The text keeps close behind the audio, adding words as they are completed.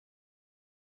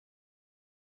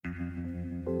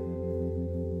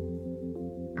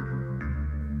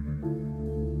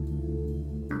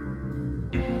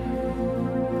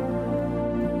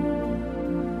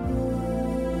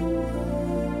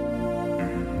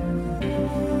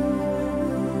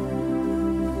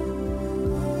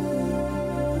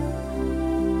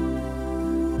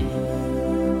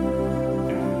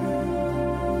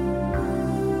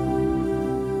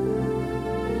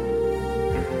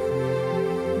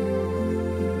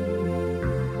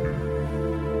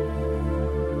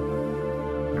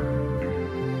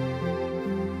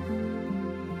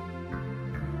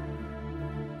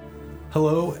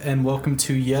Hello and welcome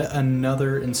to yet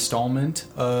another installment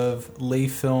of Lay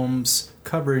Film's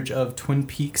coverage of Twin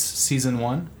Peaks Season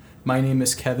 1. My name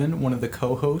is Kevin, one of the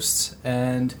co-hosts,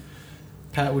 and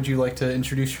Pat, would you like to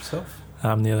introduce yourself?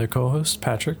 I'm the other co-host,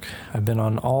 Patrick. I've been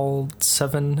on all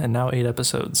 7 and now 8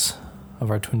 episodes of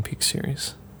our Twin Peaks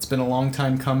series. It's been a long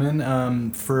time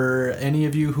coming. For any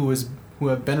of you who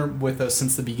have been with us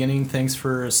since the beginning, thanks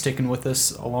for sticking with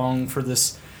us along for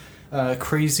this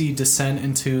crazy descent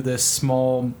into this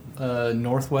small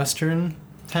northwestern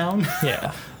town.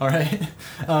 Yeah. All right.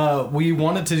 We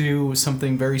wanted to do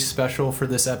something very special for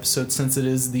this episode since it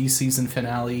is the season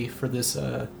finale for this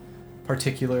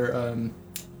particular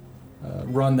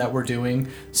run that we're doing.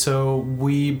 So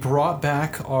we brought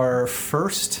back our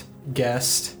first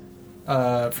guest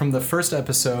from the first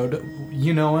episode.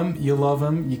 You know him, you love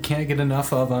him, you can't get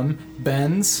enough of him.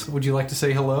 Benz, would you like to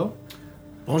say hello?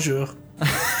 Bonjour.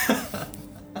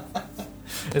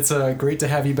 It's great to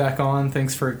have you back on.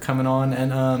 Thanks for coming on.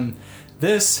 And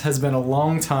this has been a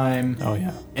long time. Oh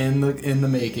yeah. In the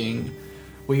making.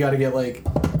 We got to get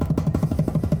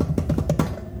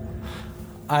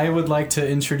I would like to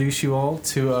introduce you all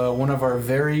to one of our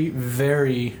very,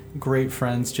 very great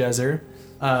friends, Jezer.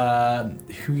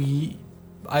 Who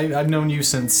I've known you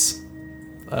since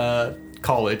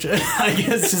college, I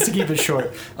guess, just to keep it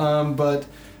short. But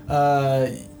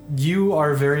you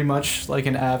are very much like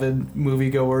an avid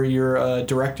moviegoer. You're a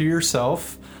director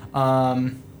yourself.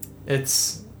 I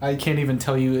can't even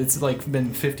tell you. It's like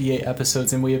been 58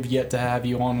 episodes, and we have yet to have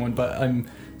you on one. But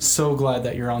I'm so glad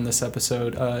that you're on this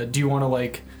episode. Do you want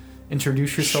to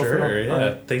introduce yourself? Sure.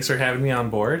 Yeah. Thanks for having me on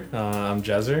board. I'm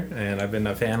Jezer, and I've been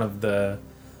a fan of the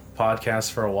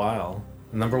podcast for a while.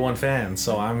 #1 fan.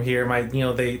 So I'm here.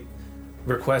 They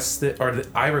requested, or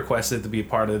I requested to be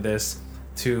part of this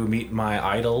to meet my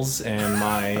idols and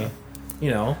my,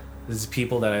 these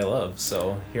people that I love.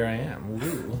 So here I am.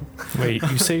 Woo. Wait,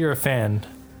 you say you're a fan.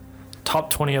 Top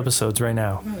 20 episodes right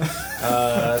now.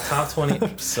 Top 20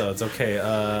 episodes. Okay.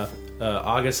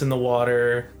 August in the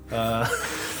Water. I'm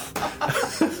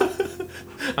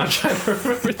trying to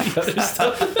remember the other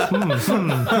stuff. That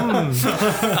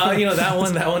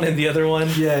one and the other one.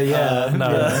 Yeah.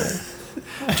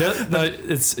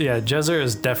 Jezer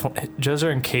is definitely... Jezer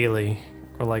and Kaylee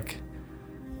were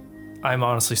I'm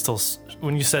honestly still...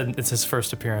 When you said it's his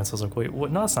first appearance, I was like, wait,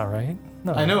 what? No, that's not right.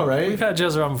 No, I know, right? We've had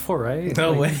Jezer on before, right?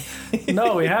 No way.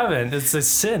 No, we haven't. It's a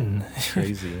sin.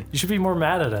 Crazy. You should be more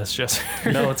mad at us,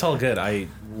 Jezer. No, it's all good. I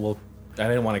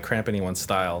didn't want to cramp anyone's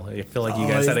style. I feel like you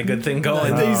guys had a good thing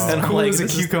going. He's cool as a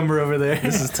cucumber over there.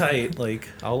 This is tight.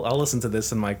 I'll listen to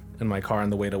this in my car on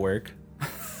the way to work.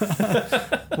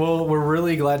 Well, we're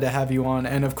really glad to have you on,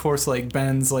 and of course,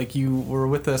 Ben's, you were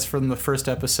with us from the first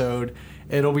episode.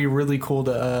 It'll be really cool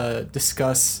to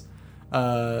discuss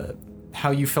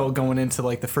how you felt going into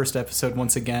the first episode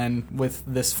once again with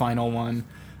this final one.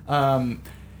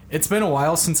 It's been a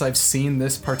while since I've seen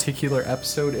this particular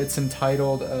episode. It's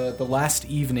entitled The Last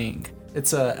Evening.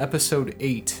 It's episode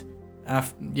 8.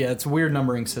 It's a weird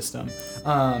numbering system.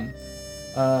 What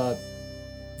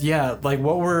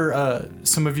were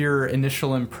some of your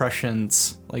initial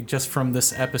impressions, just from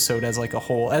this episode as a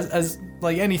whole, as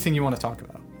anything you want to talk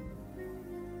about?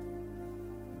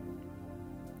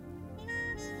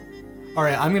 All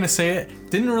right, I'm gonna say it.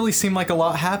 Didn't really seem like a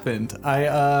lot happened.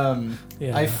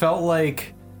 I felt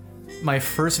like my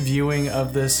first viewing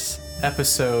of this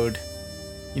episode,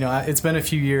 it's been a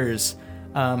few years.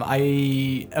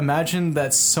 I imagined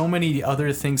that so many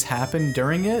other things happened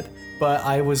during it, but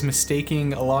I was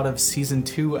mistaking a lot of season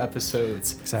 2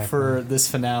 episodes for this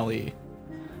finale.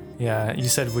 Yeah, you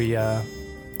said we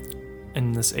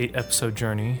in this 8 episode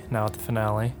journey now at the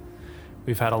finale,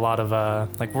 we've had a lot of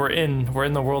we're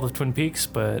in the world of Twin Peaks,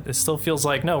 but it still feels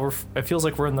like it feels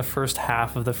like we're in the first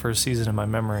half of the first season in my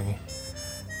memory,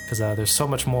 because there's so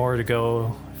much more to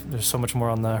go. There's so much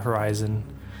more on the horizon.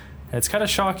 And it's kind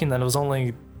of shocking that it was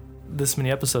only this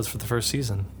many episodes for the first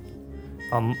season.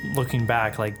 Looking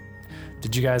back,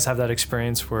 did you guys have that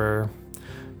experience where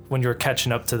when you're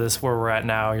catching up to this where we're at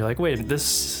now, you're like, wait,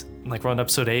 this, like, we're on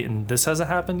episode 8 and this hasn't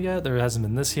happened yet? There hasn't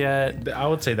been this yet? I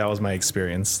would say that was my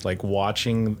experience. Like,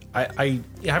 watching... I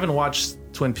haven't watched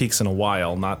Twin Peaks in a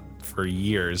while, not for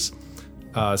years.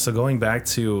 So going back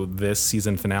to this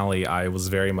season finale, I was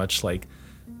very much like,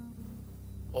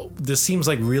 oh, this seems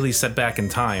like really set back in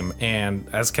time. And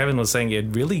as Kevin was saying,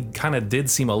 it really kind of did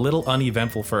seem a little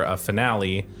uneventful for a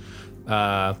finale.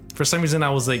 For some reason, I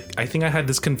was like, I think I had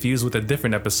this confused with a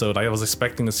different episode. I was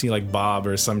expecting to see like Bob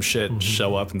or some shit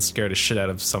show up and scare the shit out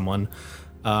of someone.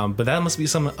 But that must be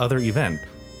some other event.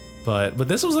 But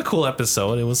this was a cool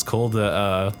episode. It was cool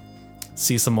to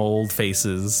see some old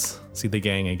faces, see the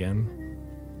gang again.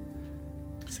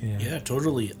 Yeah,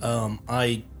 totally.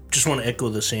 I just want to echo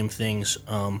the same things.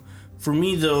 For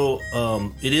me, though,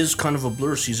 it is kind of a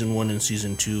blur, season 1 and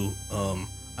season 2.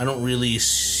 I don't really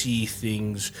see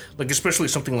things, like, especially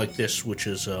something like this, which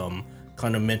is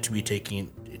kind of meant to be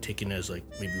taken as, like,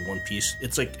 maybe one piece.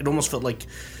 It's like, it almost felt like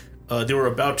they were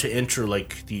about to enter,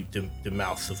 like, the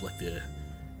mouth of, like,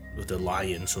 the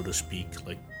lion, so to speak,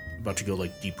 like, about to go,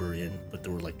 like, deeper in, but they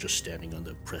were, like, just standing on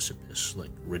the precipice,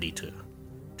 like, ready to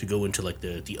go into like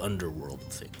the underworld of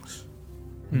things.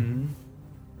 Mm-hmm.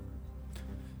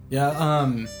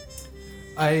 Yeah,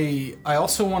 I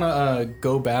also want to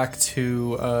go back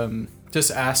to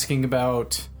just asking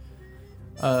about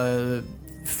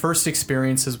first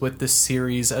experiences with this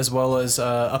series, as well as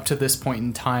up to this point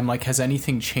in time. Like, has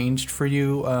anything changed for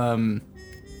you?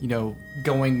 You know,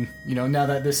 going, you know, now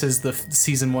that this is the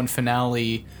season 1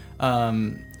 finale,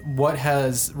 what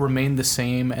has remained the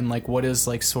same, and like what is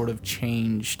like sort of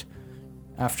changed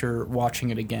after watching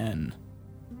it again,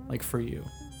 like for you?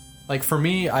 Like for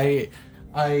me, I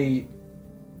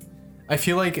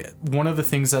feel like one of the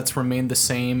things that's remained the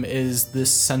same is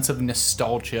this sense of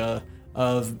nostalgia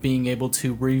of being able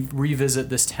to revisit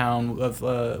this town of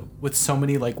with so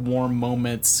many like warm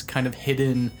moments kind of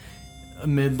hidden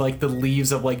amid like the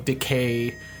leaves of like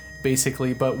decay,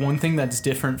 basically. But one thing that's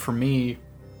different for me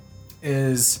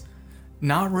is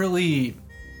not really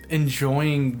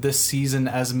enjoying this season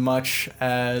as much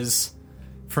as,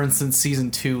 for instance, season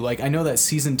 2. Like, I know that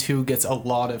season 2 gets a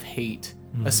lot of hate,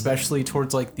 especially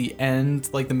towards like the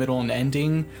end, like the middle and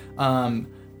ending.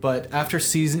 But after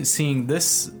seeing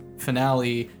this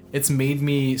finale, it's made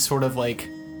me sort of like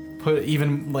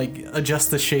adjust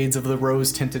the shades of the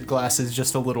rose tinted glasses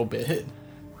just a little bit.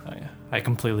 I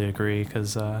completely agree,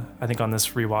 because I think on this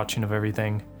rewatching of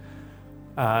everything,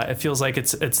 it feels like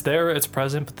it's there, it's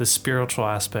present, but the spiritual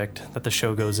aspect that the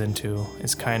show goes into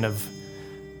is kind of,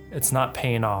 it's not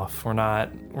paying off. We're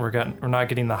not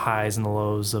getting the highs and the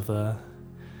lows of the.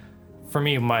 For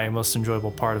me, my most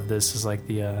enjoyable part of this is like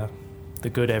the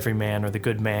good everyman or the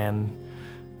good man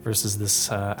versus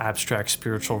this abstract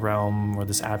spiritual realm, or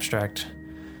this abstract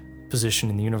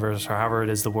position in the universe, or however it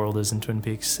is the world is in Twin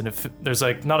Peaks. And if there's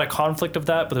like not a conflict of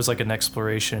that, but there's like an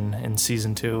exploration in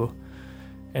season 2.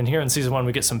 And here in season 1,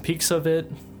 we get some peaks of it.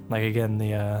 Like, again,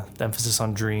 the emphasis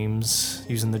on dreams,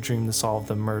 using the dream to solve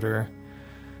the murder.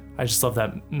 I just love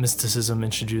that mysticism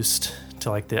introduced to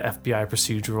like the FBI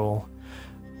procedural.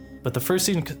 But the first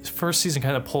season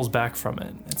kind of pulls back from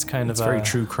it. It's very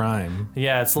true crime.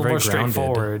 Yeah, it's a little more grounded.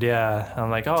 straightforward. Yeah, I'm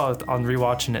like, oh, on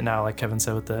rewatching it now, like Kevin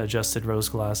said with the adjusted rose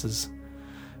glasses,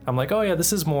 I'm like, oh yeah,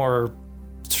 this is more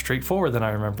straightforward than I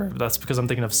remember. That's because I'm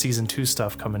thinking of season 2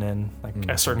 stuff coming in. Like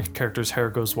a certain character's hair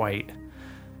goes white,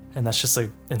 and that's just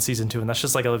like in season 2, and that's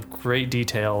just like a great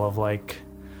detail of like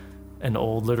an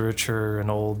old literature, an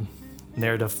old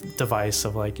narrative device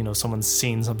of like, you know, someone's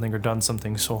seen something or done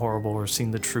something so horrible, or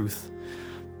seen the truth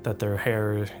that their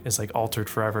hair is like altered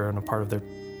forever, and a part of their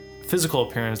physical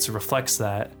appearance reflects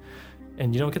that.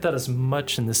 And you don't get that as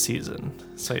much in this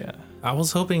season. So yeah, I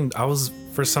was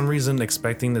for some reason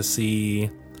expecting to see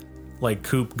like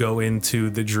Coop go into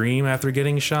the dream after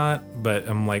getting shot, but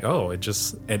I'm like, oh,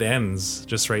 it ends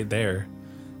just right there.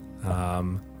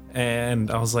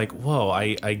 And I was like, whoa,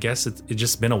 I guess it's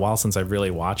just been a while since I've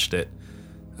really watched it.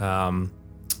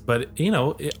 But you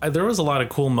know, there was a lot of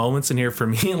cool moments in here for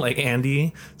me. Like,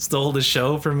 Andy stole the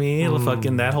show for me.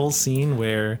 Fucking that whole scene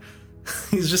where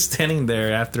he's just standing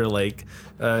there after like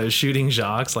shooting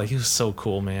Jacques. Like, he was so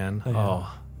cool, man.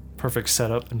 Oh, perfect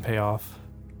setup and payoff.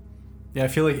 Yeah, I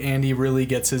feel like Andy really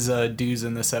gets his dues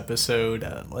in this episode.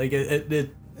 Like,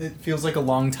 it feels like a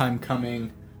long time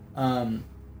coming.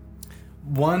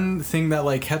 One thing that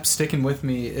like kept sticking with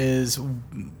me is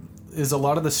a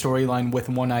lot of the storyline with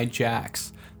One-Eyed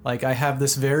Jacks. Like, I have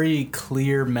this very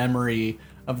clear memory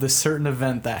of this certain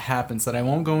event that happens that I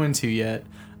won't go into yet.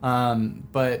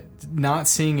 But not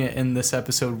seeing it in this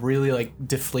episode really like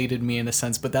deflated me in a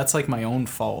sense, but that's like my own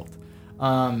fault.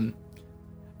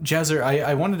 Jazzer,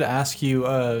 I wanted to ask you,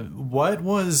 what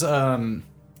was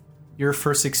your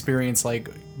first experience like,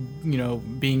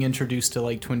 being introduced to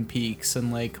like Twin Peaks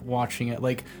and like watching it?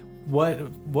 Like,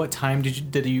 what time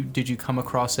did you come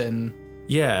across it? And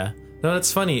Yeah. No,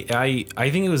 that's funny. I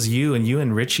think it was you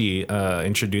and Richie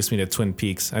introduced me to Twin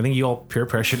Peaks. I think you all peer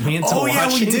pressured me into watching. Oh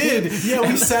yeah, we did. It. Yeah,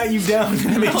 we sat you down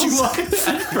and made you watch.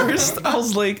 At first, I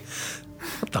was like,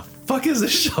 "What the fuck is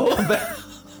this show about?"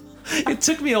 It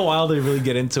took me a while to really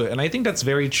get into it, and I think that's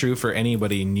very true for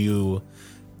anybody new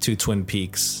to Twin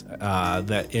Peaks.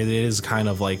 That it is kind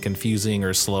of like confusing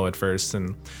or slow at first,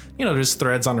 and there's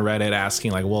threads on Reddit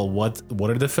asking like, well, what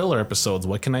are the filler episodes?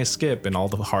 What can I skip? And all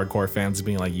the hardcore fans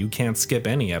being like, you can't skip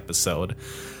any episode.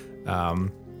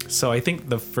 So I think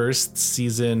the first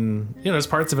season, there's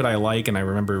parts of it I like and I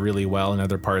remember really well, and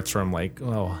other parts where I'm like,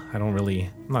 oh,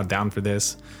 I'm not down for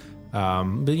this.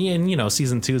 But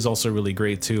season 2 is also really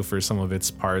great too for some of its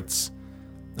parts.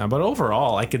 But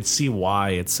overall, I could see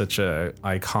why it's such a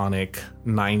iconic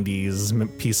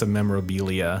 90s piece of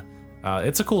memorabilia.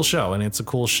 It's a cool show, and it's a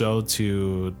cool show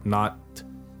to not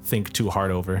think too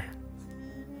hard over.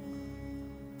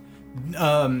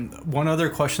 One other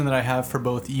question that I have for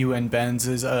both you and Benz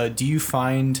is, do you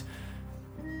find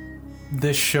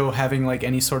this show having like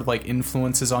any sort of like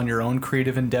influences on your own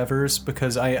creative endeavors?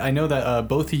 Because I know that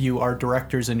both of you are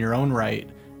directors in your own right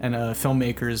and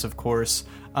filmmakers, of course.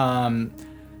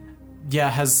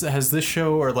 Has this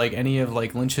show or like any of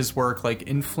like Lynch's work like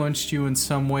influenced you in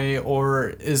some way, or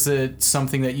is it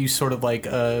something that you sort of like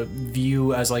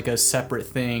view as like a separate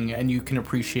thing and you can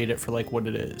appreciate it for like what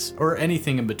it is, or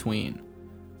anything in between?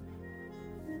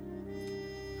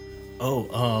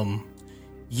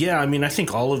 Yeah, I mean, I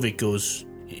think all of it goes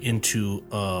into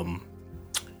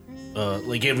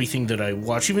like everything that I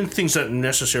watch, even things that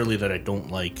necessarily that I don't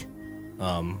like,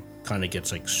 kind of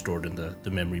gets like stored in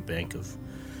the memory bank of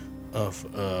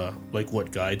like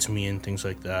what guides me and things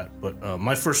like that. But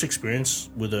my first experience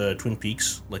with Twin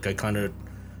Peaks, like I kind of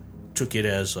took it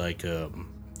as like a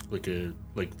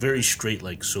very straight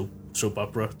like soap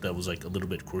opera that was like a little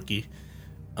bit quirky,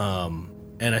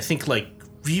 and I think like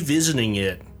revisiting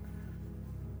it,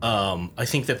 I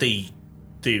think that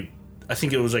I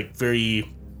think it was like very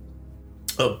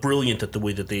brilliant at the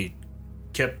way that they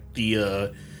kept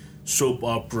the soap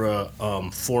opera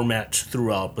format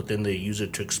throughout, but then they use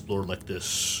it to explore like the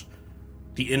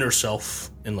inner self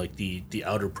and like the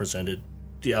outer presented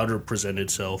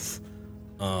self,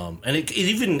 and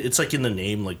it's like in the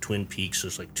name, like Twin Peaks,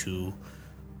 there's like two,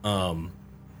 and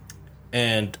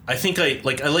I think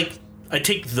I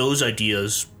take those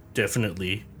ideas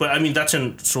definitely, but I mean that's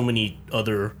in so many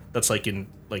other, that's like in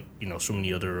like so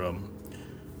many other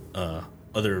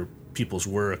other people's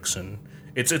works, and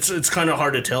it's kind of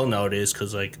hard to tell nowadays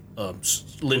because like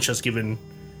Lynch has given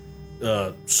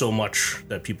so much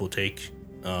that people take,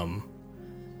 and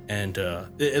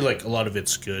like a lot of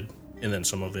it's good and then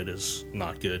some of it is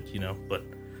not good,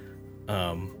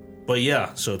 but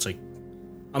yeah, so it's like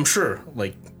I'm sure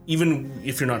like even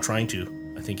if you're not trying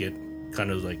to, I think it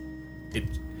kind of like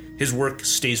his work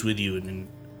stays with you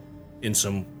in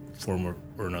some form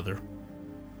or another.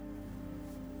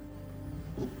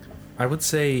 I would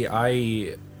say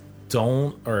I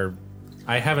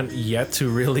haven't yet to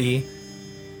really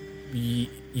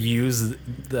use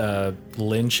the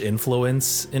Lynch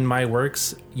influence in my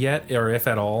works yet, or if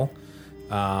at all.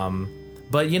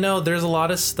 But there's a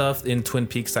lot of stuff in Twin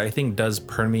Peaks that I think does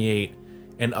permeate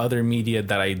in other media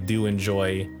that I do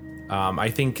enjoy. I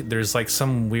think there's like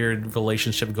some weird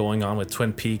relationship going on with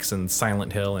Twin Peaks and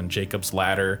Silent Hill and Jacob's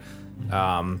Ladder.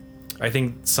 I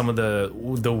think some of the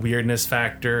weirdness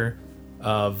factor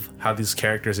of how these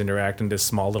characters interact in this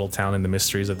small little town and the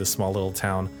mysteries of this small little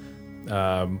town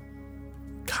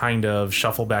kind of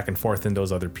shuffle back and forth in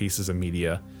those other pieces of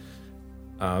media.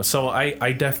 So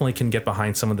I definitely can get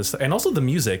behind some of this, and also the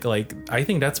music. Like I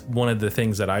think that's one of the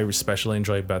things that I especially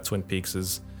enjoy about Twin Peaks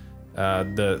is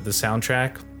the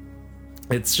soundtrack.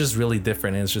 It's just really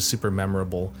different and it's just super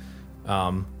memorable.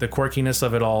 The quirkiness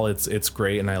of it all, it's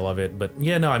great and I love it. But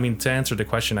yeah, no, I mean, to answer the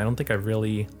question, I don't think I've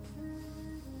really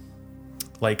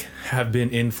like have been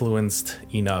influenced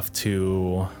enough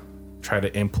to try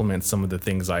to implement some of the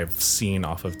things I've seen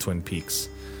off of Twin Peaks.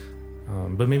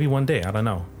 But maybe one day, I don't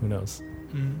know. Who knows?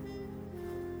 Mm-hmm.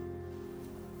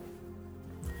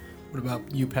 What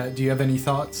about you, Pat? Do you have any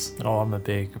thoughts? Oh, I'm a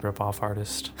big rip-off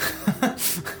artist.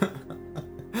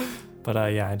 But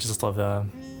yeah, I just love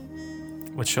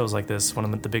with shows like this, one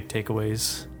of the big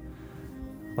takeaways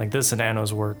like this and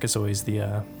Anno's work is always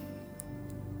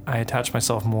I attach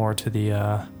myself more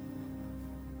to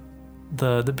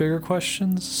the bigger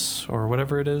questions or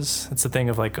whatever it is. It's the thing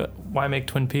of like, why make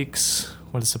Twin Peaks?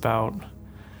 What it's about,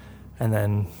 and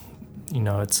then,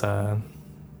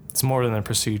 it's more than a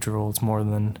procedural. It's more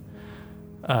than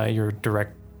your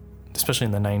direct, especially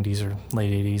in the 90s or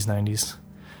late 80s, 90s.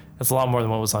 It's a lot more than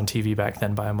what was on TV back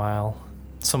then by a mile.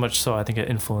 So much so, I think it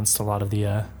influenced a lot of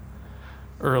the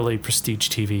early prestige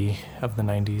TV of the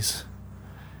 90s.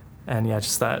 And yeah,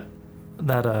 just that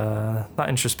not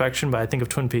introspection, but I think of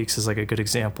Twin Peaks as like a good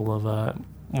example of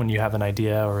when you have an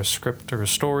idea or a script or a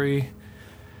story,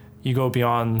 you go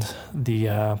beyond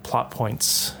the plot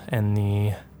points and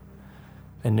the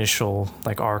initial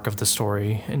like arc of the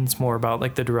story, and it's more about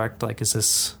like the direct, like, is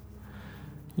this,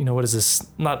 what is this,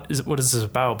 what is this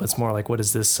about, but it's more like, what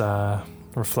is this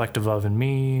reflective of in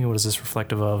me? What is this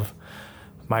reflective of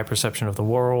my perception of the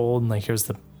world? And like, here's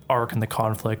the arc and the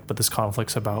conflict, but this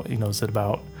conflict's about, is it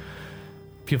about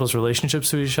people's relationships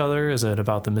to each other? Is it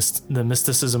about the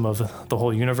mysticism of the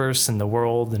whole universe and the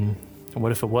world? And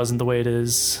what if it wasn't the way it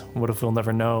is? What if we'll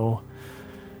never know?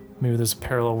 Maybe there's a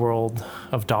parallel world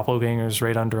of doppelgangers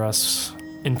right under us,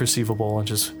 imperceivable, and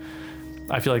just,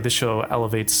 I feel like this show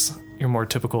elevates your more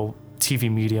typical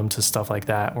TV medium to stuff like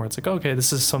that, where it's like, okay,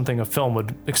 this is something a film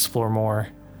would explore more.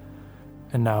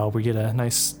 And now we get a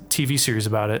nice TV series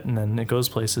about it, and then it goes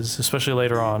places, especially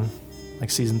later on, like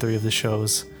season 3 of the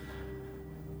shows.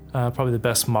 Probably the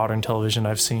best modern television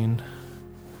I've seen.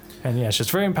 And yeah, it's just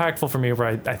very impactful for me, where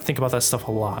I think about that stuff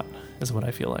a lot, is what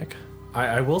I feel like.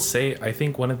 I will say, I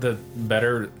think one of the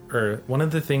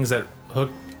things that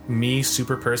hooked me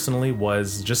super personally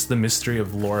was just the mystery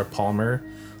of Laura Palmer,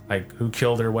 like who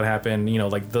killed her, what happened,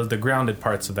 like the grounded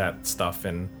parts of that stuff.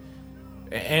 And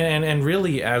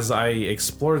really, as I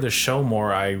explore the show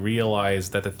more, I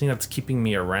realized that the thing that's keeping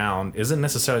me around isn't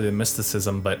necessarily the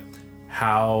mysticism, but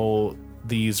how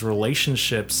these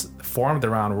relationships formed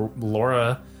around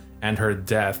Laura and her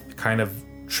death kind of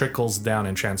trickles down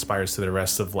and transpires to the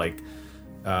rest of like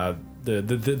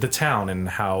the town, and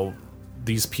how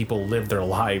these people live their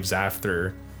lives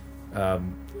after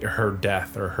her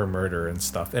death or her murder and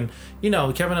stuff. And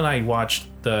Kevin and I watched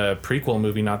the prequel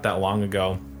movie not that long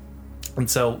ago, and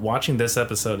so watching this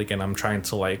episode again, I'm trying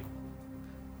to like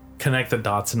connect the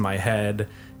dots in my head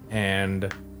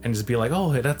and just be like,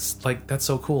 oh, that's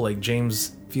so cool. Like,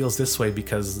 James feels this way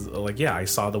because, like, yeah, I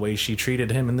saw the way she treated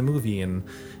him in the movie, and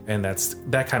that's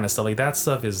that kind of stuff. Like, that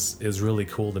stuff is really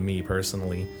cool to me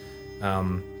personally.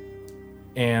 And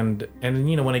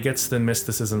when it gets to the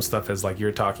mysticism stuff, as like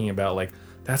you're talking about, like,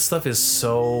 that stuff is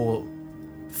so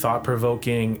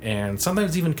thought-provoking and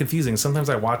sometimes even confusing. Sometimes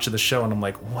I watch the show and I'm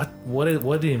like, what did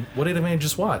a man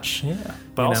just watch? Yeah,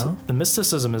 but also the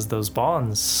mysticism is those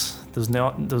bonds, those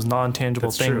non-tangible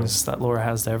That's things true. that Laura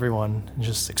has to everyone, and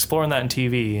just exploring that in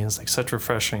TV is like such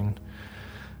refreshing.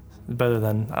 Better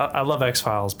than I love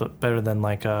X-Files, but better than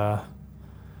like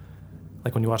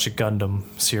when you watch a Gundam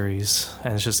series,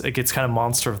 and it gets kind of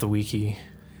monster of the weeky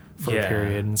for a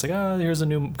period, and it's like, here's a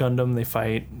new Gundam, they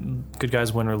fight, good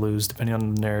guys win or lose depending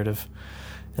on the narrative,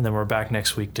 and then we're back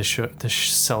next week to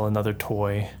sell another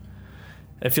toy.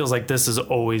 It feels like this is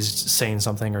always saying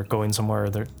something or going somewhere.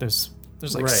 There's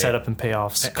like setup and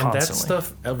payoffs constantly. And that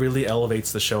stuff really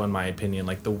elevates the show, in my opinion.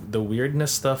 Like the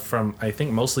weirdness stuff from, I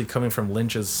think, mostly coming from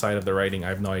Lynch's side of the writing, I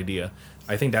have no idea.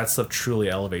 I think that stuff truly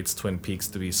elevates Twin Peaks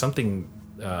to be something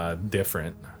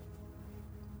different.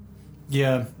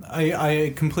 Yeah,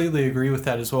 I completely agree with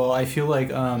that as well. I feel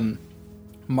like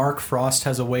Mark Frost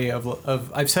has a way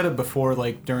of I've said it before,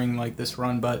 like during like this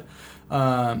run, but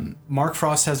Mark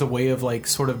Frost has a way of like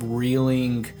sort of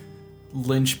reeling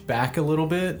Lynch back a little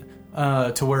bit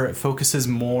to where it focuses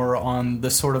more on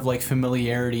the sort of like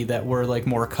familiarity that we're like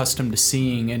more accustomed to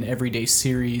seeing in everyday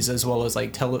series, as well as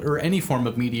like or any form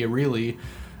of media really.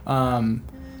 And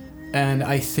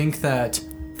I think that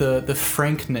the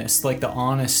frankness, like the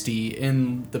honesty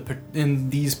in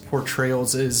these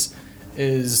portrayals is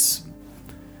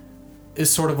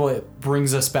sort of what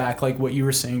brings us back, like what you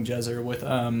were saying, Jezer, with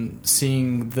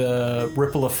seeing the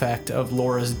ripple effect of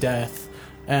Laura's death.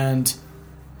 And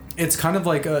it's kind of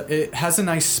like it has a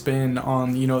nice spin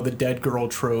on, the dead girl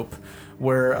trope,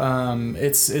 where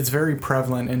it's very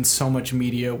prevalent in so much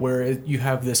media, where you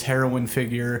have this heroine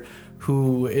figure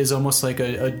who is almost like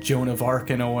a Joan of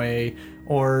Arc in a way,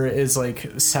 or is like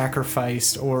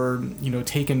sacrificed or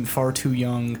taken far too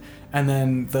young, and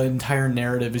then the entire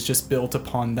narrative is just built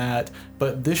upon that.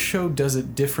 But this show does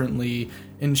it differently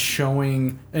in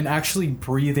showing and actually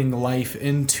breathing life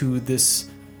into this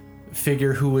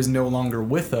figure who is no longer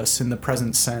with us in the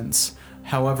present sense.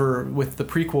 However, with the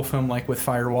prequel film, like with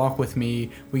Fire Walk with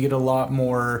Me, we get a lot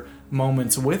more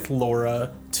moments with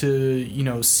Laura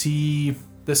to see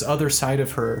this other side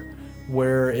of her,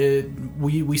 where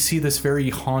we see this very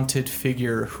haunted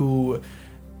figure who,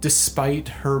 despite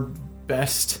her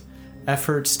best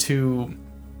efforts to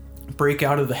break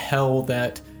out of the hell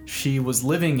that she was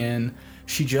living in,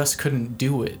 she just couldn't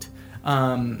do it.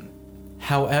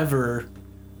 However,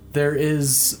 there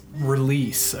is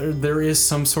release, or there is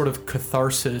some sort of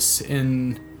catharsis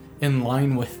in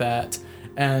line with that,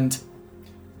 and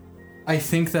I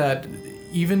think that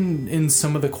even in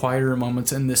some of the quieter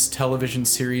moments in this television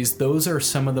series, those are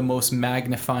some of the most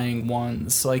magnifying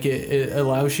ones. Like, it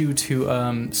allows you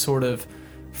to sort of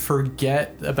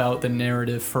forget about the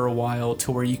narrative for a while,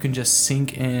 to where you can just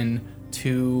sink in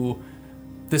to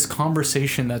this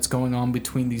conversation that's going on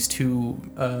between these two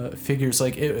figures.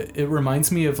 Like, it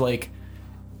reminds me of like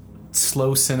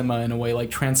slow cinema in a way, like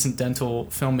transcendental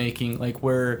filmmaking, like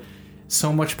where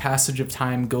so much passage of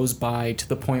time goes by to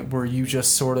the point where you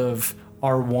just sort of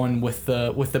are one with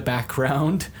the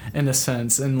background in a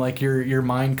sense, and like your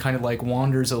mind kind of like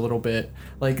wanders a little bit.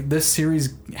 Like, this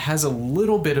series has a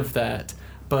little bit of that,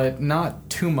 but not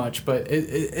too much. But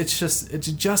it's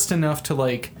just enough to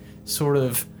like sort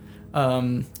of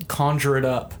conjure it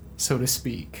up, so to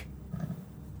speak.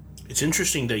 It's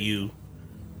interesting that you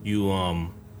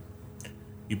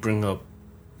bring up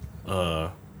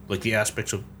like the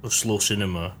aspects of slow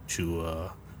cinema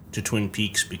to Twin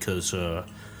Peaks, because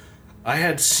I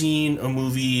had seen a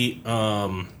movie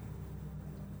at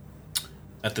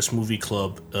this movie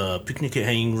club, Picnic at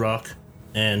Hanging Rock,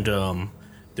 and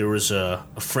there was a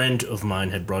friend of mine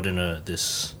had brought in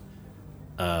this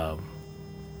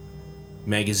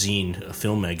magazine, a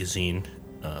film magazine,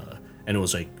 and it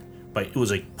was like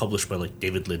published by like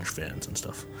David Lynch fans and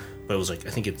stuff. But it was like, I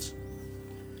think it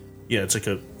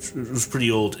was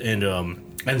pretty old, and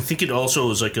I think it also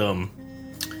was like it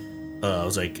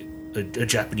was like a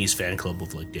Japanese fan club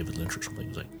of like David Lynch or something. It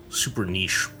was like super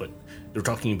niche, but they were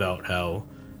talking about how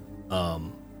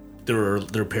there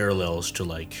are parallels to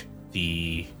like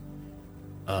the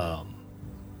to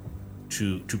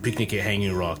Picnic at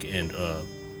Hanging Rock and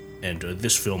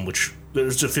this film, which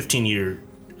there's a 15-year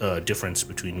difference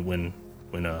between when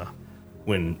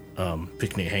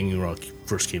Picnic at Hanging Rock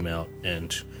first came out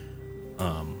and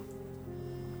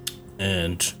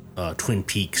Twin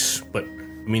Peaks. But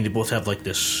I mean, they both have like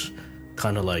this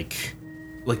kind of like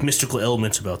mystical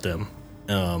elements about them,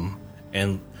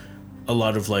 and a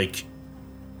lot of like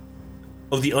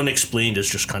of the unexplained is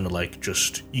just kind of like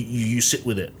just you sit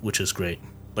with it, which is great.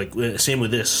 Like, same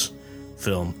with this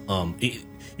film.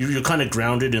 You're kind of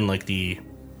grounded in like the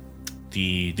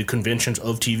conventions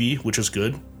of TV, which is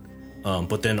good,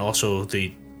 but then also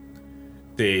they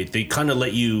kind of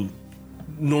let you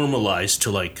normalize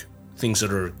to like things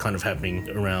that are kind of happening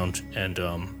around, and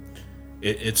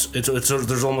it's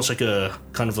there's almost like a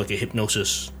kind of like a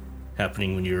hypnosis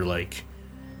happening when you're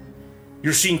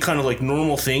seeing kind of like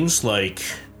normal things, like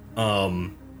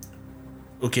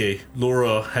okay,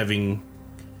 Laura having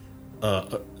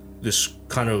this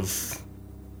kind of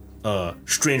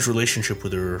strange relationship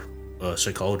with her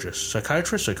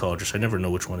psychiatrist. I never know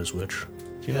which one is which.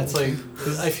 Yeah, it's like,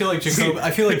 I feel like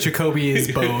Jacoby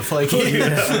is both. Like,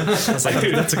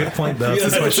 That's a good point, though.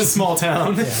 it's such a small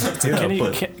town.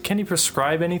 Can he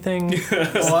prescribe anything?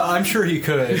 Well, I'm sure he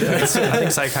could. I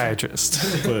think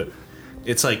psychiatrist. But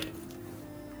it's like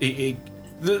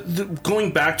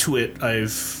going back to it,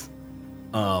 I've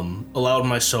allowed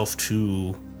myself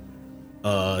to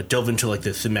delve into like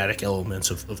the thematic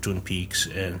elements of Twin Peaks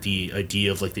and the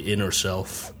idea of like the inner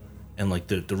self and like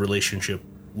the relationship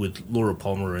with Laura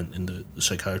Palmer and the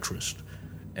psychiatrist.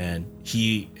 And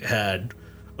he had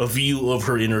a view of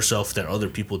her inner self that other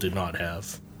people did not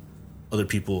have. Other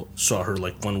people saw her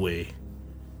like one way,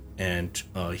 and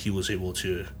he was able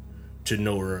to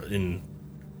know her in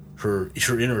her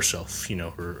inner self, you know,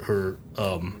 her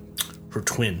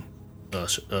twin,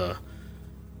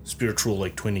 spiritual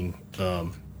like twinning,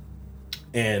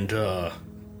 and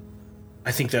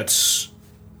I think that's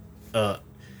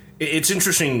it's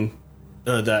interesting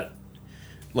that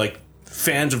like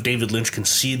fans of David Lynch can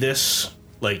see this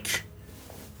like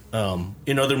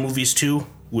in other movies too,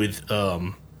 with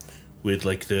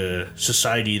like the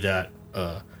society that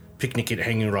Picnic at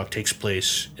Hanging Rock takes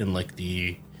place in, like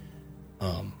the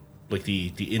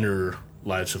inner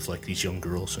lives of like these young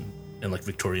girls and like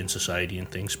Victorian society and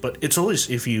things. But it's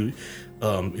always, if you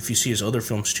see his other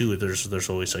films too, there's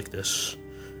always like this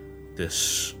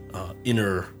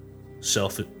inner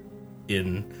self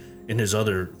in his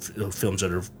other films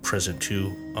that are present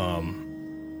too.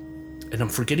 And I'm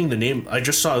forgetting the name. I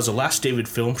just saw it was the last David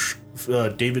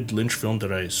Lynch film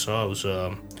that I saw. It was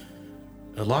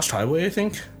Lost Highway, I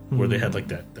think, where they had like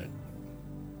that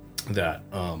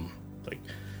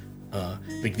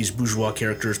like these bourgeois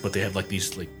characters, but they have like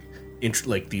these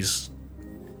these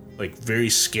very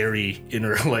scary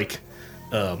inner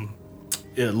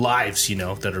lives,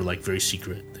 that are like very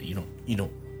secret that you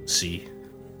don't see,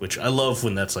 which I love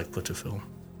when that's like put to film.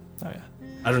 Oh yeah.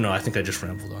 I don't know. I think I just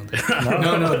rambled on there.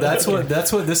 No. That's what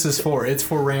this is for. It's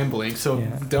for rambling. So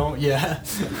don't. Yeah.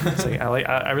 It's like,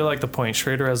 I really like the point.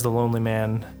 Schrader as the lonely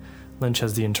man, Lynch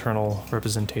has the internal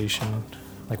representation,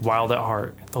 like wild at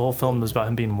heart. The whole film is about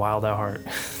him being wild at heart.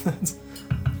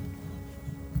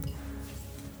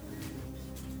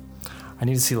 I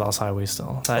need to see Lost Highway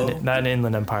still. Not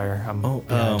Inland Empire. I'm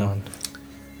done.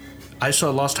 I saw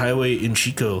Lost Highway in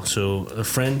Chico. So a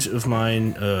friend of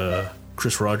mine,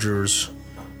 Chris Rogers,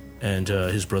 and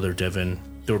his brother Devin,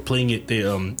 they were playing it.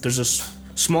 There's a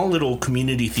small little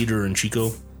community theater in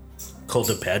Chico called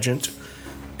The Pageant,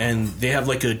 and they have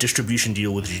like a distribution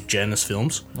deal with Janus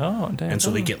Films. Oh, damn! And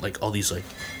so they get like all these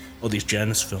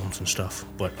Janus films and stuff.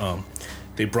 But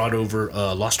they brought over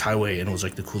Lost Highway, and it was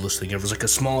like the coolest thing ever. It was like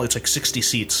it's like 60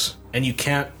 seats, and you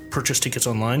can't purchase tickets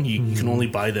online. You can only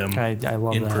buy them I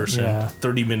love in that. person, Yeah.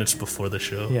 30 minutes before the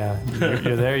show. Yeah,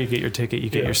 you're there. You get your ticket. You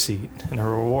get your seat, and the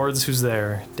rewards. Who's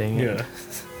there? Dang it! Yeah.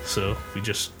 So we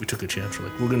took a chance. We're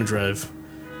like, we're gonna drive,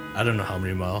 I don't know how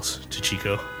many miles to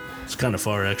Chico. It's kind of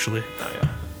far actually. Oh yeah.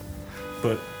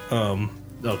 But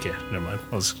okay, never mind.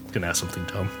 I was gonna ask something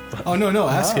dumb. But, Oh no,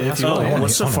 ask it if you want.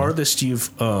 what's the farthest you've?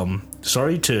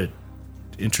 Sorry to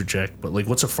interject, but like,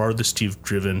 what's the farthest you've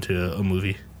driven to a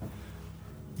movie?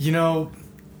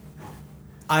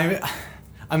 I'm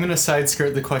gonna side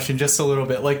skirt the question just a little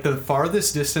bit. Like the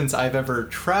farthest distance I've ever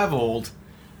traveled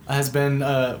has been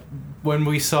when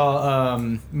we saw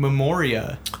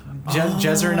Memoria.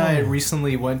 Jezzer and I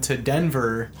recently went to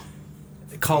Denver,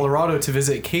 Colorado to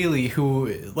visit Kaylee,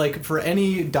 who, like, for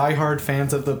any diehard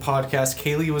fans of the podcast,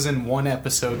 Kaylee was in one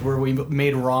episode where we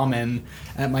made ramen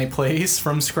at my place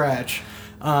from scratch.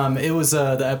 It was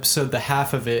the episode, the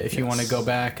half of it, if you want to go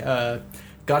back.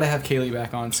 Gotta have Kaylee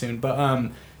back on soon. But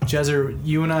Jezzer,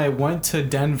 you and I went to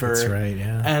Denver. That's right,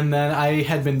 yeah. And then I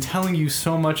had been telling you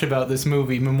so much about this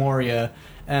movie, Memoria.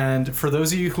 And for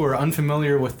those of you who are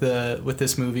unfamiliar with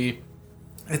this movie,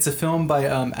 it's a film by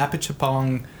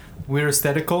Apichatpong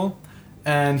Weerasethakul,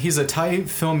 and he's a Thai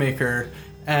filmmaker,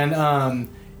 and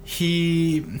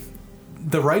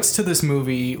the rights to this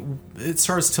movie, it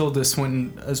stars Tilda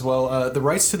Swinton as well. The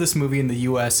rights to this movie in the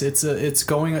U.S. it's on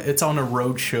a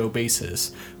roadshow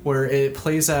basis where it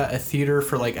plays at a theater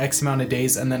for like X amount of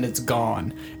days and then it's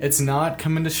gone. It's not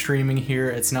coming to streaming here.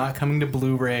 It's not coming to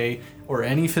Blu-ray or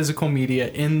any physical media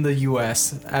in the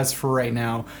U.S. as for right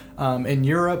now. In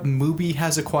Europe, Mubi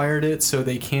has acquired it, so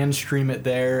they can stream it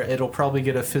there. It'll probably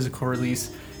get a physical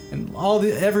release and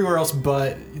everywhere else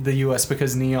but the U.S.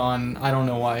 because Neon, I don't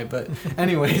know why, but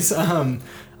anyways, I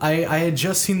had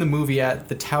just seen the movie at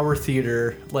the Tower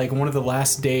Theater, like one of the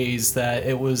last days that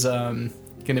it was going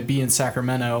to be in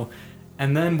Sacramento,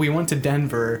 and then we went to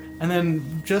Denver, and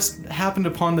then just happened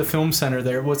upon the film center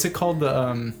there. What's it called?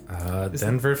 The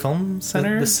Denver Film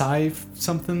Center? The Sci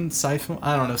Film?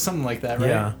 I don't know, something like that,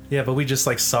 right? Yeah, but we just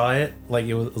like saw it, like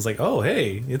it was like, oh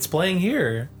hey, it's playing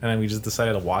here, and then we just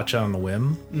decided to watch it on the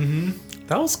whim. Mm-hmm.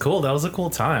 That was cool. That was a cool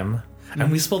time.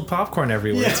 And we spilled popcorn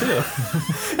everywhere too. Yeah,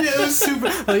 it was super.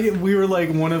 Like, we were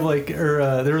like one of like,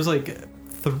 or there was like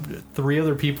 3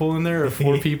 other people in there, or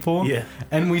 4 people. Yeah.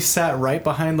 And we sat right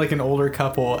behind like an older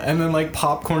couple, and then like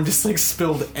popcorn just like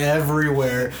spilled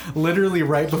everywhere, literally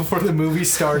right before the movie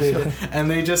started. And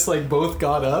they just like both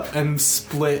got up and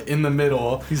split in the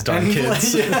middle. These darn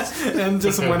kids. And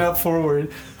just went up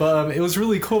forward. But it was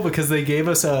really cool because they gave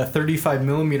us 35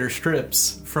 millimeter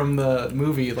strips from the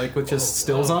movie, like with just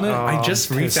stills on it. I just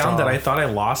found that I thought I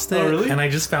lost it, Oh, really? and I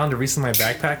just found it recently in my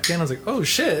backpack again. I was like, oh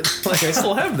shit, like I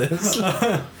still have this.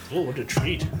 Oh, what a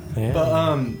treat. Yeah.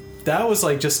 But that was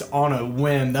like just on a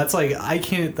whim. That's like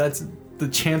that's the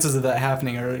chances of that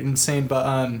happening are insane.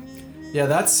 But yeah,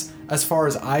 that's as far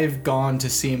as I've gone to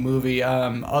see a movie.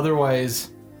 Otherwise,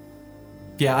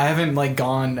 yeah, I haven't like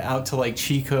gone out to like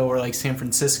Chico or like San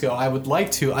Francisco. I would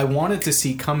like to. I wanted to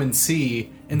see Come and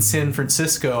See in San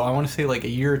Francisco. I want to say like a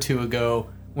year or two ago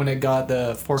when it got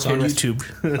the 4K. It's on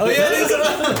YouTube. Oh yeah, it is.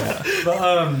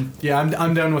 But yeah,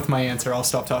 I'm done with my answer. I'll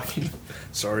stop talking.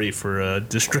 Sorry for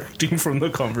distracting from the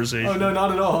conversation. Oh no,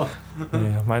 not at all.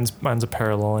 Yeah, mine's a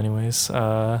parallel, anyways.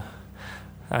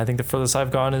 I think the furthest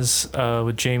I've gone is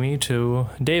with Jamie to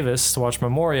Davis to watch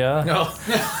Memoria. Oh,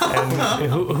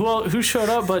 And who showed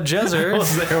up but Jezzer? I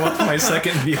was there watching my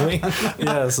second viewing.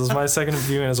 Yeah, this is my second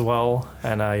viewing as well.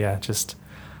 And yeah, just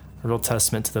a real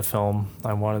testament to the film.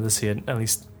 I wanted to see it. At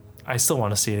least I still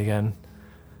want to see it again.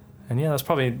 And yeah, that's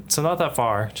probably so not that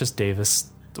far. Just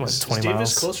Davis, what, 20 miles.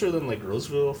 Davis closer than like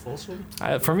Roseville, Folsom?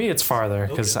 For me, it's farther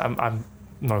because Okay. I'm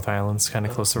North Island's kind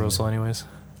of close to Roseville, anyways.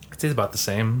 I'd say it's about the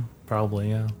same,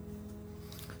 probably. Yeah.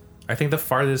 I think the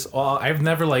farthest. Well, I've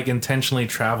never like intentionally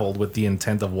traveled with the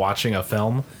intent of watching a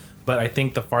film, but I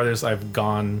think the farthest I've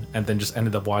gone and then just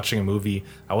ended up watching a movie.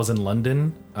 I was in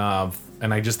London,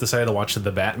 and I just decided to watch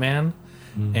The Batman,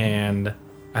 and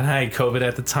I had COVID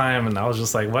at the time, and I was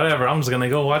just like, whatever, I'm just gonna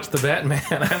go watch The Batman.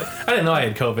 I didn't know I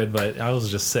had COVID, but I was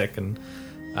just sick, and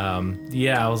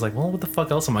I was like, well, what the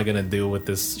fuck else am I gonna do with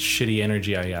this shitty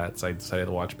energy I got? So I decided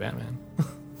to watch Batman.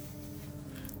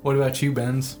 What about you,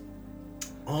 Benz?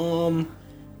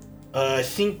 I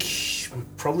think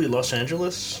probably Los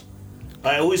Angeles.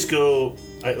 I always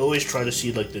try to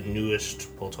see like the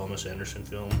newest Paul Thomas Anderson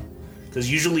film, because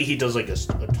usually he does like a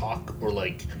talk, or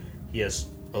like he has.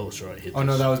 Oh, sorry. I hit Oh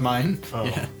no, this. that was mine.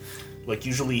 Yeah. Like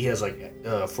usually he has like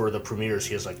for the premieres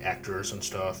he has like actors and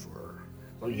stuff,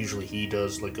 or usually he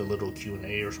does like a little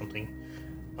Q&A or something.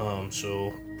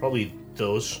 So probably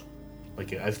those.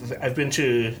 Like I've been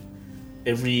to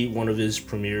every one of his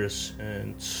premieres,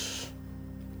 and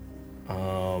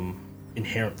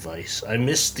Inherent Vice. I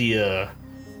missed the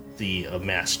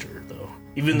Master though.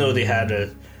 Even though they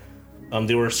had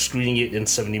they were screening it in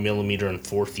 70mm in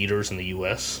 4 theaters in the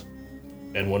U.S.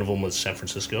 and one of them was San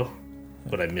Francisco,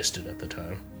 but I missed it at the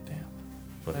time.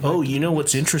 Damn. You know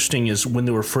what's interesting is when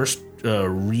they were first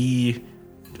when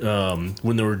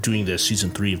they were doing the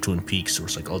season 3 of Twin Peaks, there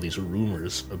was like all these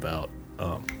rumors about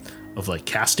of like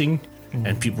casting,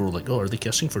 and people were like, "Oh, are they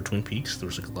casting for Twin Peaks?" There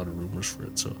was like a lot of rumors for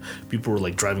it, so people were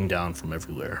like driving down from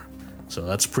everywhere. So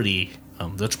that's pretty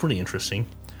interesting,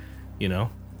 you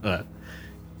know.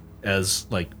 As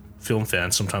like film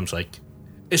fans, sometimes like,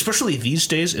 especially these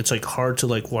days, it's like hard to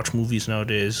like watch movies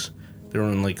nowadays. They're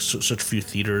in like such few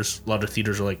theaters. A lot of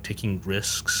theaters are like taking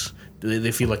risks.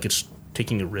 They feel like it's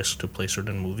taking a risk to play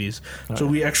certain movies. So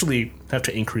we actually have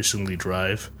to increasingly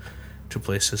drive to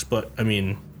places. But I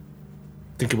mean,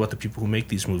 think about the people who make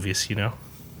these movies. You know,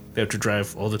 they have to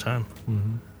drive all the time.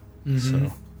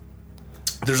 So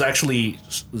there's actually,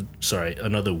 sorry,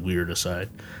 another weird aside.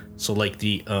 So like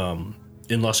the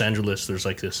in Los Angeles, there's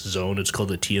like this zone. It's called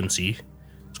the TMZ.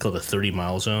 It's called the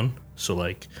 30-mile zone. So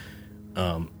like,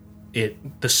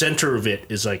 the center of it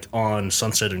is like on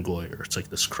Sunset and Goyer. It's like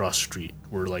this cross street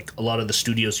where like a lot of the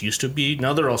studios used to be.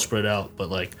 Now they're all spread out, but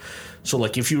like, so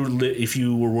like if you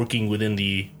were working within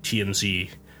the TMZ,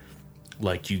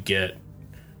 like you get,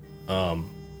 you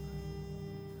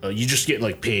just get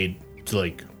like paid to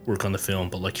like work on the film.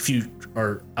 But like if you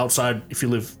are outside, if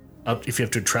you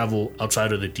have to travel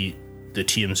outside of the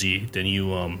TMZ, then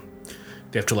you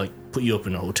they have to like put you up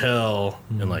in a hotel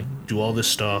and like do all this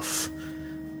stuff.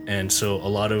 And so a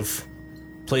lot of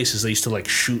places they used to like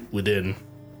shoot within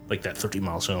like that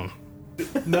 30-mile zone.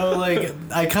 No, like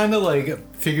I kind of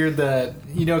like figured that,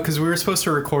 you know, because we were supposed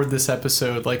to record this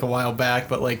episode like a while back,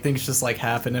 but like things just like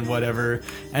happened and whatever,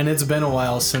 and it's been a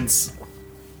while since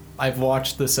I've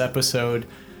watched this episode,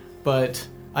 but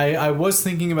I was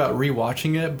thinking about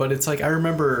rewatching it, but it's like I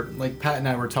remember, like Pat and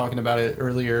I were talking about it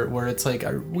earlier, where it's like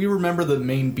we remember the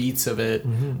main beats of it,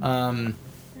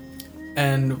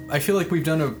 and I feel like we've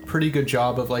done a pretty good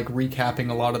job of like recapping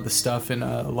a lot of the stuff in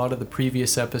a lot of the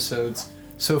previous episodes.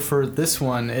 So for this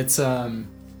one, it's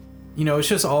you know, it's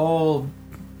just all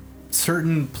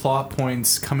certain plot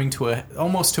points coming to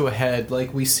almost to a head.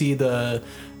 Like we see the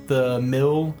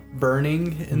mill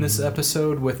burning in this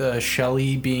episode, with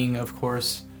Shelley being, of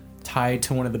course, tied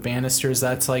to one of the banisters.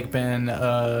 That's like been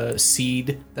a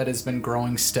seed that has been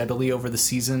growing steadily over the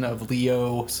season of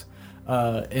Leo's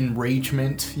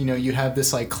enragement. You know, you have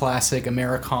this like classic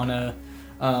Americana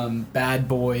bad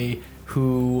boy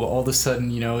who all of a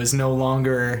sudden, you know, is no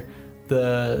longer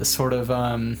the sort of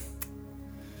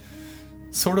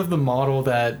the model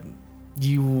that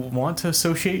you want to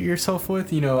associate yourself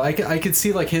with. You know, I could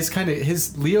see like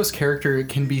his Leo's character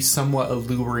can be somewhat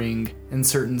alluring in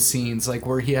certain scenes, like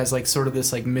where he has like sort of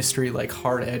this like mystery, like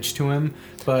hard edge to him,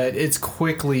 but it's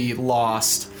quickly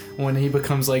lost when he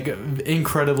becomes like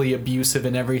incredibly abusive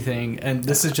and everything. And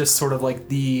this is just sort of like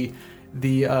the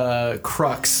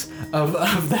crux of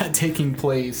that taking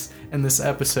place in this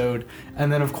episode.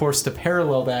 And then of course to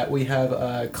parallel that, we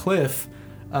have Cliff,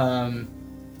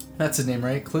 that's his name,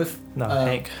 right? Cliff? No,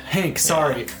 Hank. Hank,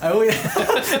 sorry.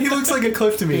 He looks like a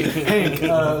Cliff to me. Hank,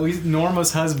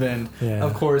 Norma's husband,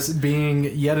 of course, being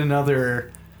yet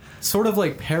another sort of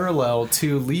like parallel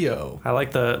to Leo. I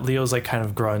like Leo's like kind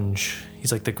of grunge.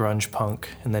 He's like the grunge punk,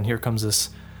 and then here comes this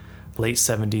late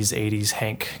 70s, 80s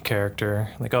Hank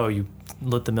character. Like, oh, you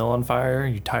lit the mill on fire,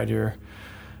 you tied your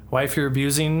wife you're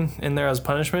abusing in there as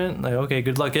punishment. Like, okay,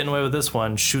 good luck getting away with this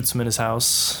one. Shoots him in his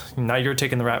house. Now you're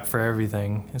taking the rap for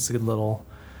everything. It's a good little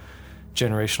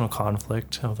generational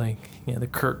conflict of like, yeah, the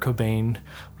Kurt Cobain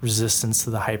resistance to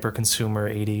the hyper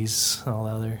consumer 80s and all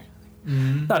the other.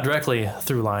 Not directly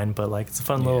through line, but like it's a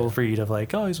fun little read of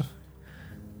like, oh, he's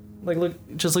like, look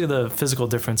at the physical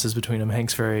differences between them.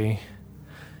 Hank's very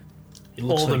He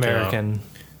looks old like, American.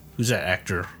 Who's that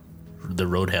actor? The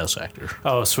Roadhouse actor.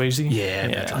 Oh, Swayze? Yeah,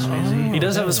 Patrick Swayze. He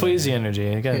does have a Swayze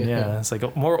energy. Again, yeah. It's like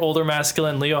a more older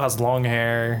masculine. Leo has long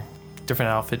hair,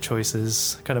 different outfit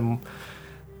choices, kind of,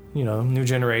 you know, new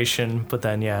generation. But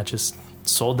then, yeah, just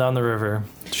sold down the river,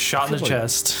 shot in the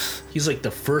chest. He's like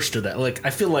the first of that. Like, I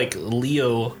feel like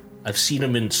Leo, I've seen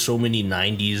him in so many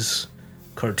 90s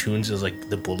cartoons as like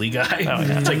the bully guy.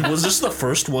 It's like, was this the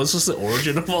first? Was this the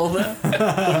origin of all that?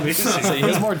 So he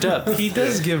has more depth. He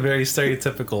does give very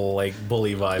stereotypical like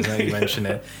bully vibes now you mention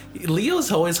it.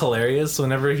 Leo's always hilarious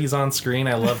whenever he's on screen.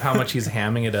 I love how much he's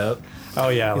hamming it up. Oh,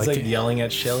 yeah. He's like yelling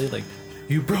at Shelly like,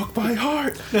 "You broke my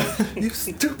heart, you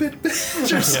stupid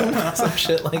bitch," or some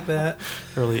shit like that.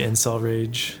 early incel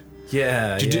rage.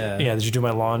 Yeah, Did you do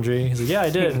my laundry? He's like, yeah, I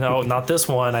did. No, not this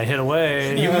one. I hid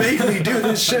away. You made me do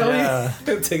this, Shelly. Yeah.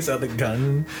 Takes out the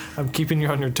gun. I'm keeping you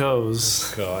on your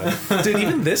toes. God, dude,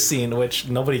 even this scene, which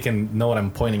nobody can know what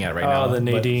I'm pointing at right now. Oh, the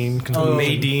Nadine.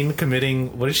 Nadine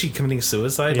committing. What is she committing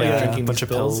suicide? Yeah, like drinking a bunch these of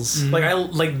pills. Like I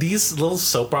like these little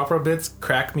soap opera bits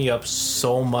crack me up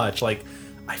so much. Like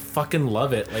I fucking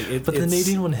love it. Like But the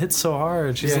Nadine one hits so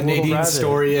hard. She's a little Nadine's rabbit.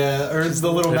 story, or it's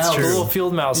the little That's mouse. true. The little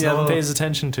field mouse Yeah, no one little- pays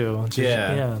attention to.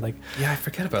 Yeah. Like Yeah, I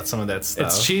forget about some of that stuff.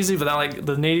 it's cheesy, but then like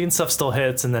the Nadine stuff still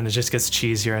hits, and then it just gets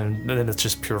cheesier, and then it's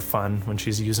just pure fun when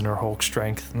she's using her Hulk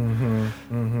strength.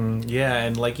 Yeah,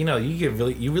 and like you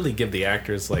really give the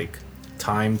actors like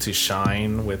time to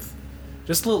shine with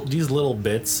just these little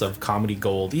bits of comedy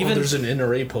gold. Even there's an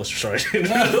NRA poster. Sorry. wait,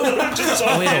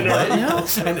 what now?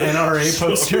 An NRA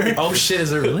poster. Oh shit,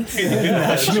 is it really?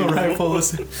 National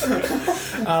Rifles.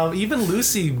 Even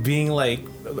Lucy being like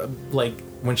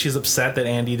when she's upset that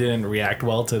Andy didn't react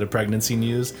well to the pregnancy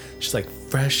news, she's like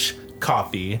fresh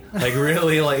coffee. Like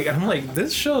really, like I'm like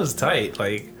this show is tight.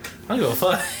 Like I don't give a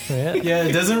fuck. Yeah,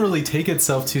 it doesn't really take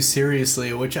itself too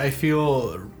seriously, which I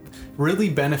feel really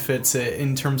benefits it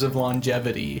in terms of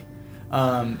longevity.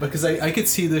 Because I could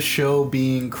see this show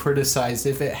being criticized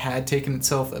if it had taken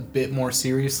itself a bit more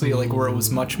seriously, like where it was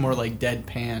much more like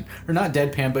deadpan, or not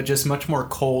deadpan, but just much more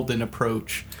cold in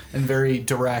approach and very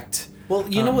direct. Well,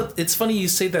 you know what? It's funny you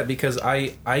say that because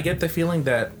I get the feeling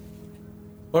that,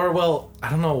 or well,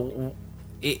 I don't know.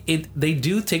 They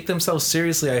do take themselves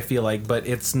seriously. I feel like, but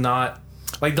it's not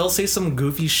like they'll say some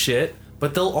goofy shit.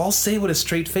 But they'll all say with a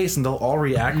straight face, and they'll all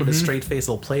react with a straight face.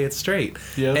 They'll play it straight.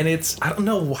 Yep. And I don't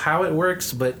know how it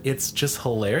works, but it's just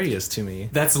hilarious to me.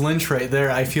 That's Lynch right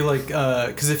there. I feel like,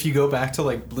 because if you go back to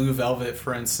like Blue Velvet,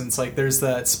 for instance, like there's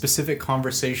that specific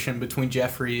conversation between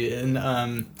Jeffrey and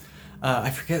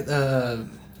I forget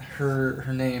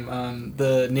her name,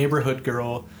 the neighborhood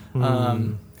girl.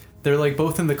 They're like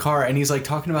both in the car, and he's like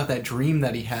talking about that dream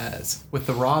that he has with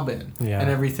the Robin and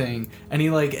everything, and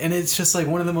and it's just like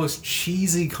one of the most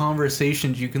cheesy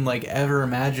conversations you can like ever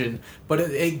imagine, but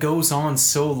it goes on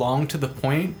so long to the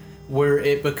point where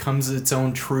it becomes its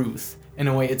own truth in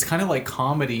a way. It's kind of like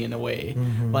comedy in a way,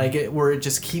 where it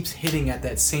just keeps hitting at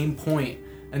that same point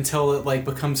until it like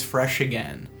becomes fresh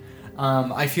again.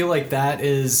 I feel like that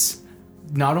is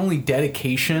not only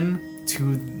dedication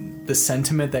to the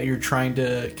sentiment that you're trying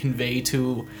to convey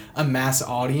to a mass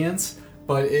audience,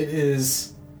 but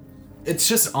it's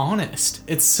just honest.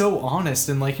 It's so honest,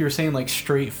 and like you were saying, like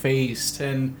straight faced,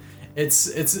 and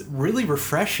it's really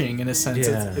refreshing in a sense.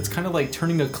 Yeah. It's kind of like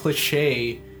turning a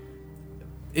cliche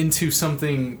into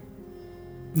something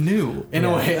new in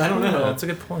a way. I don't know. That's a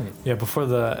good point. Yeah,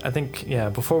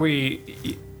 before we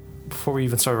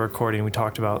even started recording, we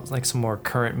talked about like some more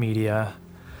current media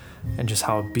and just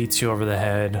how it beats you over the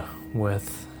head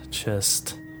with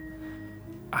just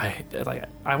I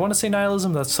want to say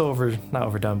nihilism. That's so not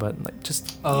overdone, but like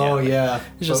just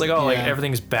it's just like like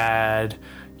everything's bad,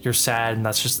 you're sad, and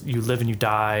that's just you live and you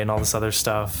die and all this other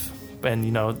stuff. And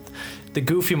you know, the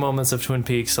goofy moments of Twin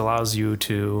Peaks allows you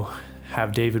to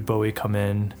have David Bowie come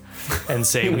in and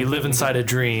say we live inside a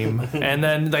dream, and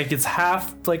then like it's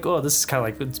half like, oh, this is kind of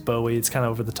like it's Bowie, it's kind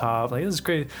of over the top, like this is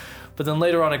great. But then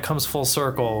later on it comes full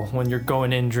circle when you're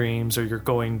going in dreams or you're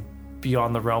going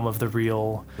beyond the realm of the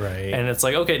real. Right. And it's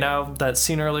like, okay, now that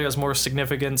scene earlier has more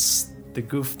significance.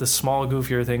 The small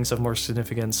goofier things have more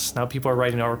significance. Now people are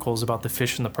writing articles about the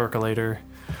fish in the percolator.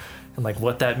 and like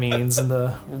what that means in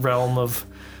the realm of,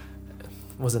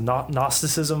 was it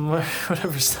Gnosticism or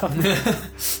whatever stuff.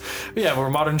 But yeah, where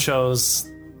modern shows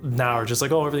now are just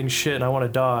like, oh, everything's shit and I want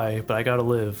to die, but I gotta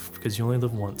live because you only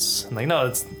live once. And like, no,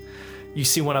 it's, you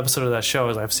see one episode of that show,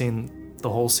 as I've seen the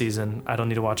whole season, I don't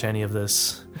need to watch any of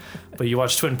this. But you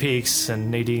watch Twin Peaks and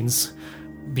Nadine's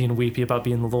being weepy about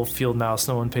being the little field mouse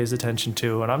no one pays attention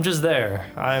to, and I'm just there.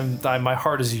 My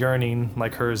heart is yearning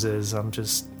like hers is. I'm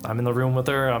in the room with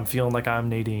her, I'm feeling like I'm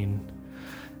Nadine.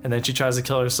 And then she tries to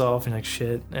kill herself, and like,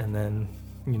 shit, and then,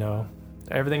 you know,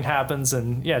 everything happens,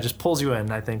 and yeah, it just pulls you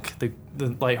in. I think the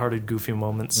lighthearted, goofy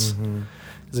moments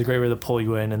is a great way to pull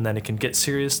you in, and then it can get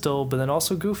serious still, but then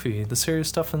also goofy. The serious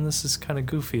stuff in this is kind of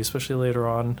goofy, especially later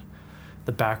on.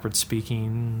 The backward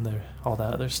speaking, all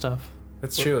that other stuff.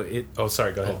 That's true.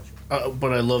 Sorry, go ahead.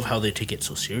 But I love how they take it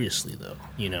so seriously, though.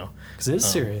 You know, because it is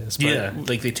serious. But yeah,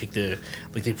 like they take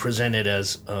they present it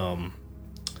as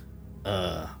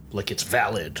like it's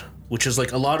valid, which is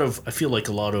like I feel like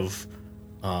a lot of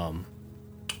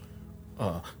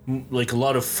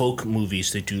folk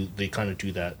movies they kind of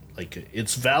do that. Like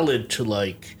it's valid to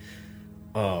like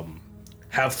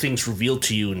have things revealed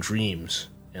to you in dreams,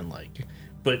 and like,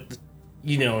 but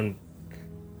you know, and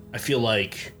I feel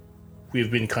like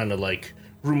we've been kind of like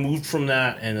removed from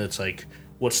that, and it's like,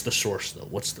 what's the source though?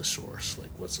 What's the source? Like,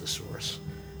 what's the source?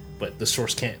 But the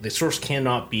source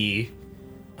cannot be,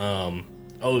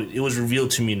 it was revealed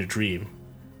to me in a dream.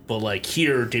 But like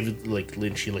here, David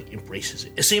Lynch, he like embraces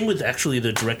it. Same with actually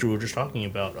the director we were just talking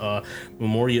about,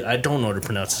 Memoria. I don't know how to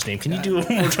pronounce his name. Can you do it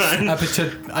one more time?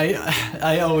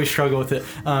 I always struggle with it.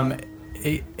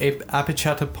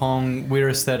 Apichatapong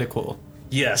Weerasthetical.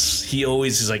 Yes, he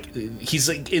always is like, he's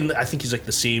like in, I think he's like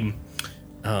the same,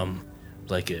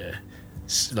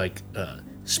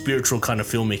 spiritual kind of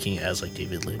filmmaking as like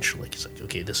David Lynch. Like he's like,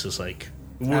 okay, this is like,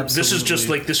 this is just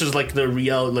like, this is like the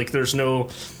reality. Like there's no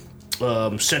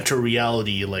center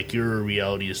reality. Like your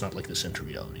reality is not like the center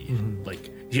reality.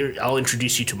 Like here, I'll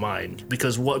introduce you to mine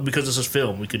because this is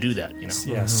film. We could do that. You know?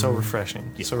 Yeah, so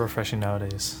refreshing. Yeah. So refreshing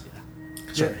nowadays.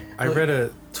 Sorry. Yeah, I read a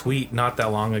tweet not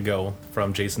that long ago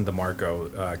from Jason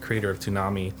DeMarco, creator of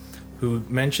Toonami, who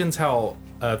mentions how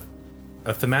a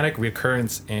thematic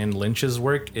recurrence in Lynch's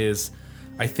work is,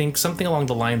 I think, something along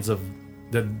the lines of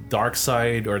the dark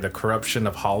side or the corruption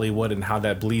of Hollywood and how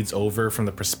that bleeds over from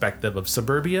the perspective of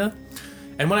suburbia.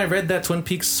 And when I read that, Twin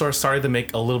Peaks sort of started to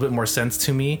make a little bit more sense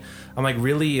to me. I'm like,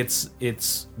 really, it's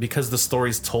because the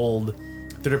story's told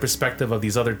through the perspective of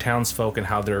these other townsfolk and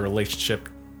how their relationship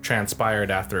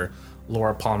transpired after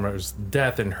Laura Palmer's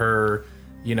death and her,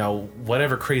 you know,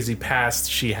 whatever crazy past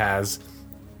she has.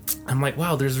 I'm like,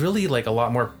 wow, there's really like a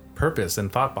lot more purpose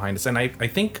and thought behind this. And I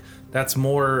think that's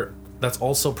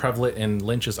also prevalent in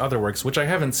Lynch's other works, which I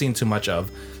haven't seen too much of,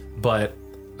 but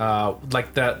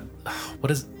like that,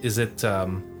 what is it?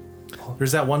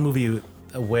 There's that one movie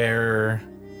where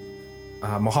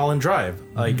Mulholland Drive,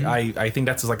 like I think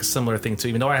that's like a similar thing too,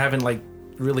 even though I haven't like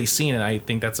really seen it. I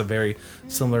think that's a very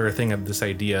similar thing of this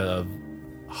idea of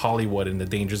Hollywood and the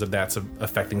dangers of that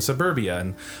affecting suburbia.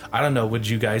 And I don't know, would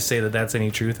you guys say that that's any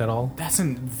truth at all? That's a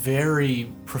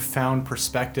very profound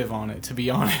perspective on it, to be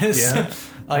honest. Yeah.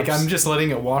 Like I'm just letting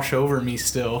it wash over me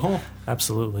still.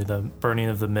 Absolutely. The burning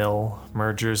of the mill,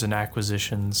 mergers and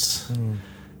acquisitions,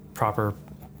 proper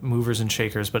movers and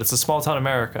shakers. But it's a small town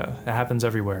America. It happens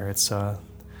everywhere. It's the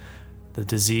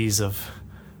disease of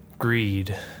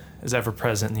greed is ever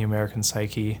present in the American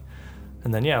psyche.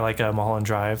 And then, yeah, like Mulholland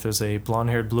Drive, there's a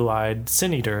blonde-haired, blue-eyed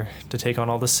sin eater to take on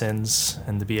all the sins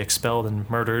and to be expelled and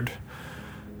murdered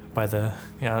by the,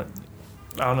 I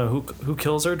don't know who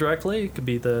kills her directly. It could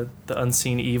be the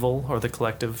unseen evil or the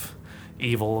collective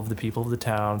evil of the people of the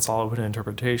town. It's all open to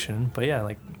interpretation. But yeah,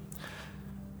 like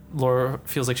Laura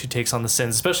feels like she takes on the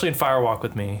sins, especially in Fire Walk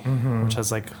with Me, which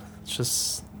has like, it's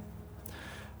just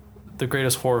the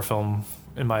greatest horror film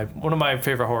one of my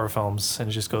favorite horror films, and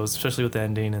it just goes, especially with the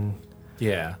ending and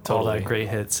yeah, totally. All that great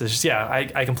hits. It's just,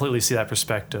 I completely see that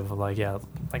perspective of like,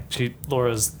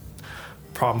 Laura's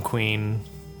prom queen.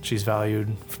 She's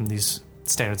valued from these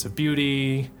standards of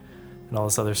beauty and all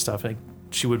this other stuff. Like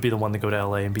she would be the one to go to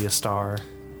LA and be a star.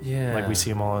 Yeah. Like we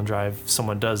see Mulholland Drive,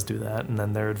 someone does do that, and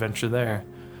then their adventure there.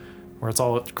 Where it's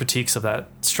all critiques of that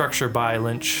structure by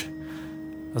Lynch,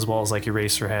 as well as like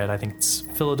Eraserhead. I think it's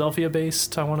Philadelphia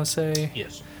based, I want to say.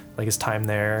 Yes. Like his time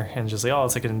there, and just like,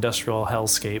 it's like an industrial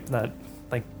hellscape that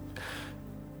like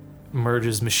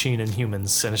merges machine and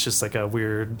humans, and it's just like a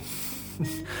weird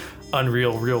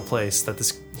unreal real place that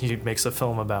he makes a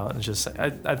film about. And just I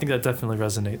think that definitely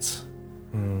resonates.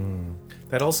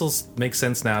 That also makes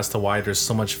sense now as to why there's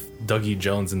so much Dougie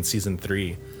Jones in season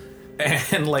 3.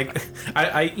 And like,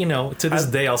 I to this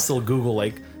day, I'll still Google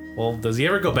like, well, does he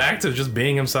ever go back to just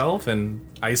being himself? And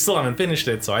I still haven't finished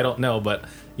it, so I don't know. But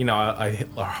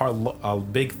a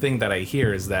big thing that I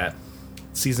hear is that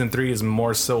season 3 is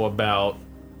more so about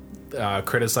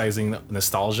criticizing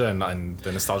nostalgia and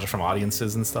the nostalgia from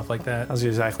audiences and stuff like that. I was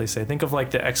exactly say, think of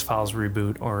like the X-Files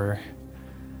reboot or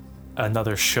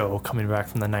another show coming back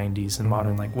from the 90s and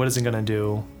modern. Like, what is it gonna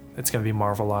do? It's gonna be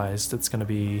Marvelized. It's gonna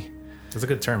be. It's a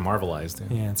good term, Marvelized.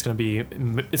 Yeah, it's gonna be.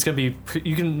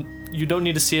 You don't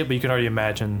need to see it, but you can already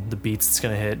imagine the beats it's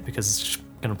gonna hit because it's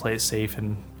just gonna play it safe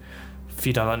and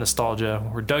feed on that nostalgia.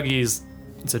 Where Dougie's,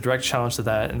 it's a direct challenge to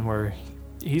that, and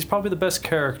he's probably the best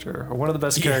character or one of the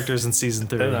best characters in season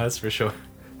 3. That's for sure.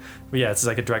 But yeah, it's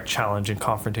like a direct challenge and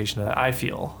confrontation to that, I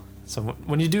feel. So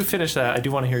when you do finish that, I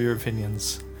do want to hear your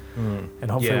opinions, and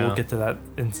hopefully we'll get to that.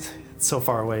 It's so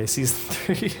far away, season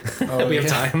 3. We have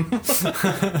time.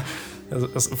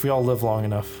 If we all live long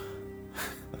enough.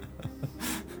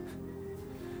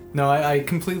 No, I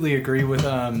completely agree with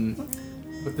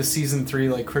the season 3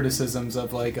 like criticisms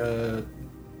of like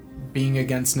being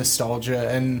against nostalgia,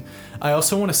 and I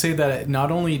also want to say that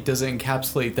not only does it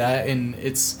encapsulate that, and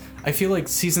I feel like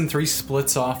season 3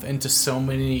 splits off into so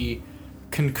many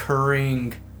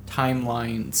concurring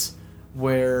timelines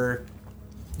where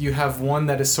you have one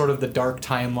that is sort of the dark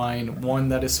timeline, one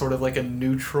that is sort of like a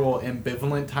neutral,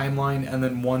 ambivalent timeline, and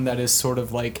then one that is sort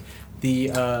of like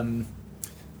the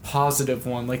positive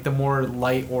one, like the more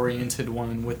light-oriented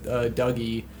one with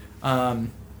Dougie.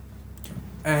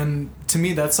 And to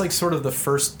me, that's like sort of the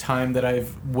first time that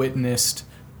I've witnessed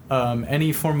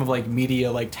any form of like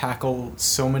media like tackle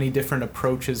so many different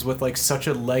approaches with like such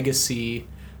a legacy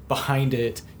behind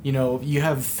it. You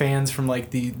have fans from like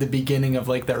the beginning of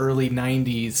like the early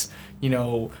 90s,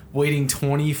 waiting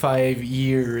 25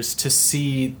 years to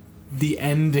see the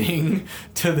ending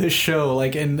to the show.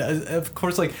 Like, and of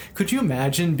course, like, could you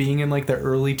imagine being in like the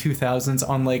early 2000s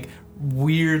on like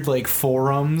weird like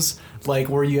forums like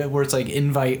where it's like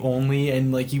invite only,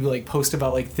 and like you like post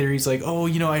about like theories like, oh,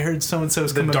 I heard so and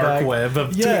so's coming back. The dark web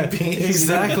of Twin Peaks.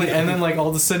 Exactly. And then like all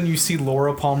of a sudden you see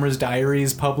Laura Palmer's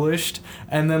diaries published,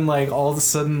 and then like all of a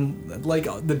sudden like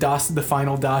the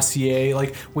final dossier,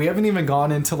 like we haven't even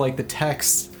gone into like the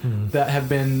texts that have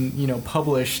been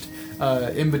published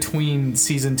in between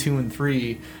season 2 and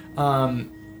 3.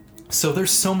 So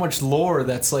there's so much lore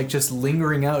that's like just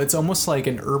lingering out. It's almost like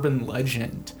an urban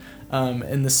legend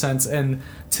in the sense. And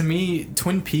to me,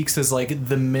 Twin Peaks is like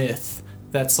the myth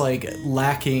that's like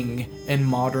lacking in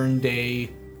modern day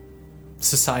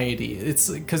society. It's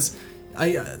because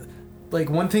I like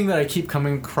one thing that I keep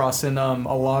coming across in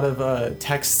a lot of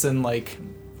texts and like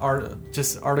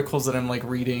articles that I'm like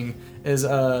reading is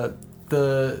the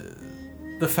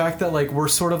fact that like we're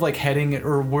sort of like heading,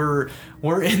 or we're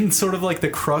in sort of like the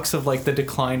crux of like the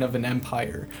decline of an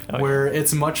empire, where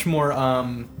it's much more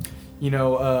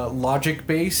logic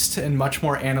based and much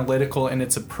more analytical in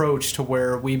its approach, to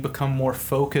where we become more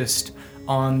focused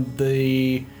on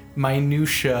the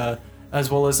minutia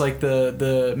as well as like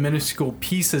the minuscule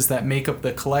pieces that make up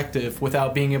the collective,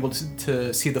 without being able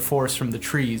to see the forest from the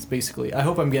trees, basically. I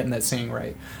hope I'm getting that saying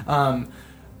right.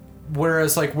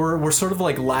 Whereas like we're sort of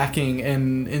like lacking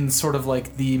in sort of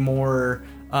like the more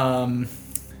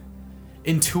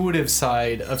intuitive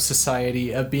side of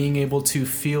society, of being able to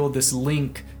feel this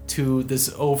link to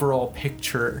this overall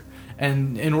picture,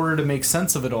 and in order to make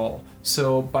sense of it all.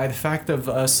 So by the fact of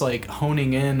us like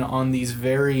honing in on these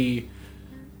very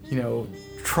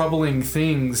troubling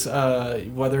things,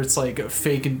 whether it's like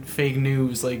fake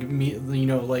news, like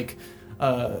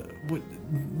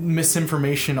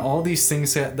misinformation, all these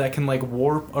things that can like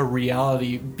warp a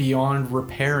reality beyond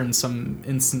repair in some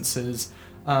instances,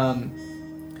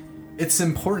 it's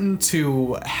important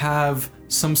to have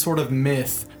some sort of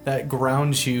myth that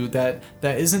grounds you, that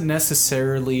isn't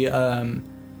necessarily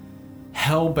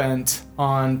hell-bent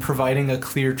on providing a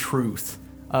clear truth,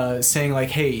 saying like,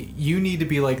 hey, you need to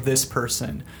be like this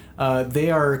person.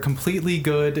 They are completely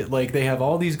good, like they have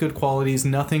all these good qualities,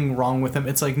 nothing wrong with them.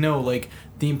 It's like, no, like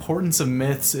the importance of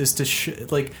myths is to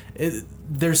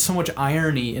there's so much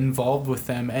irony involved with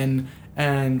them, and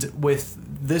with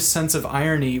this sense of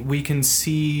irony we can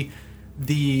see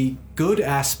the good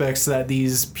aspects that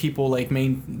these people like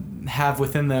may have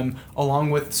within them,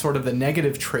 along with sort of the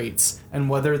negative traits, and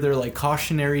whether they're like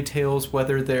cautionary tales,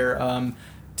 whether they're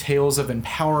tales of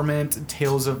empowerment,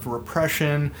 tales of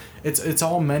repression. It's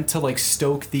all meant to like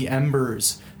stoke the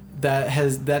embers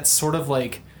that's sort of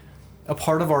like a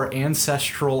part of our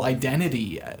ancestral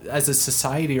identity as a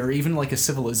society, or even like a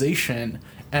civilization.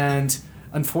 And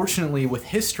unfortunately with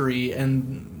history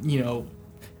and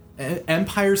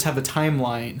empires have a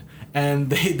timeline, and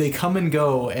they come and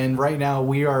go, and right now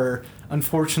we are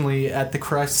unfortunately at the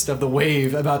crest of the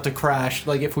wave, about to crash,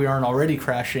 like if we aren't already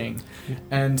crashing.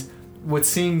 And with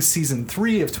seeing season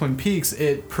 3 of Twin Peaks,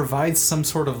 it provides some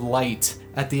sort of light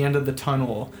at the end of the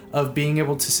tunnel of being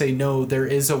able to say, no, there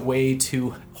is a way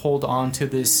to hold on to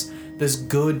this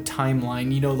good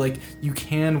timeline, you know, like you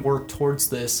can work towards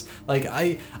this. Like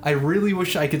I really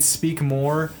wish I could speak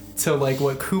more to like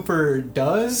what Cooper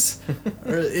does,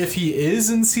 or if he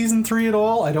is in season 3 at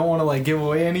all. I don't want to like give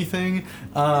away anything.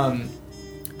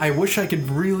 I wish I could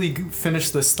really finish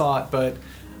this thought, but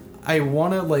I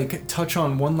want to like touch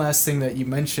on one last thing that you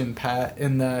mentioned, Pat,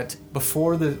 in that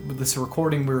before this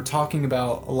recording we were talking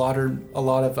about a lot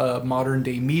of modern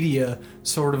day media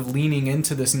sort of leaning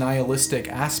into this nihilistic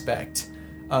aspect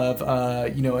of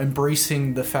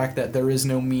embracing the fact that there is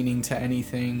no meaning to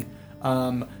anything.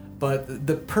 But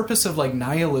the purpose of like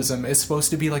nihilism is supposed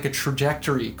to be like a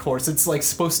trajectory course. It's like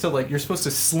supposed to like you're supposed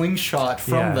to slingshot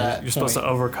from that. You're supposed to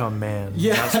overcome man.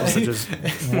 Yeah, you're not supposed to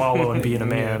just wallow in being a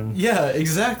man. Yeah,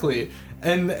 exactly.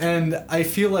 And I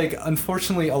feel like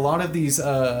unfortunately a lot of these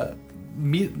I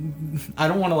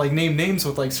don't want to like name names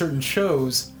with like certain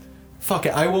shows. Fuck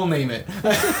it, I will name it.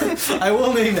 I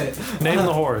will name it. Name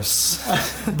the horse.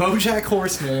 BoJack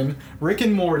Horseman, Rick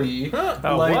and Morty.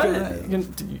 Oh,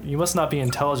 what? You must not be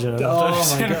intelligent enough.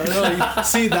 Oh my god!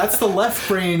 See, that's the left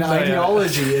brain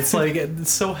ideology. Yeah. It's like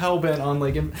it's so hellbent on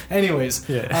like. Anyways,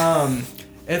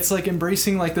 it's like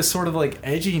embracing like this sort of like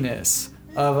edginess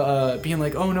of being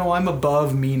like, oh no, I'm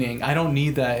above meaning. I don't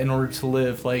need that in order to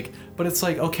live. Like, but it's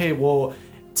like, okay, well.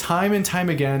 Time and time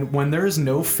again, when there is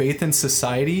no faith in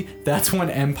society, that's when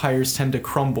empires tend to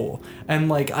crumble. And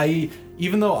like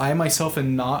even though I myself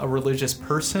am not a religious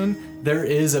person, there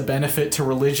is a benefit to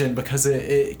religion because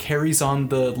it carries on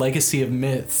the legacy of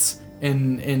myths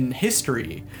in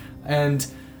history. And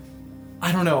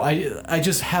I don't know,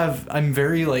 I'm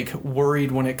very like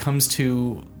worried when it comes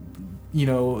to, you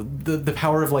know, the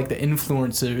power of like the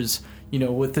influencers, you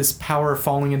know, with this power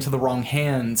falling into the wrong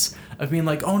hands of being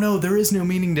like, oh no, there is no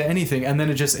meaning to anything. And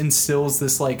then it just instills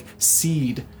this like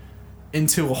seed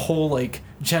into a whole like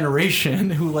generation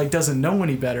who like doesn't know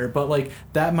any better. But like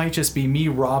that might just be me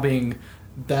robbing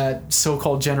that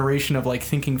so-called generation of like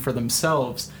thinking for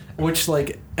themselves, which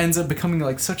like ends up becoming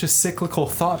like such a cyclical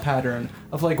thought pattern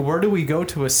of like, where do we go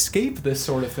to escape this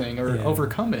sort of thing or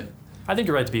overcome it? I think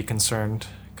you're right to be concerned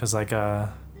because like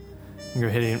you're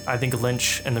hitting, I think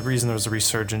Lynch, and the reason there was a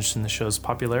resurgence in the show's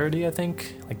popularity, I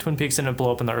think, like Twin Peaks didn't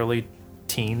blow up in the early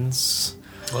teens.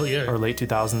 Oh yeah. Or late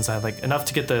 2000s. I had like enough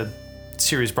to get the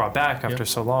series brought back after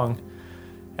so long.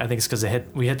 I think it's because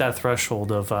we hit that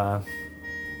threshold of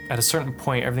at a certain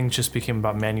point everything just became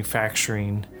about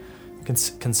manufacturing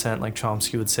consent, like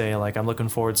Chomsky would say. Like, I'm looking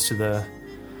forward to the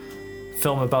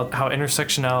film about how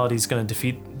intersectionality is going to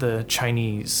defeat the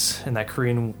Chinese in that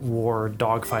Korean War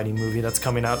dogfighting movie that's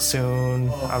coming out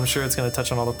soon. I'm sure it's going to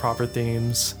touch on all the proper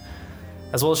themes,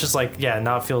 as well as just like,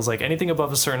 now it feels like anything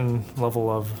above a certain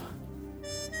level of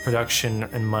production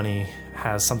and money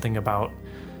has something about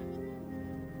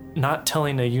not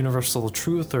telling a universal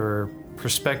truth or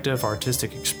perspective,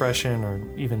 artistic expression, or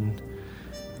even,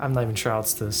 I'm not even sure how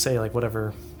else to say, like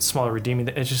whatever smaller redeeming.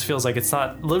 It just feels like it's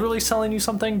not literally selling you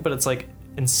something, but it's like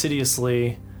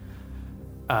insidiously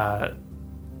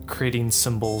creating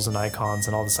symbols and icons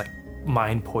and all this like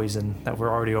mind poison that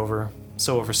we're already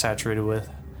so oversaturated with.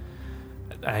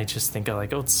 I just think of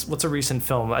like, what's a recent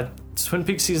film? Twin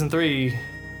Peaks season 3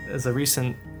 is a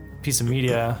recent piece of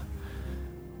media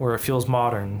where it feels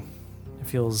modern. It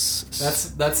feels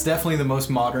that's definitely the most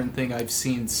modern thing I've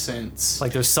seen since.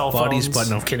 Like there's cell phones. Bodies, but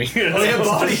no, I'm kidding. Oh yeah,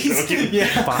 bodies.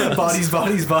 Yeah, bodies. So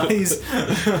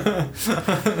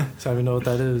I don't even know what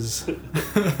that is.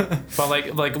 But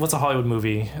like what's a Hollywood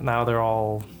movie? Now they're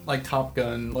all like Top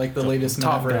Gun, like the latest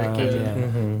Top Maverick. Gun, yeah.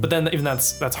 Mm-hmm. But then even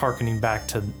that's harkening back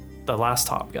to the last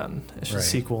Top Gun. It's just a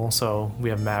sequel. So we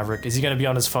have Maverick. Is he going to be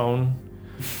on his phone,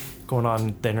 going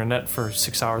on the internet for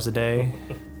 6 hours a day?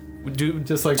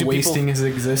 Just like wasting his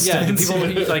existence. Yeah,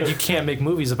 people like, you can't make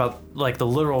movies about like the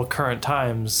literal current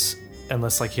times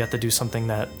unless like you have to do something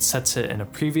that sets it in a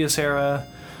previous era,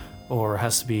 or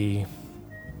has to be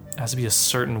a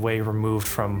certain way removed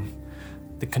from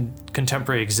the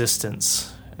contemporary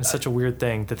existence. And it's such a weird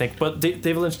thing to think, but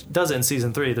David Lynch does it in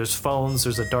season 3. There's phones.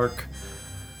 There's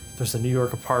a New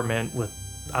York apartment with,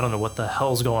 I don't know what the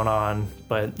hell's going on,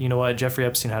 but you know what? Jeffrey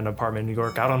Epstein had an apartment in New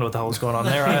York. I don't know what the hell's going on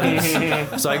there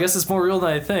either. So I guess it's more real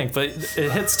than I think, but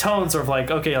it hits tones of like,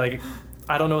 okay, like,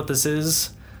 I don't know what this is.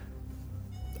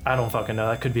 I don't fucking know.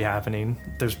 That could be happening.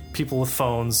 There's people with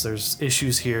phones. There's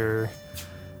issues here.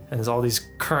 and there's all these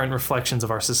current reflections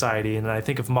of our society. And I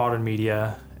think of modern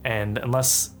media, and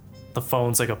unless the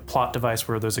phone's like a plot device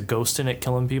where there's a ghost in it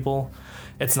killing people,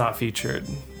 it's not featured.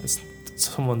 It's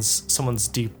someone's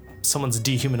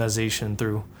dehumanization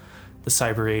through the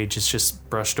cyber age is just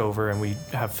brushed over, and we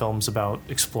have films about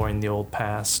exploring the old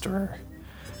past or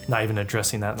not even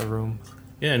addressing that in the room.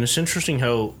 Yeah, and it's interesting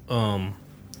how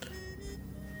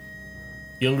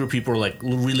younger people are like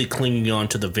really clinging on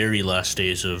to the very last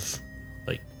days of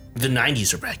like the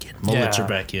 90s are back in. Mullets are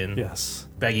back in. Yes.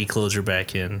 Baggy clothes are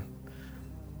back in.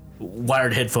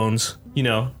 Wired headphones, you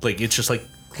know, like it's just like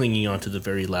clinging on to the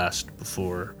very last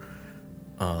before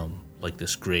like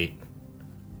this great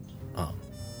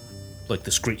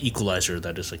equalizer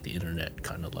that is like the internet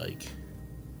kind of like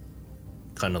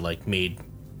made,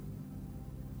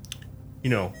 you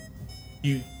know,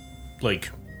 you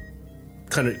like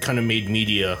kind of made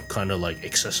media kind of like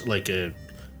access like a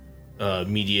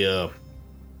media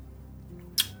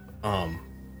I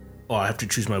have to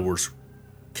choose my words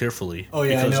carefully. Oh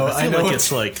yeah, because I know. It's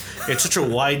like it's such a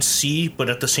wide sea, but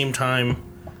at the same time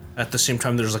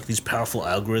there's like these powerful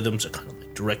algorithms that kind of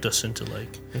like direct us into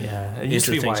like it used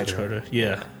to be wider.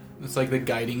 It's like the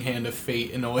guiding hand of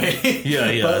fate in a way.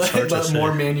 Yeah, but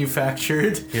more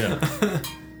manufactured. Yeah.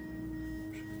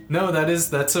 No,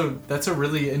 that's a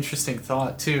really interesting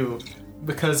thought too,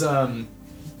 because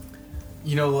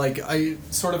you know, like I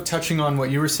sort of touching on what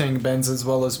you were saying, Benz, as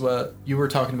well as what you were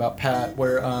talking about, Pat,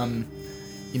 where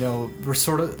you know, we're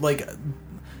sort of like,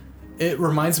 it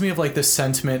reminds me of like the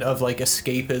sentiment of like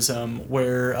escapism,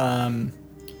 where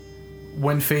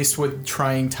when faced with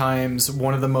trying times,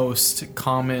 one of the most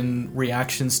common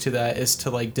reactions to that is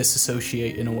to like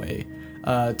disassociate in a way,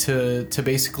 to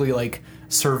basically like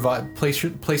survive,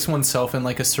 place oneself in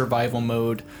like a survival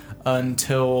mode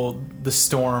until the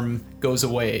storm goes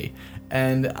away.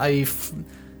 And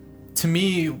to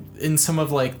me, in some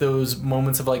of like those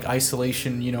moments of like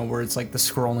isolation, you know, where it's like the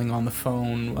scrolling on the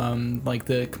phone, like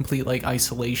the complete like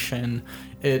isolation,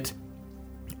 it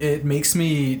makes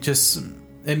me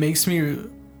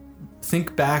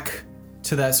think back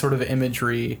to that sort of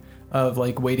imagery of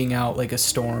like waiting out like a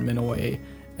storm in a way.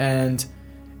 And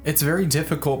it's very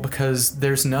difficult because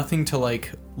there's nothing to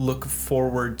like look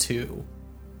forward to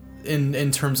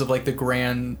in terms of like the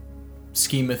grand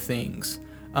scheme of things,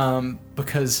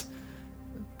 because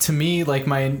to me, like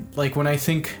when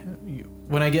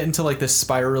I get into like this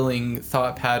spiraling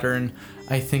thought pattern,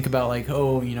 I think about like,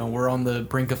 oh, you know, we're on the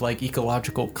brink of like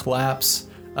ecological collapse.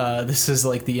 This is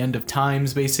like the end of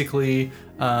times, basically.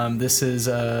 This is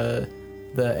the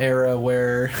era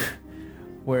where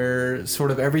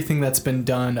sort of everything that's been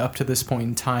done up to this point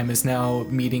in time is now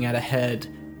meeting at a head,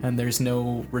 and there's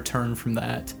no return from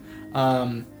that.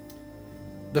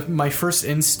 My first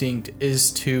instinct is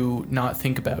to not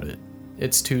think about it.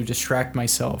 It's to distract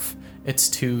myself. It's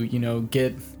to, you know,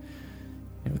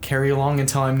 carry along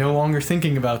until I'm no longer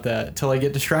thinking about that, till I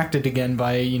get distracted again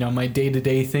by, you know, my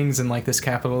day-to-day things in like this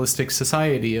capitalistic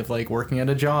society of like working at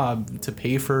a job to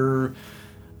pay for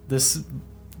this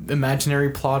imaginary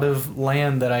plot of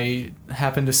land that I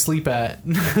happen to sleep at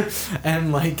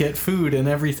and like get food and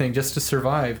everything just to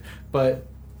survive. But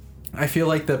I feel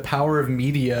like the power of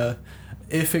media,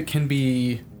 if it can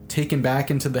be taken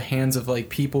back into the hands of like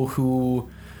people who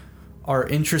are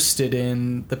interested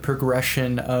in the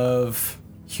progression of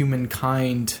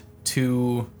humankind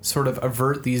to sort of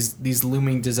avert these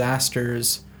looming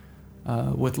disasters,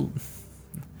 with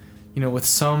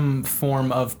some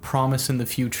form of promise in the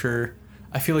future,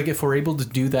 I feel like if we're able to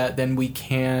do that, then we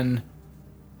can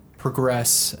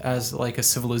progress as like a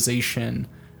civilization.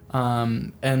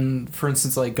 And for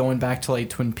instance, like going back to like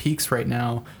Twin Peaks right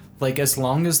now, like as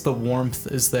long as the warmth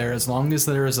is there, as long as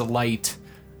there is a light,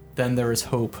 then there is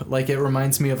hope. Like it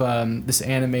reminds me of this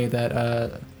anime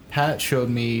that Pat showed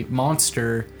me,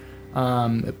 Monster.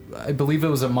 I believe it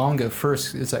was a manga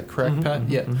first. Is that correct, Pat?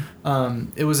 Yeah.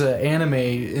 It was an anime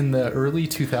in the early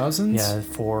 2000s. Yeah,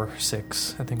 4,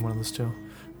 6. I think one of those two.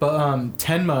 But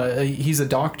Tenma, he's a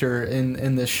doctor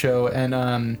in this show,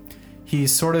 and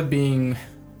he's sort of being,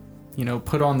 you know,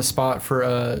 put on the spot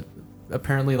for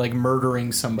apparently like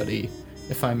murdering somebody,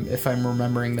 if I'm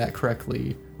remembering that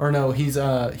correctly. Or no,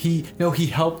 he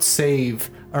helped save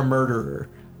a murderer.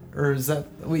 Or is that...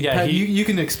 Wait, yeah, Pat, you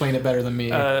can explain it better than me.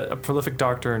 A prolific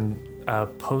doctor in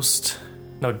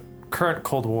current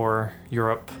Cold War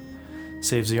Europe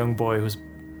saves a young boy who's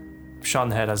shot in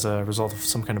the head as a result of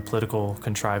some kind of political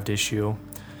contrived issue.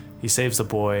 He saves the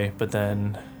boy, but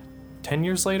then 10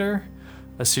 years later,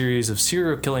 a series of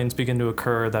serial killings begin to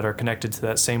occur that are connected to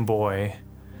that same boy,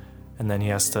 and then he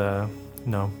has to,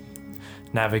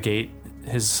 navigate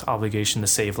his obligation to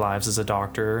save lives as a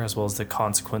doctor, as well as the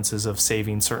consequences of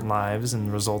saving certain lives and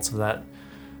the results of that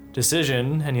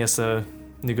decision, and he has to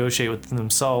negotiate with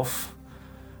himself.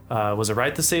 Was it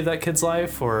right to save that kid's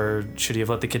life, or should he have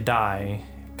let the kid die?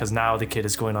 Because now the kid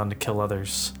is going on to kill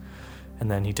others. And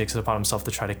then he takes it upon himself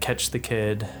to try to catch the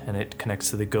kid, and it connects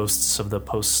to the ghosts of the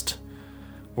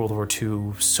post-World War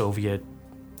II Soviet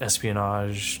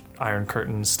espionage, Iron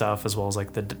Curtain stuff, as well as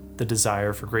like the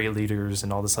desire for great leaders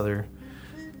and all this other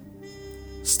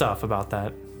stuff about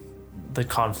that, the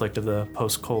conflict of the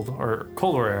post-Cold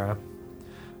War era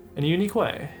in a unique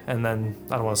way. And then,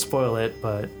 I don't want to spoil it,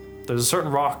 but there's a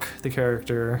certain rock the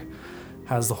character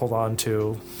has to hold on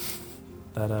to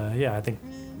that, I think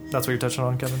that's what you're touching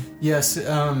on, Kevin? Yes. There's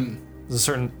a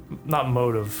certain, not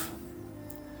motive,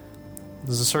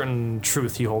 there's a certain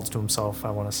truth he holds to himself,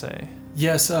 I want to say.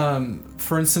 Yes,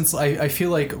 for instance, I feel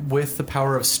like with the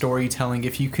power of storytelling,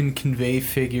 if you can convey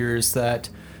figures that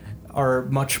are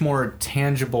much more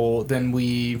tangible than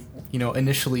we,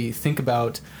 initially think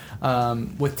about.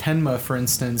 With Tenma, for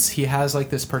instance, he has like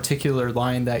this particular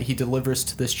line that he delivers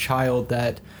to this child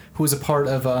who was a part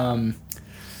of a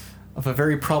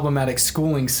very problematic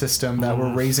schooling system that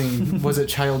were raising, was it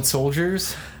child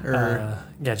soldiers?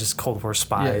 Just Cold War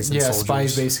spies and yeah, soldiers.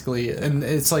 Spies basically. And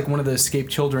it's like one of the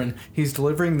escaped children. He's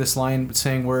delivering this line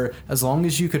saying where as long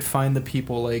as you could find the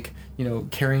people like,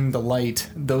 carrying the light,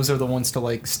 those are the ones to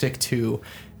like stick to.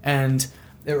 And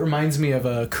it reminds me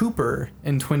of Cooper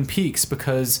in Twin Peaks,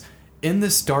 because in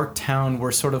this dark town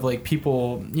where sort of like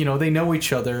people, they know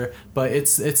each other, but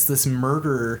it's this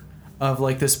murder of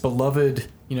like this beloved,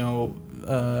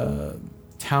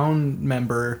 town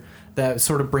member that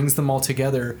sort of brings them all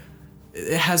together.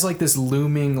 It has like this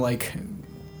looming like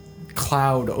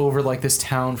cloud over like this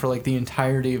town for like the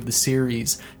entirety of the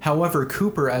series. However,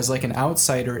 Cooper as like an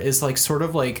outsider is like sort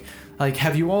of like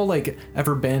have you all like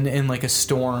ever been in like a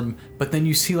storm, but then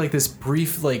you see like this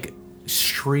brief like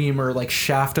stream or like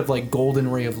shaft of like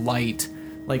golden ray of light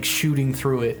like shooting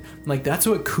through it? Like that's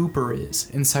what Cooper is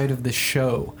inside of this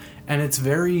show, and it's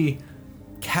very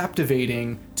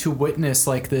captivating to witness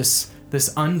like this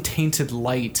untainted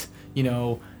light,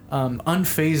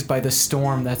 unfazed by the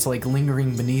storm that's like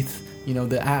lingering beneath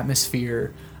the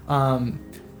atmosphere.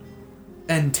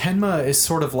 And Tenma is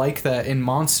sort of like that in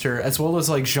Monster, as well as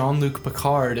like Jean-Luc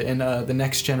Picard in The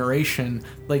Next Generation.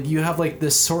 Like you have like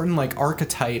this certain like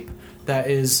archetype that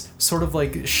is sort of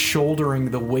like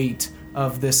shouldering the weight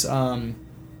of this of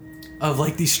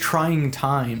like these trying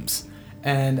times.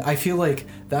 And I feel like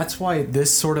that's why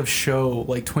this sort of show,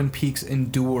 like Twin Peaks,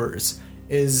 endures.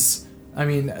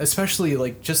 Especially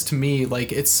like just to me,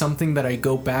 like it's something that I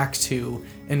go back to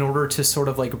in order to sort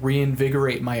of like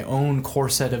reinvigorate my own core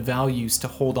set of values to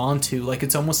hold on to. Like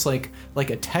it's almost like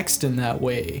a text in that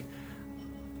way.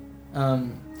 I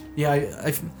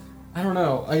don't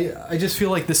know. I just feel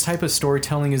like this type of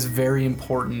storytelling is very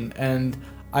important, and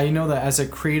I know that as a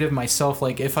creative myself,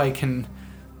 like if I can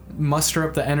muster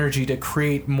up the energy to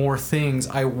create more things,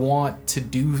 I want to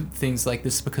do things like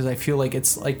this because I feel like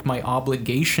it's like my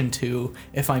obligation to.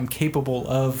 If I'm capable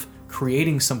of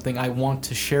creating something, I want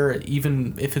to share it,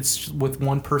 even if it's with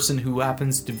one person who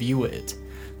happens to view it.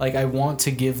 Like I want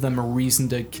to give them a reason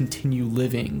to continue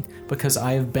living, because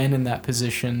I have been in that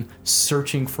position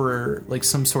searching for like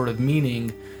some sort of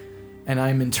meaning. And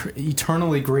I'm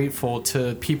eternally grateful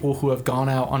to people who have gone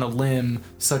out on a limb,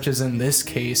 such as in this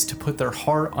case, to put their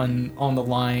heart on the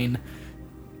line,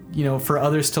 for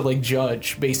others to like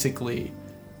judge, basically.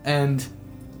 And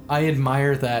I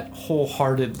admire that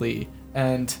wholeheartedly,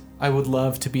 and I would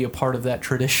love to be a part of that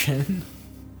tradition.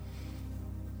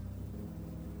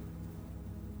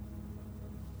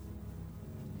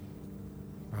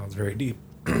 Wow, it's very deep.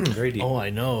 Very deep. Oh,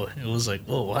 I know. It was like,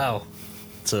 oh wow.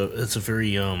 It's a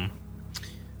very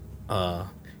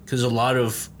because a lot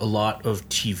of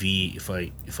TV, if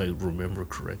I remember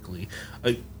correctly,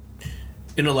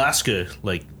 in Alaska,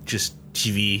 like just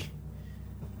TV.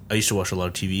 I used to watch a lot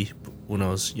of TV when I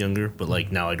was younger, but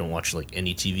like now I don't watch like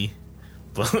any TV.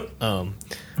 But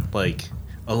like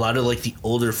a lot of like the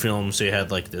older films, they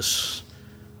had like this,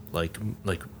 like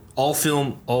all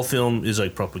film is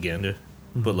like propaganda,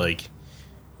 but like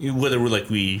whether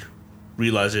we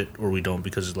realize it or we don't,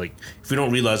 because like if we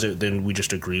don't realize it, then we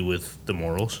just agree with the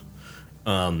morals.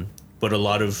 But a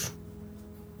lot of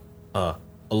like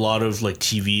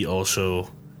TV also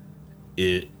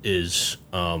it is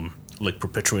like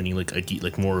perpetuating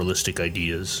like moralistic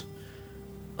ideas,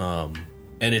 and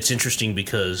it's interesting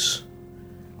because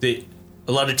a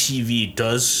lot of TV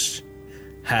does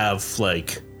have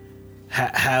like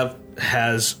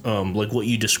has like what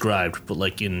you described, but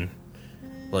like in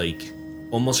like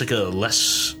almost like a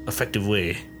less effective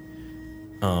way,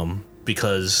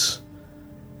 because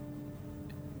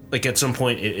like at some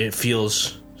point it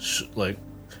feels like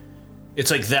it's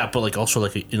like that, but like also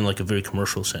like in like a very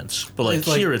commercial sense. But like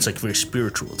here, it's like very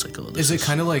spiritual. It's like, oh, is it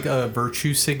kind of like a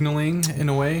virtue signaling in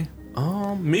a way?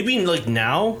 Maybe like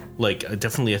now, like I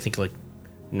think like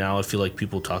now I feel like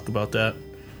people talk about that,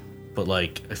 but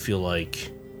like I feel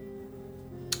like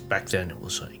back then it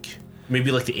was like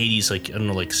maybe like the 80s, like I don't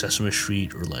know, like Sesame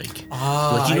Street or like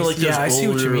like you know like those I see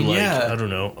what you older mean. like Yeah. I don't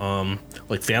know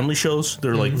like family shows.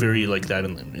 They're like very like that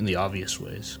in the obvious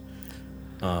ways.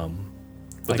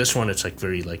 But this one, it's like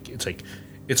very like it's like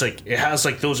it has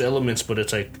like those elements, but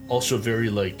it's like also very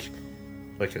like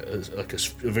a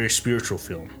very spiritual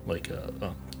film, like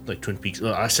Twin Peaks.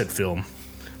 I said film.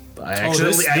 I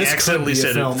accidentally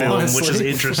said film, which is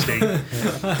interesting.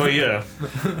 But yeah,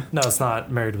 No, it's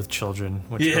not Married with Children,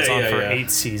 which Yeah, goes on yeah, for yeah.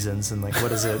 8 seasons, and like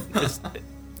what is it?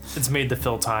 It's made to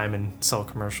fill time and sell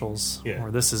commercials. Yeah.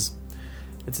 Or this is,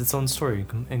 it's its own story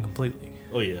and completely.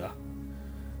 oh yeah.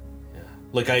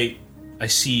 Like I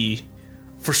see,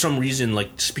 for some reason,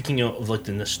 like speaking of like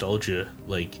the nostalgia,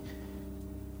 like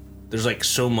there's like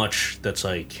so much that's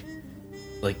like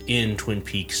in Twin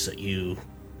Peaks that you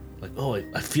like, oh,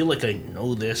 I feel like I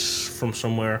know this from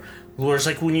somewhere. Whereas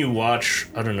like when you watch,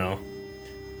 I don't know,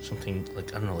 something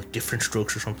like, I don't know, like Different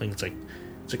Strokes or something, it's like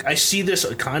I see this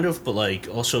kind of, but like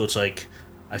also it's like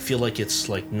I feel like it's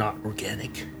like not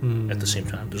organic at the same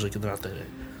time. There's like not that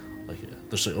like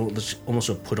there's like there's almost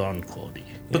a put on quality.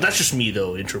 But that's just me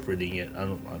though interpreting it. I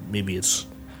don't know, maybe it's,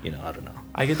 you know, I don't know.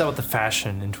 I get that with the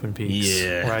fashion in Twin Peaks.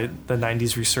 Yeah. Right? The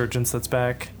 90s resurgence that's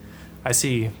back. I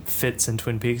see fits in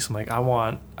Twin Peaks. I'm like, I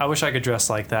wish I could dress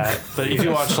like that. But if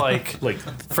you watch like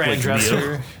Fran like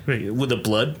Dresser, Neo, with the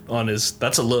blood on his,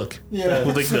 that's a look. Yeah.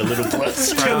 With like the little blood.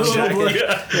 Brown jacket.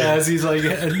 Yeah, as he's like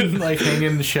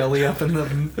hanging Shelly up in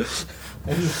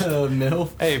the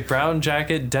mill. Hey, brown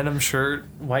jacket, denim shirt,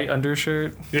 white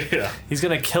undershirt. Yeah. He's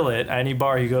gonna kill it at any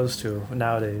bar he goes to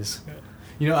nowadays.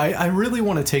 You know, I really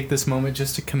want to take this moment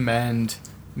just to commend.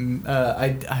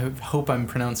 I hope I'm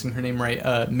pronouncing her name right.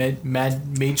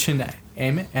 Mädchen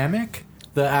Amick,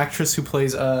 the actress who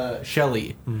plays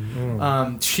Shelley.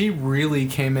 She really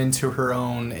came into her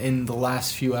own in the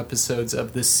last few episodes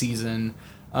of this season.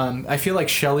 I feel like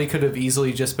Shelley could have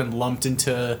easily just been lumped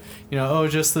into, you know, oh,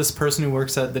 just this person who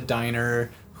works at the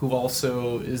diner who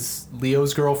also is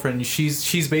Leo's girlfriend.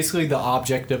 She's basically the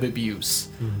object of abuse.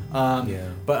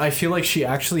 But I feel like she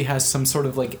actually has some sort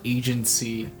of like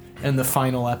agency in the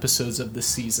final episodes of the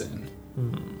season.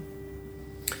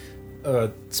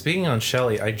 Speaking on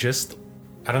Shelley, I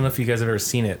don't know if you guys have ever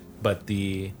seen it, but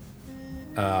the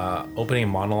opening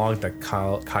monologue that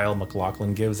Kyle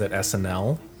MacLachlan gives at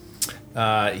SNL,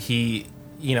 he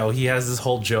has this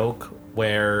whole joke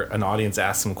where an audience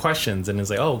asks him questions and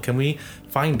is like, oh, can we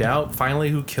find out finally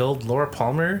who killed Laura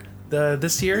Palmer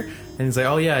this year? And he's like,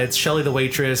 oh yeah, it's Shelley the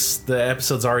waitress. The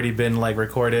episode's already been like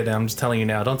recorded, and I'm just telling you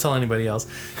now. Don't tell anybody else.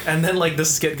 And then like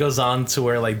this skit goes on to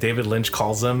where like David Lynch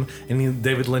calls him, and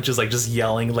David Lynch is like just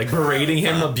yelling, like berating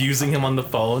him, abusing him on the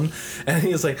phone. And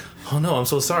he's like, oh no, I'm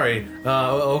so sorry.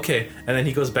 Okay. And then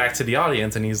he goes back to the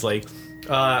audience and he's like,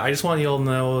 I just want you all to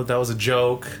know that was a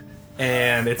joke,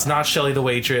 and it's not Shelley the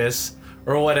waitress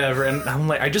or whatever. And I'm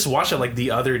like, I just watched it like the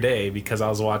other day because I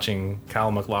was watching Kyle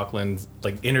MacLachlan's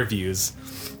like interviews.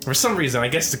 For some reason, I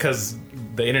guess because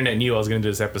the internet knew I was going to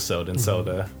do this episode, and so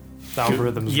the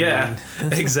algorithms. Yeah,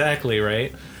 exactly,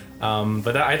 right.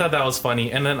 But I thought that was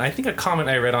funny. And then I think a comment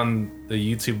I read on the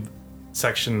YouTube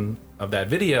section of that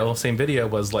video, same video,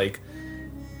 was like,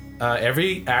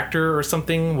 every actor or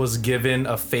something was given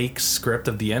a fake script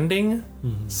of the ending.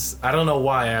 I don't know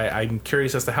why. I'm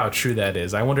curious as to how true that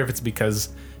is. I wonder if it's because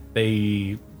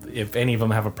if any of them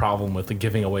have a problem with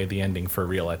giving away the ending for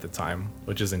real at the time,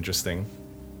 which is interesting.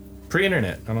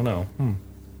 Pre-internet, I don't know.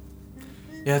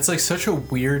 Yeah, it's like such a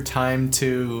weird time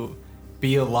to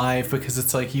be alive because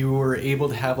it's like you were able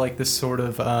to have like this sort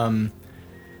of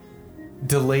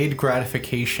delayed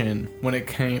gratification when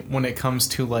it comes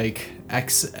to like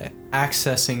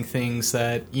accessing things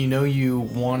that you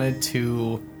wanted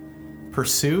to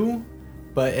pursue,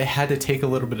 but it had to take a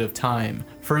little bit of time.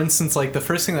 For instance, like the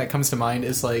first thing that comes to mind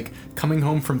is like coming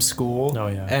home from school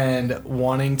and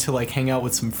wanting to like hang out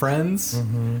with some friends,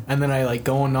 and then I like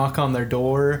go and knock on their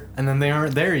door and then they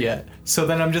aren't there yet. So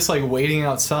then I'm just like waiting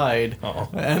outside.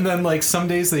 And then like some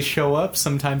days they show up,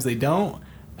 sometimes they don't,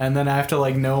 and then I have to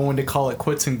like know when to call it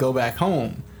quits and go back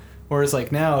home. Whereas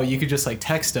like now you could just like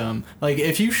text them. Like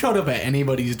if you showed up at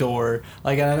anybody's door,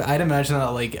 like I'd imagine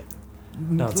that like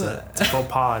No, it's a faux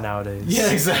pas nowadays.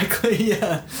 Yeah, exactly.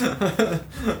 Yeah.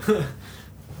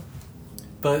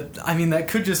 But I mean, that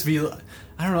could just be. I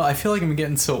don't know. I feel like I'm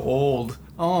getting so old.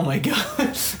 Oh my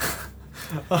god.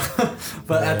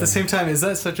 But at the same time, is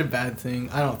that such a bad thing?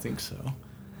 I don't think so.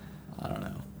 I don't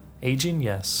know. Aging,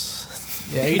 yes.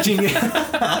 Yeah, aging.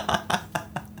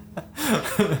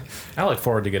 I look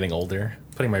forward to getting older,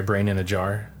 putting my brain in a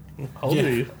jar. How old are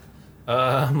you?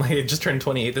 I just turned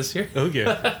 28 this year. Okay.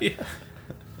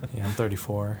 Yeah, I'm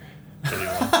 34.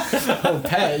 Oh,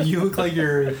 Pat, you look like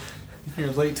you're in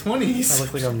your late 20s. I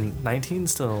look like I'm 19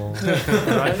 still.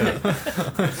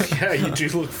 Yeah, you do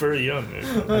look very young.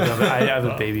 I have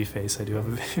a baby face. I do have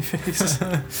a baby face.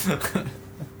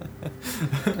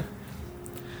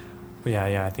 But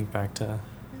yeah, I think back to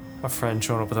a friend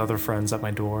showing up with other friends at my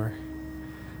door.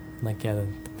 Like, yeah, the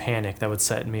panic that would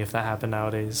set in me if that happened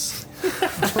nowadays.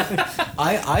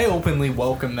 I openly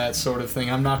welcome that sort of thing.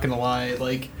 I'm not gonna lie.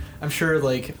 Like, I'm sure,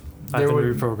 like, I've been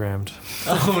reprogrammed.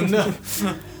 Oh no.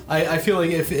 I feel like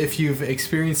if you've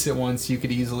experienced it once, you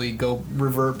could easily go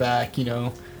revert back, you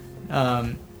know.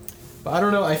 But I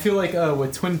don't know. I feel like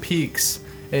with Twin Peaks,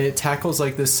 it tackles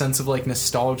like this sense of like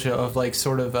nostalgia of like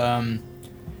sort of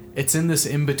it's in this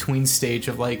in between stage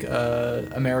of like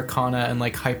Americana and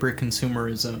like hyper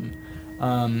consumerism,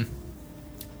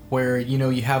 where you know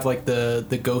you have like the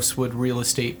Ghostwood real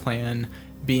estate plan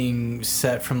being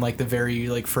set from like the very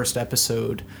like first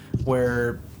episode,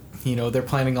 where you know they're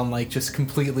planning on like just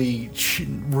completely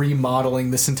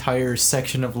remodeling this entire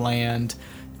section of land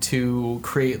to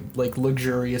create like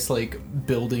luxurious like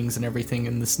buildings and everything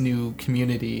in this new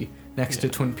community next to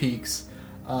Twin Peaks.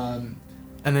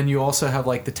 And then you also have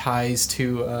like the ties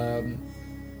to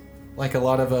like a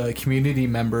lot of community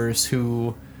members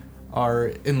who are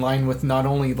in line with not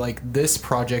only like this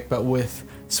project but with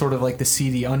sort of like the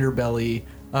seedy underbelly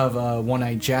of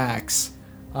One-Eyed Jacks.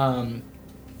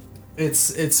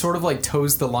 It's sort of like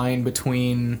toes the line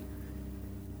between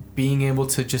being able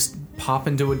to just pop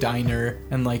into a diner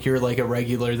and like you're like a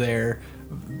regular there,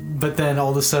 but then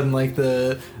all of a sudden like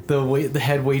the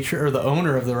head waitress or the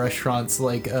owner of the restaurant's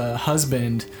like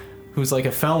husband, who's like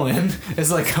a felon,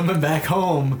 is like coming back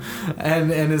home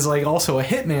and is like also a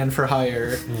hitman for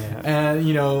hire. Yeah. And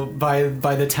you know by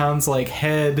the town's like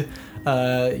head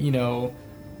you know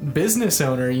business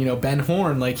owner, you know, Ben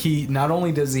Horn, like he not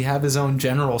only does he have his own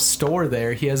general store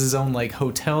there, he has his own like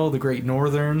hotel, the Great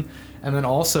Northern, and then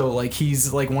also like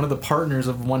he's like one of the partners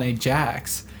of One-Eyed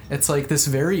Jacks. It's like this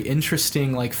very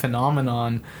interesting like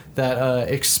phenomenon that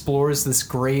explores this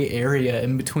gray area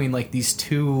in between like these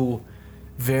two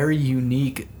very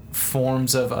unique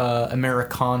forms of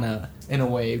Americana in a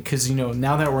way, because you know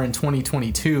now that we're in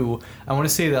 2022, I want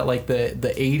to say that like the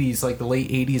 80s, like the late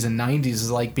 80s and 90s is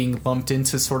like being lumped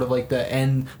into sort of like the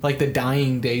end, like the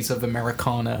dying days of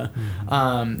Americana.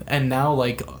 And now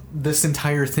like this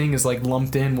entire thing is like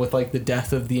lumped in with like the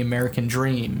death of the American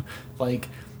dream. Like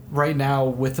right now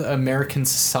with American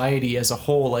society as a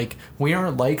whole, like we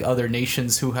aren't like other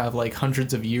nations who have like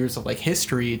hundreds of years of like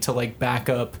history to like back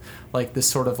up like this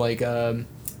sort of like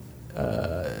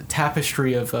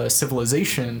tapestry of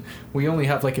civilization. We only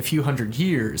have like a few hundred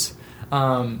years,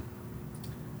 but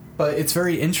it's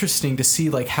very interesting to see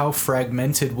like how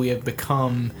fragmented we have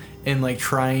become in like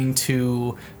trying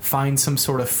to find some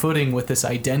sort of footing with this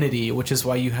identity, which is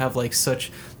why you have like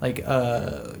such like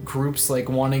groups like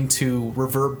wanting to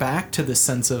revert back to the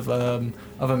sense of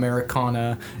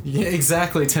Americana. Yeah,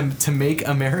 exactly, to make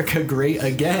America great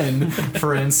again.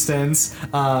 For instance,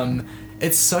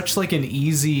 it's such like an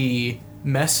easy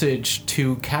message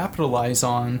to capitalize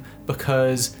on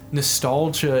because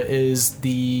nostalgia is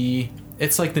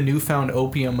it's like the newfound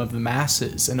opium of the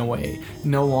masses in a way.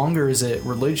 No longer is it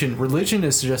religion. Religion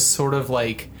is just sort of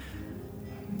like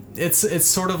it's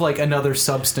sort of like another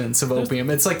substance of opium.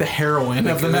 It's like the heroin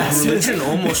of the masses. Religion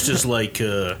almost is like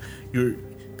I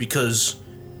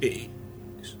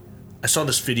saw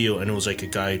this video and it was like a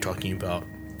guy talking about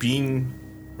being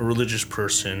a religious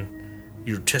person.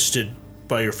 You're tested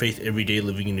by your faith every day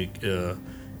living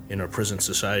in our present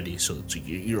society. So it's like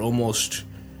you're almost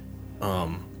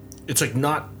it's like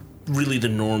not really the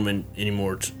norm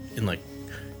anymore in like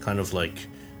kind of like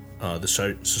the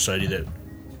society that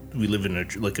we live in,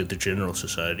 like the general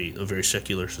society, a very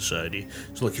secular society.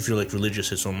 So like if you're like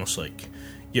religious, it's almost like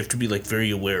you have to be like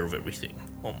very aware of everything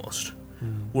almost.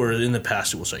 Where in the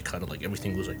past it was like kind of like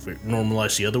everything was like very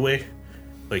normalized the other way,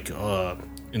 like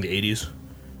in the 80s,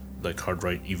 like hard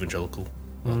right evangelical.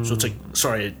 So it's like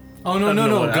sorry. Oh no!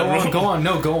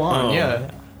 Go on.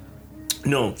 Yeah.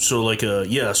 No, so like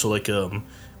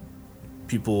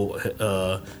people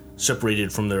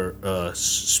separated from their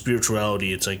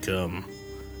spirituality. It's like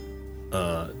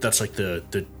that's like the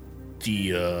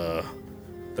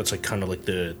that's like kind of like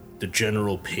the the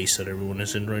general pace that everyone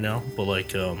is in right now. But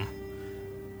like,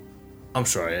 I'm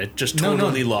sorry, I just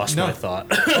totally lost my thought.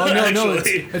 Oh no,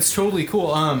 it's totally cool.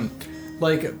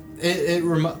 Like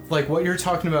like what you're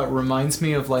talking about reminds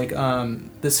me of like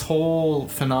this whole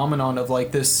phenomenon of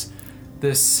like this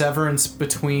severance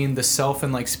between the self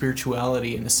and like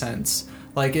spirituality in a sense.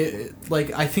 Like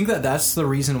I think that's the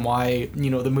reason why, you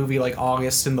know, the movie like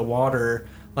August in the Water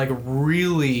like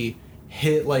really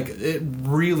hit, like it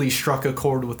really struck a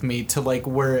chord with me to like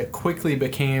where it quickly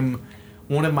became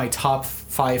one of my top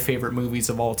 5 favorite movies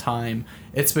of all time.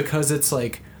 It's because it's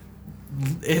like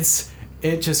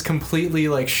it just completely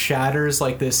like shatters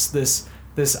like this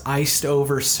iced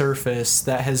over surface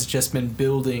that has just been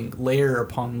building layer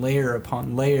upon layer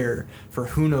upon layer for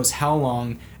who knows how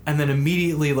long, and then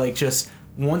immediately like just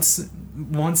once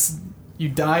you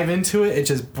dive into it, it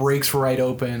just breaks right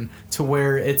open to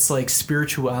where it's like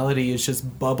spirituality is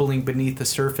just bubbling beneath the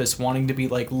surface, wanting to be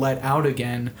like let out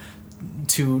again,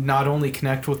 to not only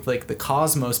connect with like the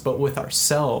cosmos but with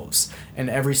ourselves and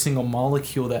every single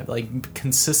molecule that like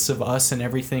consists of us and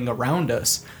everything around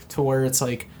us, to where it's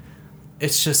like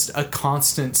it's just a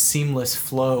constant seamless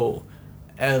flow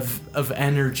of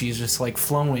energy just like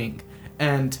flowing.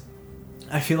 And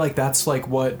I feel like that's like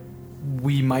what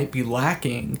we might be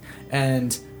lacking.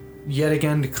 And yet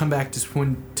again, to come back to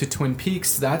Twin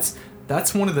Peaks, that's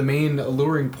one of the main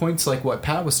alluring points, like what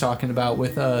Pat was talking about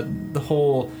with the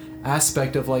whole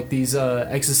aspect of like these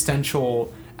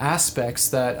existential aspects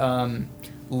that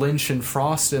Lynch and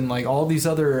Frost and like all these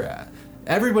other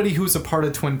everybody who's a part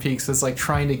of Twin Peaks is like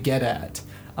trying to get at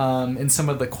in some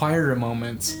of the quieter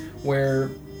moments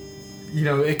where, you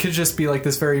know, it could just be like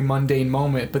this very mundane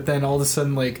moment, but then all of a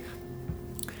sudden like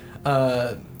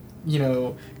you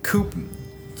know, Coop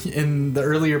in the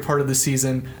earlier part of the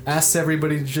season asks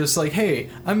everybody to just like, hey,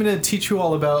 I'm gonna teach you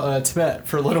all about Tibet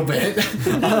for a little bit,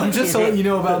 just to let you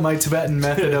know about my Tibetan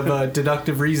method of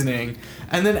deductive reasoning,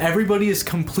 and then everybody is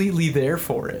completely there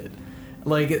for it.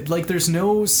 Like there's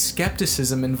no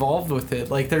skepticism involved with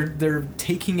it. Like they're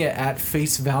taking it at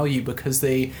face value because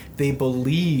they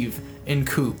believe in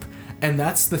Coop. And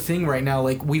that's the thing right now,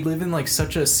 like we live in like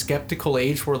such a skeptical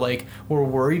age where like we're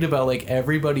worried about like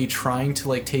everybody trying to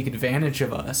like take advantage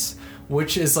of us,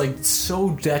 which is like so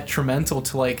detrimental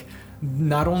to like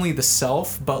not only the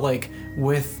self but like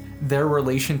with their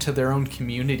relation to their own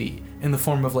community in the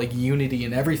form of like unity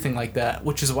and everything like that,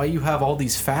 which is why you have all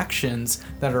these factions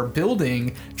that are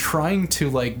building trying to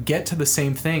like get to the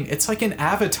same thing. It's like an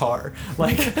Avatar,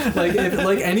 like like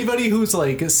anybody who's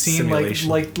like seen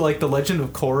like the Legend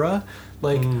of Korra,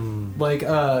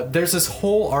 there's this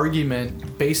whole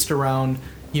argument based around,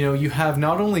 you know, you have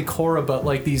not only Korra but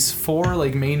like these 4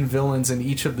 like main villains in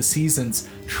each of the seasons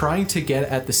trying to get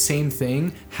at the same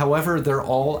thing. However, they're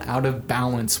all out of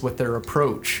balance with their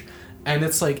approach. And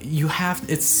it's like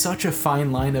it's such a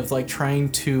fine line of like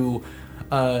trying to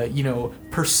you know,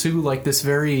 pursue like this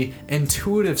very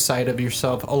intuitive side of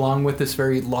yourself along with this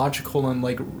very logical and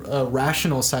like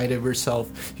rational side of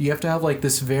yourself. You have to have like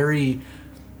this very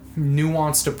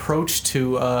nuanced approach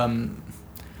to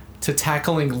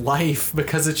tackling life,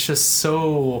 because it's just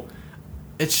so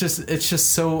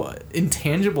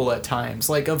intangible at times.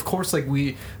 Like, of course, like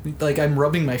I'm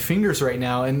rubbing my fingers right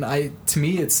now, and to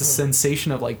me it's the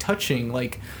sensation of like touching,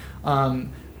 like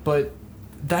but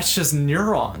that's just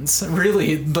neurons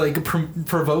really like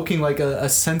provoking like a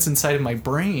sense inside of my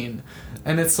brain.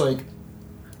 And it's like,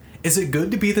 is it good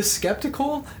to be this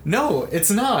skeptical? No, it's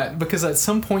not, because at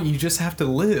some point you just have to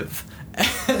live.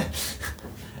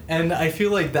 And I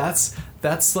feel like that's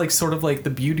like sort of like the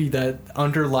beauty that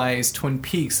underlies Twin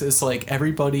Peaks, is like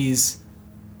everybody's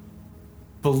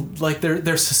like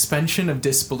their suspension of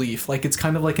disbelief. Like it's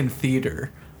kind of like in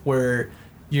theater where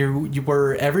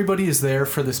where everybody is there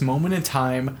for this moment in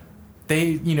time.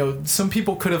 They, you know, some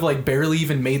people could have like barely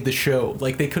even made the show.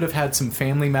 Like they could have had some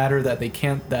family matter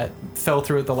that fell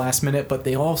through at the last minute, but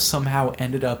they all somehow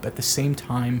ended up at the same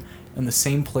time in the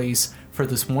same place for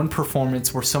this one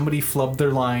performance where somebody flubbed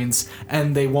their lines,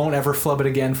 and they won't ever flub it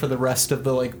again for the rest of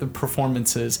the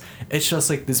performances. It's just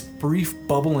like this brief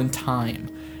bubble in time,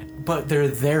 but they're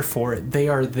there for it. They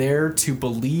are there to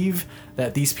believe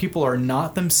that these people are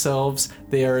not themselves.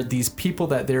 They are these people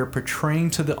that they're portraying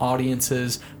to the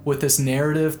audiences with this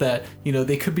narrative that, you know,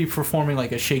 they could be performing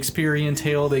like a Shakespearean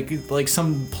tale, they could, like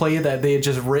some play that they had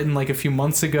just written like a few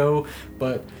months ago,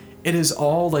 but it is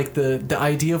all like the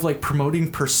idea of like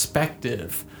promoting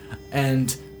perspective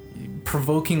and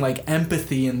provoking like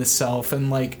empathy in the self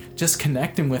and like just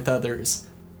connecting with others.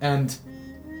 And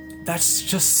that's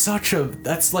just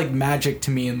that's like magic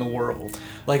to me in the world.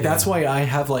 Like that's why I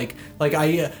have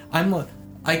I'm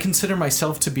I consider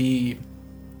myself to be,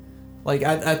 like,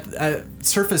 at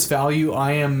surface value,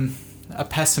 I am a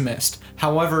pessimist.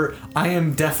 However, I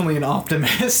am definitely an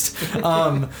optimist.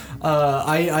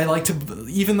 I like to,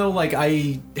 even though like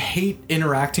I hate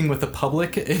interacting with the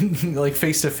public in, like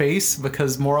face to face,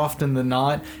 because more often than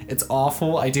not it's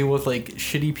awful. I deal with like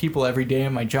shitty people every day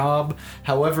in my job.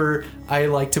 However, I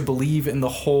like to believe in the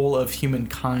whole of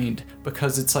humankind,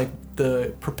 because it's like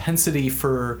the propensity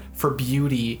for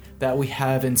beauty that we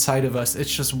have inside of us.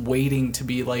 It's just waiting to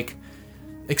be like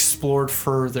explored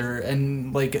further,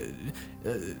 and like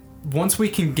once we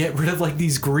can get rid of like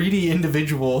these greedy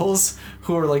individuals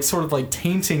who are like sort of like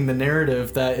tainting the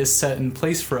narrative that is set in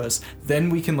place for us, then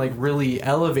we can like really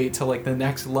elevate to like the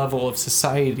next level of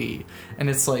society. And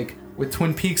it's like with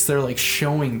Twin Peaks, they're like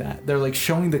showing that, they're like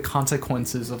showing the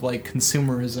consequences of like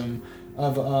consumerism,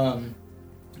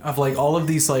 of like all of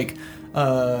these like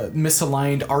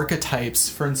misaligned archetypes.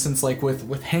 For instance, like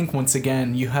with Hank, once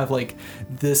again, you have like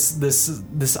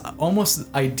this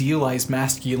almost idealized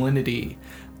masculinity,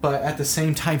 but at the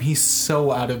same time he's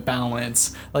so out of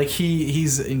balance. Like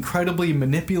he's incredibly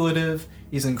manipulative,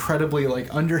 he's incredibly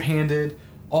like underhanded,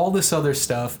 all this other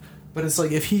stuff. But it's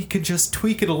like if he could just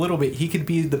tweak it a little bit, he could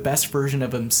be the best version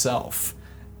of himself.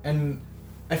 And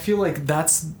I feel like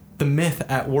that's the myth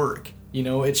at work. You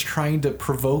know, it's trying to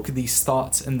provoke these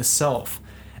thoughts in the self.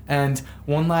 And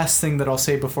one last thing that I'll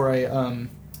say before I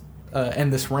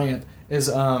end this rant is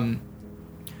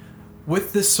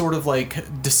with this sort of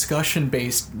like discussion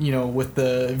based, you know, with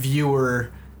the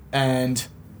viewer and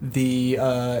the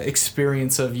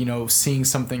experience of, you know, seeing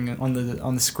something on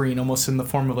the screen almost in the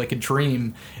form of like a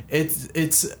dream,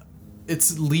 it's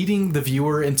leading the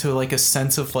viewer into like a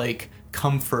sense of like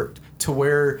comfort, to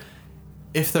where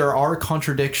if there are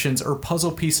contradictions or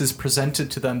puzzle pieces presented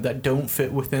to them that don't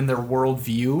fit within their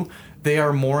worldview, they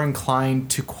are more inclined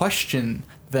to question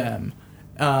them,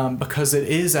 because it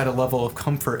is at a level of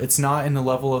comfort. It's not in a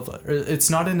level of, it's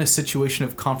not in a situation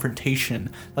of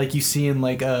confrontation like you see in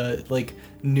like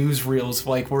newsreels,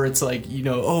 like where it's like, you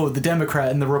know, oh, the Democrat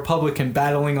and the Republican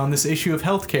battling on this issue of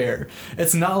healthcare.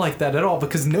 It's not like that at all,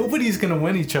 because nobody's going to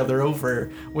win each other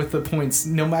over with the points,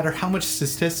 no matter how much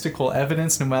statistical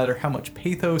evidence, no matter how much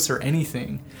pathos or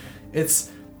anything.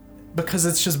 It's because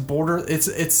it's just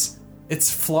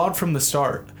it's flawed from the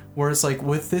start. Whereas like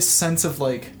with this sense of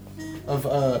like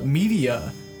of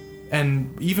media,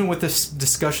 and even with this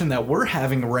discussion that we're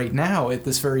having right now at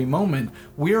this very moment,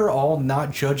 we're all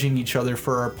not judging each other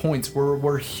for our points.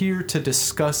 We're here to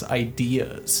discuss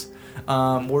ideas.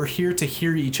 We're here to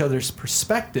hear each other's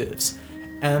perspectives.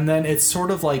 And then it's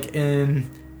sort of like in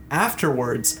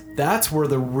afterwards, that's where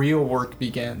the real work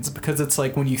begins. Because it's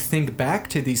like when you think back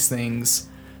to these things,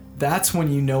 that's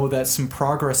when you know that some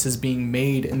progress is being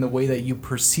made in the way that you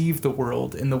perceive the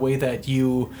world, in the way that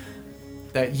you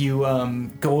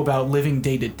go about living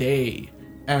day to day.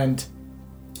 And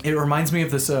it reminds me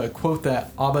of this quote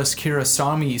that Abbas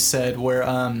Kiarostami said, where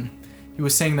he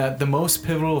was saying that the most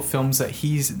pivotal films that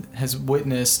he has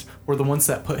witnessed were the ones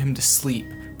that put him to sleep,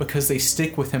 because they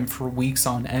stick with him for weeks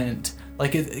on end.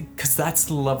 Like, because that's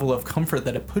the level of comfort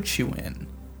that it puts you in.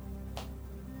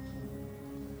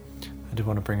 I do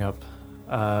want to bring up,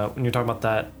 when you're talking about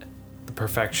that, the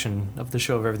perfection of the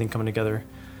show, of everything coming together,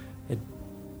 it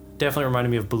definitely reminded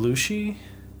me of Belushi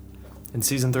in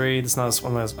season 3.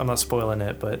 I'm not spoiling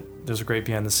it, but there's a great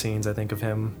behind the scenes, I think, of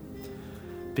him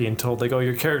being told like, oh,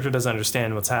 your character doesn't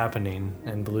understand what's happening,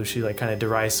 and Belushi like kind of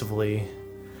derisively,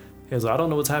 he was like, I don't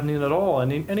know what's happening at all,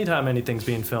 and anytime anything's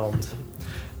being filmed,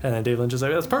 and then David Lynch is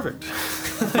like, that's perfect.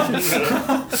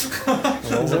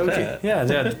 Okay.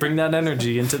 Yeah, bring that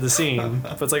energy into the scene.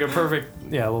 But it's like a perfect,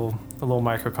 a little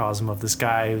microcosm of this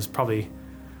guy who's probably,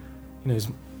 he's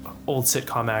old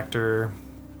sitcom actor,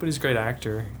 but he's a great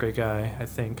actor, great guy, I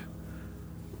think.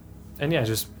 And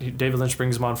David Lynch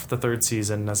brings him on for the 3rd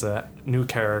season as a new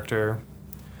character,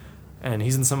 and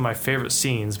he's in some of my favorite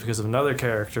scenes because of another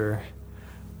character.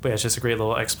 But yeah, it's just a great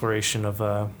little exploration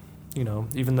of,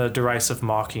 even the derisive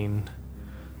mocking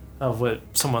of what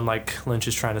someone like Lynch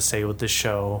is trying to say with this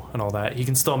show and all that. He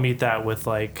can still meet that with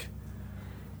like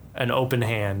an open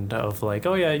hand of like,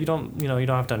 oh yeah, you don't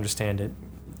have to understand it.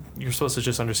 You're supposed to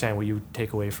just understand what you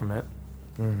take away from it.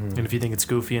 Mm-hmm. And if you think it's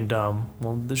goofy and dumb,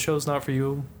 well, this show's not for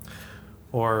you.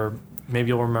 Or maybe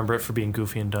you'll remember it for being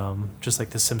goofy and dumb, just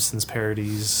like the Simpsons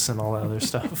parodies and all that other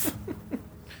stuff.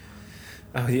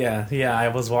 Oh yeah. I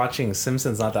was watching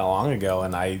Simpsons not that long ago,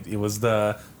 and it was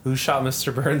the Who Shot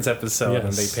Mr. Burns episode, yes.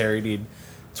 And they parodied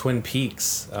Twin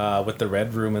Peaks with the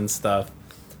Red Room and stuff.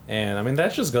 And I mean,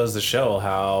 that just goes to show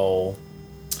how,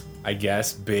 I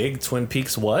guess, big Twin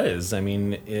Peaks was. I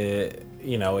mean,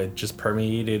 it just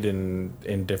permeated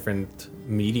in different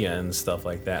media and stuff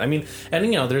like that. I mean,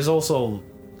 and there's also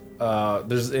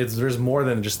there's more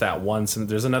than just that one.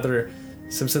 There's another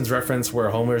Simpsons reference where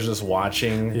Homer's just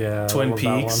watching Twin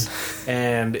Peaks,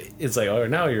 and it's like, oh,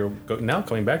 now you're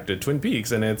coming back to Twin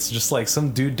Peaks, and it's just like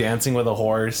some dude dancing with a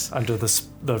horse under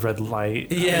the red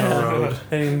light. Yeah, on the road.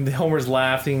 And Homer's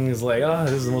laughing. He's like, oh,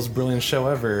 this is the most brilliant show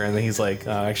ever, and then he's like,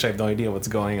 actually, I have no idea what's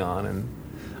going on, and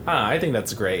I think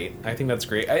that's great.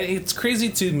 It's crazy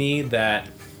to me that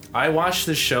I watched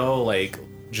the show like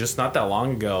just not that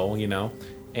long ago,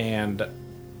 and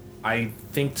I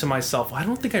think to myself, I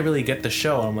don't think I really get the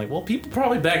show. I'm like, well, people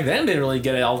probably back then didn't really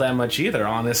get it all that much either,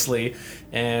 honestly.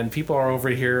 And people are over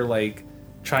here like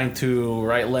trying to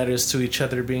write letters to each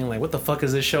other, being like, what the fuck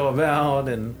is this show about?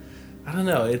 And I don't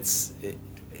know. It's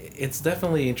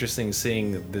definitely interesting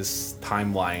seeing this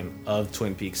timeline of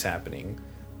Twin Peaks happening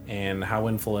and how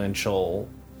influential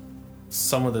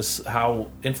some of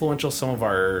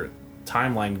our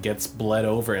timeline gets bled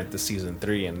over into season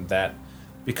 3, and that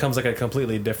becomes like a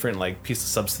completely different like piece of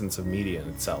substance of media in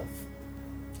itself.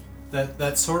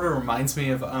 That sort of reminds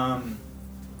me of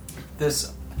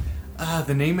this.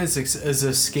 The name is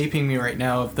escaping me right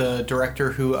now, of the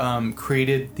director who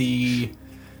created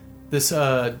this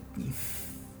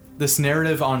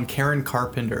narrative on Karen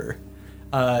Carpenter.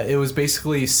 It was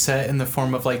basically set in the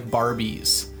form of like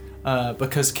Barbies,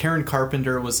 because Karen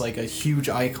Carpenter was like a huge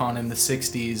icon in the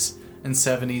 60s and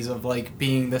 70s of like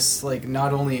being this like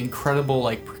not only incredible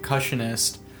like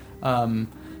percussionist,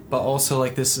 but also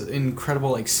like this incredible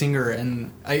like singer.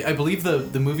 And I believe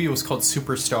the movie was called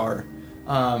Superstar,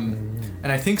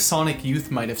 and I think Sonic Youth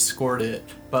might have scored it,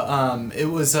 but it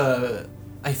was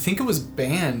I think it was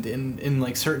banned in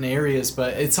like certain areas,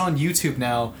 but it's on YouTube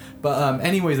now. But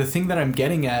anyway, the thing that I'm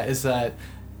getting at is that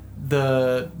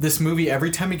this movie,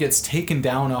 every time it gets taken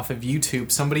down off of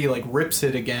YouTube, somebody like rips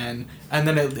it again, and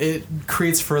then it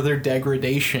creates further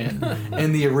degradation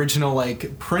in the original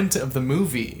like print of the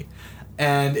movie.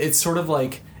 And it's sort of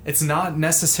like, it's not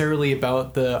necessarily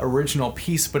about the original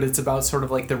piece, but it's about sort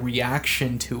of like the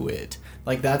reaction to it.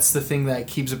 Like that's the thing that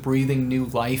keeps breathing new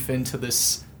life into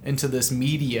this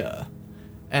media.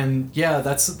 And yeah,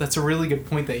 that's a really good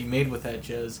point that you made with that,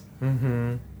 Jez.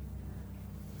 Mm-hmm.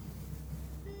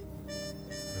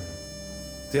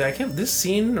 Dude, I can't. This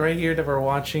scene right here that we're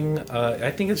watching,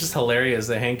 I think it's just hilarious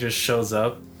that Hank just shows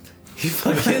up. He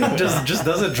fucking just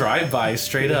does a drive-by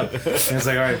straight up. And it's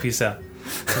like, all right, peace out.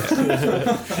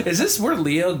 Is this where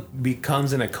Leo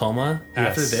becomes in a coma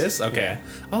after this? Okay.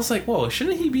 I was like, whoa,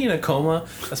 shouldn't he be in a coma?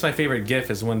 That's my favorite gif,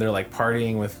 is when they're like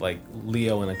partying with like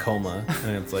Leo in a coma.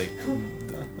 And it's like,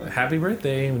 happy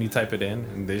birthday when you type it in,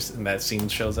 and that scene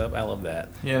shows up. I love that.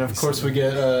 Yeah, and of course we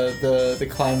get the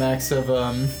climax of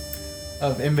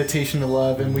Invitation to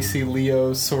Love, and we see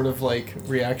Leo's sort of like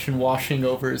reaction washing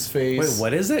over his face. Wait,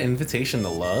 what is it? Invitation to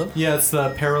Love? Yeah, it's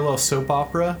the parallel soap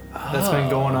opera that's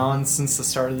been going on since the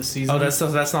start of the season. Oh, that's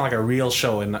not like a real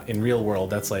show in real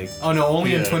world. That's like, oh no,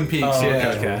 only in Twin Peaks. Oh, yeah,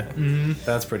 okay. Mm-hmm.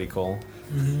 That's pretty cool.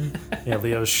 Mm-hmm. Yeah,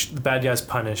 Leo's the bad guy's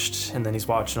punished, and then he's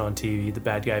watching on TV the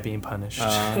bad guy being punished,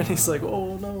 and he's like,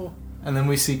 oh no. And then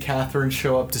we see Catherine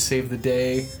show up to save the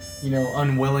day,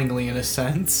 unwillingly in a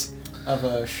sense,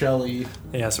 of Shelley.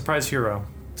 Yeah, surprise hero.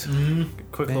 Mm-hmm.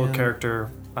 Quick little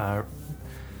character redemption.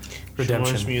 She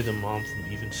reminds me of the mom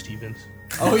from Even Stevens.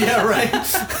 Oh yeah, right.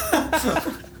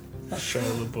 Shia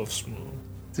LaBeouf smooth.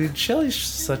 Dude, Shelley's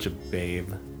such a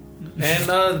babe. And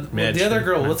the other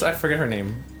girl, I forget her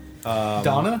name.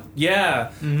 Donna?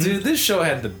 Yeah. Mm-hmm. Dude, this show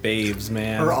had the babes,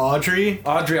 man. Or Audrey?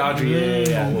 Audrey,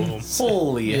 yeah.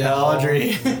 Holy hell.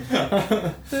 Audrey.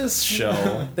 This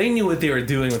show. They knew what they were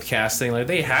doing with casting. Like,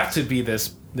 they have to be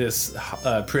this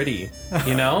pretty,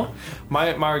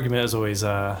 My argument is always,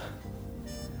 I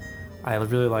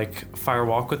really like Fire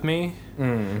Walk With Me,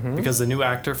 because the new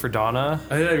actor for Donna...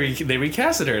 They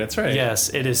recasted her, that's right.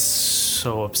 Yes, it is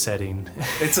so upsetting.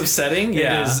 It's upsetting?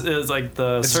 Yeah. It's like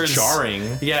It's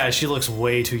jarring. Yeah, she looks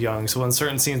way too young. So when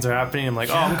certain scenes are happening, I'm like,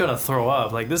 oh, I'm going to throw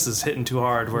up. Like, this is hitting too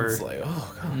hard. Where it's like,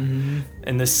 oh, God. Mm-hmm.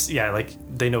 And this, like,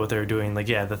 they know what they're doing. Like,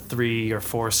 yeah, the 3 or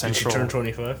 4 central... Did she turn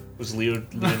 25? Was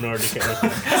Leonardo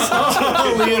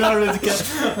DiCaprio? Leonardo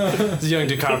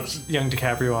DiCaprio. young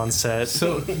DiCaprio on set.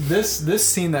 So this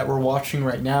scene that we're watching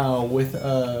right now with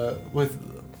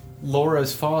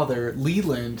Laura's father,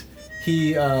 Leland,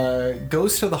 he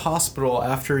goes to the hospital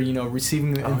after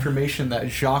receiving the information that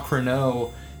Jacques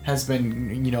Renault has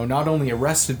been not only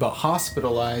arrested but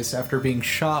hospitalized after being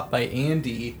shot by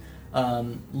Andy.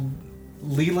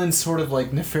 Leland sort of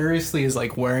like nefariously is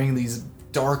like wearing these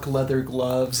dark leather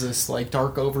gloves, this like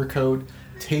dark overcoat,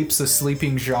 tapes the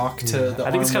sleeping Jacques to the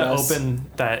I think it's kind of armrest. open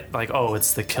that like, oh,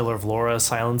 it's the killer of Laura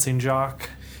silencing Jock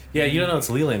Yeah, you don't know it's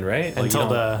Leland, right? Like, until you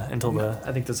don't- the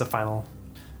I think there's a final.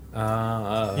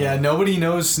 Yeah, nobody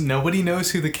knows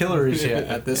who the killer is yet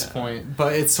at this point.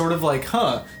 But it's sort of like,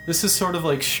 this is sort of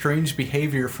like strange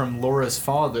behavior from Laura's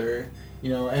father,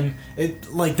 and it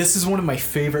like this is one of my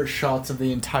favorite shots of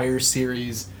the entire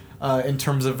series, in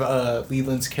terms of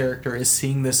Leland's character, is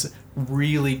seeing this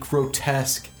really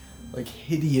grotesque, like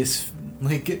hideous,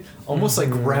 like almost like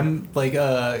gremlin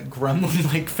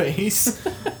like face.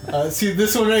 See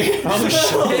this one right here? Oh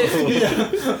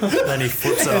shit! Then he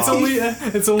flips it It's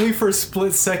off. it's only for a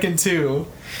split second too,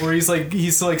 where he's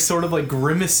sort of like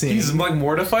grimacing. He's like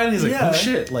mortified, and he's like, Yeah. "Oh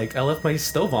shit! Like I left my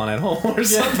stove on at home or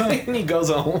something." And he goes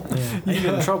home. I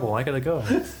get in trouble. I gotta go.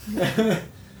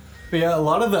 But yeah, a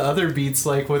lot of the other beats,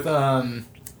 like with for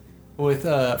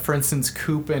instance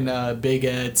Coop and Big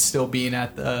Ed still being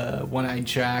at One-Eyed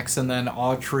Jack's, and then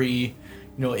Audrey,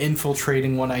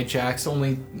 infiltrating One-Eyed Jack's,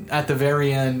 only at the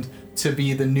very end to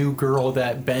be the new girl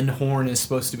that Ben Horn is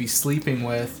supposed to be sleeping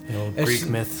with. It's Greek just-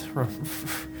 myth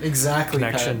exactly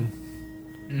connection.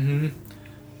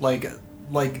 like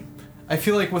I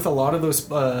feel like with a lot of those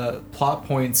plot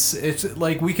points, it's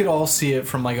like we could all see it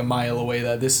from like a mile away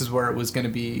that this is where it was going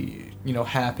to be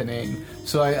happening.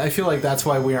 So I feel like that's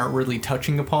why we aren't really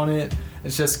touching upon it.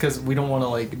 It's just because we don't want to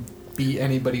like beat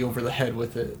anybody over the head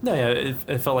with it. No, yeah,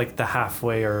 it felt like the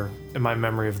halfway, or in my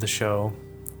memory of the show,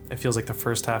 it feels like the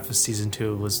first half of season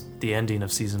 2 was the ending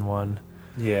of season 1,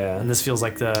 Yeah, and this feels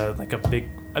like a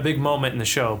big moment in the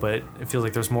show, but it feels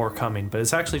like there's more coming. But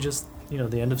it's actually just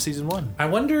the end of season 1. I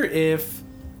wonder if,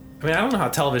 I don't know how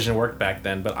television worked back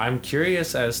then, but I'm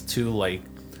curious as to like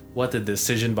what the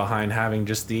decision behind having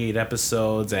just the 8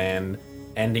 episodes and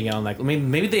ending on like,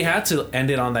 maybe they had to end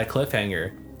it on that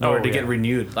cliffhanger in order to get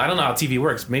renewed. I don't know how TV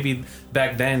works. Maybe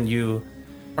back then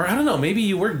or I don't know, maybe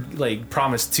you were like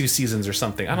promised 2 seasons or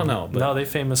something. I don't know. But No, I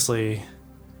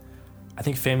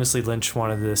think famously Lynch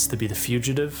wanted this to be The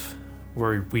Fugitive,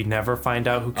 where we never find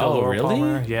out who killed Oh, Laura really?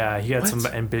 Palmer. Yeah, he had What? some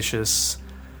ambitious,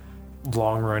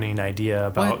 long-running idea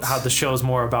about What? how the show's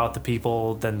more about the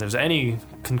people than there's any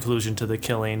conclusion to the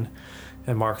killing.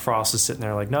 And Mark Frost is sitting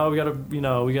there like, no, we gotta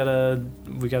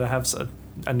have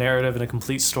a narrative and a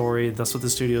complete story. That's what the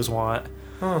studios want.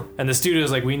 Huh. And the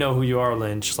studio's like, we know who you are,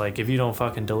 Lynch. Like, if you don't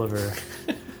fucking deliver,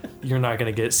 you're not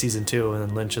gonna get season 2. And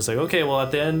then Lynch is like, okay, well, at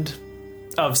the end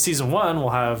of season 1, we'll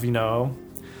have,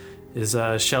 is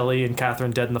Shelley and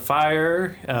Catherine dead in the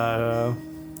fire?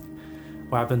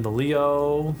 What happened to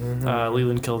Leo?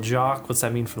 Leland killed Jacques. What's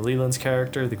that mean for Leland's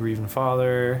character, the grieving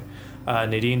father?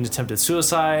 Nadine attempted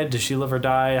suicide. Does she live or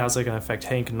die? How's that going to affect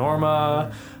Hank and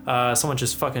Norma? Someone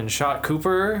just fucking shot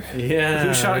Cooper. Yeah,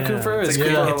 Who shot yeah. Cooper? It's Is like,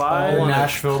 Cooper it's alive? all on a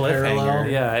Nashville cliffhanger. parallel.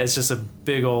 Yeah, it's just a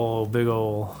big ol'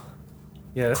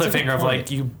 Yeah, that's a good cliffhanger of point.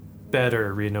 like, you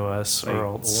better renew us Like, or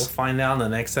we'll else. find out in the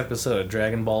next episode of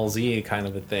Dragon Ball Z kind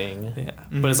of a thing. Yeah,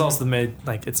 but it's also made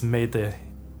the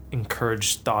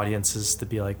encouraged the audiences to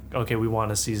be like, okay, we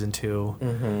want a season 2,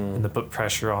 and to put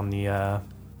pressure on the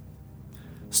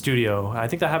studio. I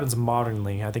think that happens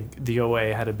modernly. I think the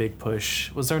OA had a big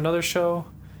push. Was there another show?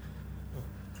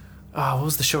 What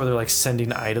was the show where they're like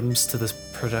sending items to this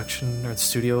production or the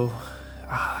studio?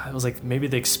 It was like maybe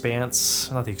The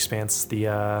Expanse, not The Expanse.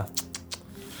 The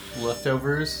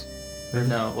Leftovers? Or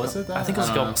no, was it that? I think it was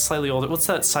don't know. slightly older. What's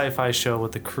that sci-fi show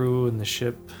with the crew and the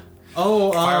ship?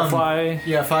 Oh, Firefly.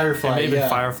 Yeah, Firefly. It may have yeah. been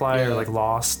Firefly Yeah. or like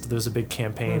Lost. There's a big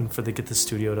campaign for they get the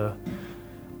studio to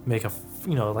make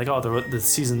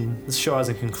this show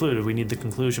hasn't concluded. We need the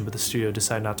conclusion, but the studio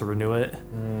decided not to renew it.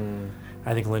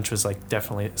 I think Lynch was like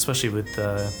definitely, especially with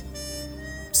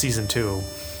season 2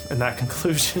 and that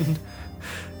conclusion,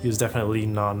 he was definitely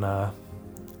leaning on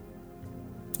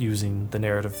using the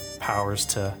narrative powers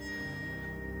to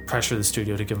pressure the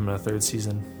studio to give him a 3rd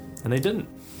season, and they didn't.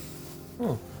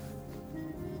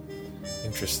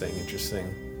 Interesting.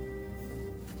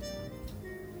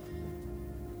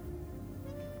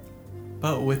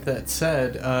 But with that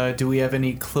said, do we have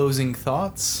any closing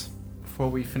thoughts before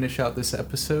we finish out this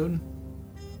episode?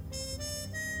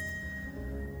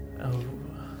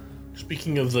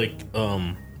 Speaking of like,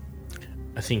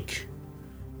 I think,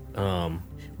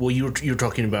 well, you were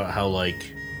talking about how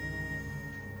like,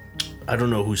 I don't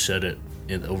know who said it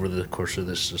over the course of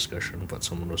this discussion, but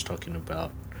someone was talking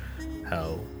about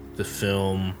how the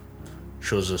film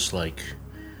shows us like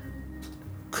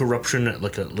corruption at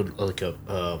like a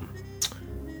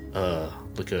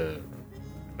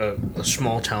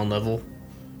small town level,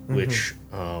 which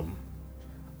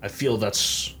I feel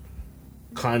that's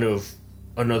kind of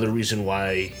another reason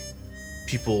why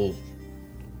people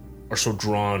are so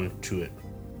drawn to it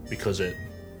because it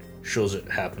shows it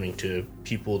happening to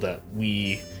people that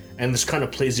and this kind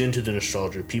of plays into the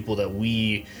nostalgia, people that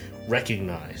we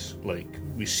recognize, like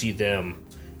we see them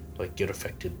like get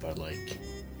affected by like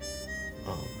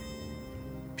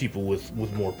people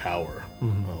with more power,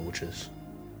 which is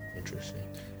interesting.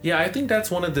 Yeah, I think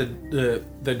that's one of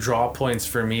the draw points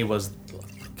for me was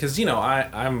because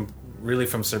I'm really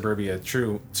from suburbia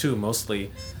too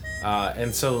mostly,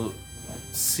 and so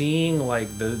seeing like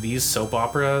these soap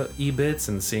opera bits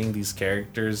and seeing these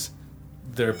characters,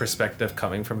 their perspective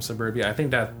coming from suburbia, I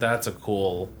think that's a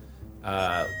cool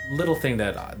little thing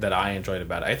that I enjoyed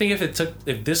about it. I think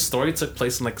if this story took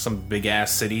place in like some big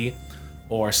ass city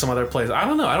or some other place, I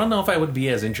don't know if I would be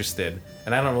as interested,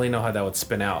 and I don't really know how that would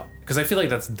spin out because I feel like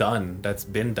that's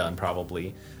been done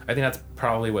probably. I think that's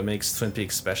probably what makes Twin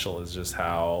Peaks special, is just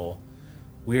how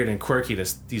weird and quirky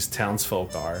these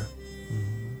townsfolk are.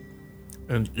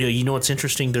 And you know what's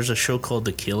interesting? There's a show called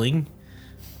The Killing.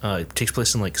 It takes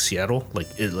place in like Seattle, like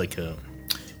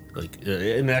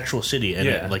an actual city, and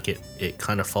it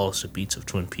kind of follows the beats of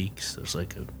Twin Peaks. There's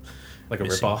like a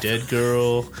ripoff, dead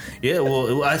girl. Yeah,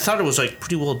 well, I thought it was like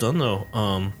pretty well done though.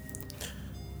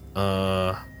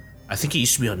 I think it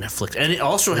used to be on Netflix, and it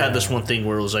also had this one thing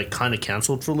where it was like kind of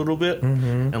canceled for a little bit,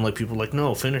 and like people were like,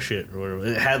 no, finish it, or whatever.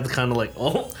 It had kind of like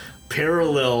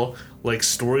parallel like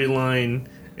storyline.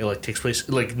 It like takes place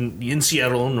like in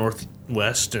Seattle,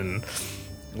 Northwest, and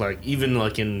like even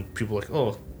like in people like,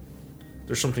 oh,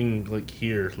 there's something like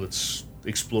here, let's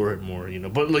explore it more,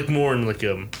 but like more in like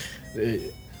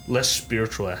less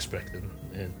spiritual aspect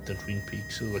than Twin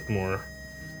Peaks. So like more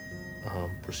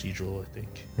procedural, I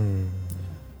think.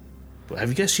 But have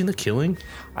you guys seen The Killing?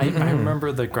 I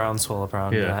remember the groundswell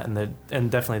around that, and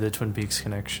definitely the Twin Peaks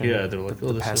connection. Yeah, they were like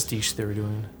the pastiche they were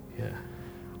doing. Yeah,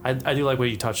 I do like what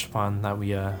you touched upon, that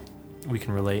we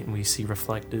can relate and we see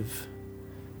reflective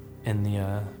in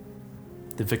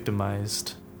the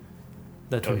victimized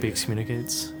that Twin Peaks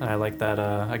communicates. And I like that.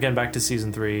 Again, back to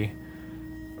season 3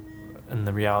 and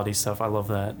the reality stuff. I love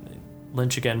that.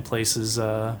 Lynch again places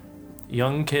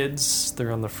young kids.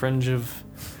 They're on the fringe of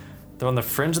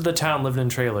the town, living in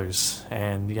trailers,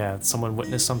 and someone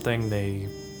witnessed something.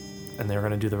 They're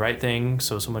gonna do the right thing,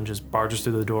 so someone just barges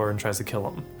through the door and tries to kill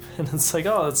them. And it's like,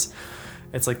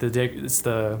 it's like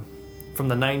from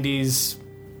the 90s.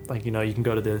 Like, you can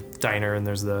go to the diner and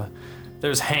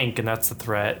there's Hank, and that's the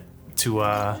threat to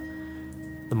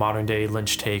the modern day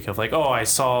Lynch take of like, oh, I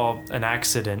saw an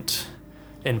accident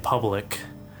in public,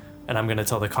 and I'm gonna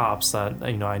tell the cops that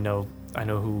I know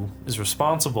who is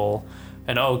responsible,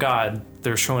 and oh god,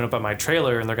 they're showing up at my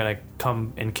trailer and they're gonna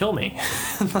come and kill me.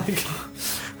 Like,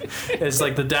 it's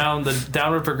like the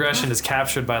downward progression is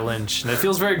captured by Lynch, and it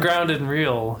feels very grounded and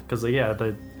real because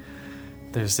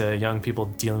there's young people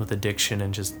dealing with addiction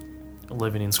and just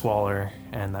living in squalor,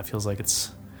 and that feels like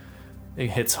it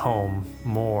hits home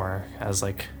more as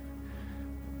like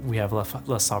we have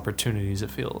less opportunities, it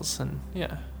feels. And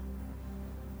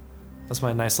that's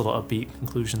my nice little upbeat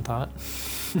conclusion thought.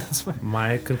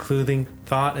 My concluding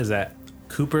thought is that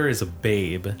Cooper is a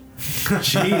babe.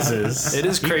 Jesus, it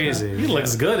is crazy. He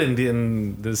looks good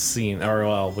in this scene. Or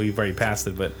well, we've already passed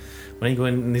it, but when he go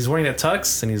in and he's wearing that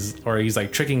tux and he's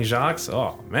like tricking Jacques.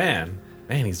 Oh man,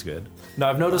 he's good. No,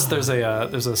 I've noticed there's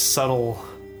a subtle,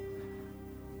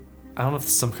 I don't know if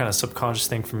it's some kind of subconscious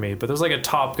thing for me, but there's like a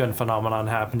Top Gun phenomenon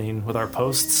happening with our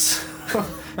posts.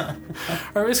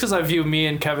 Or it's because I view me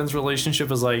and Kevin's relationship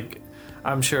as like,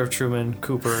 I'm Sheriff Truman,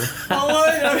 Cooper. Oh,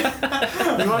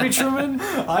 what? You want to be Truman?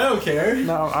 I don't care.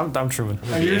 No, I'm Truman.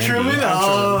 Are you Truman?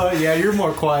 Oh, yeah, you're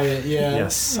more quiet. Yeah.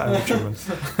 Yes, I'm Truman.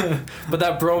 But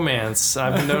that bromance,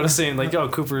 I've been noticing, like,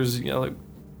 Cooper's, like,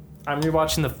 I'm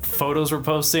rewatching the photos we're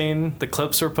posting, the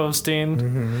clips we're posting.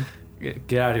 Mm-hmm.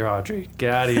 Get out of here, Audrey.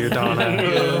 Get out of here,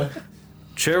 Donna.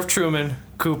 Sheriff Truman,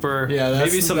 Cooper. Yeah,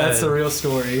 that's the real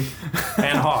story.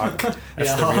 And Hawk.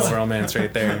 That's the real romance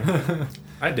right there.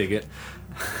 I dig it.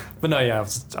 But no, I'll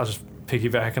just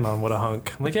piggybacking on What a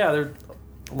Hunk. I'm like, there are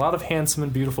a lot of handsome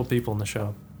and beautiful people in the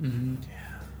show. Mm-hmm.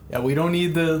 Yeah, we don't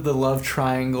need the love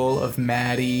triangle of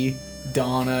Maddie,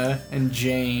 Donna, and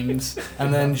James.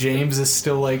 And then James is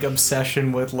still like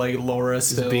obsession with like Laura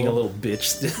still. Just being a little bitch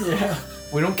still. Yeah.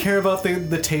 We don't care about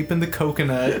the tape and the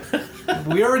coconut.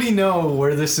 We already know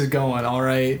where this is going, all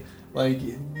right? Like,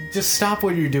 just stop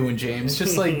what you're doing, James.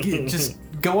 Just like, just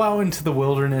go out into the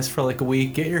wilderness for like a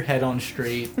week, get your head on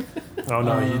straight. Oh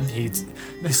no, he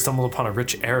stumbled upon a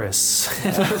rich heiress.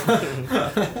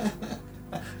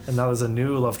 And that was a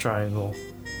new love triangle.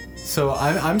 So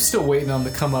I'm still waiting on the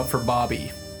come up for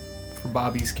Bobby for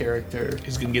Bobby's character.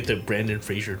 He's gonna get the Brandon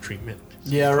Fraser treatment.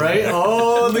 Yeah, right?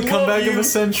 Oh, the comeback of you. the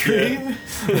century.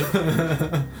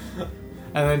 Yeah.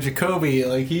 And then Jacoby,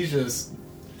 like, he's just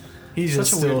Such a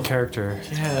still weird character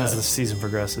Yeah. as the season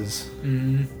progresses.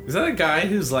 Is that a guy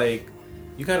who's like,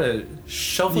 you gotta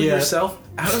shovel Yeah. yourself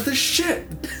out of the shit?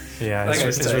 Yeah, Like I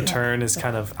his said. return is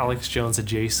kind of Alex Jones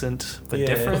adjacent, but Yeah.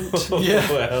 different.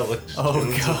 Yeah. Well, Oh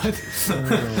god.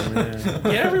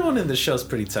 Yeah, everyone in the show's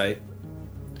pretty tight.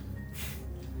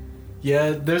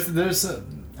 Yeah, there's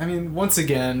I mean, once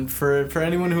again, for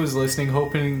anyone who's listening,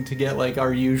 hoping to get like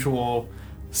our usual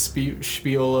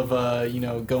spiel of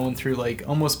going through like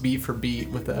almost beat for beat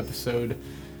with the episode.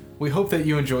 We hope that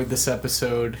you enjoyed this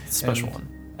episode, Special and, one.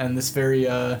 and this very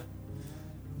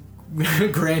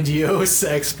grandiose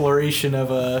exploration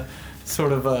of a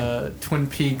sort of a Twin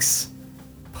Peaks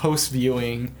post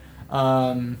viewing.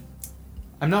 I'm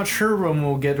not sure when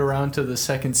we'll get around to the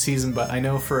second season, but I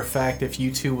know for a fact if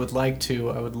you two would like to,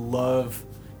 I would love.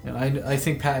 I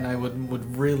think Pat and I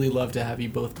would really love to have you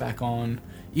both back on,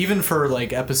 even for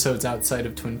like episodes outside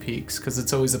of Twin Peaks, because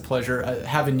it's always a pleasure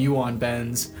having you on,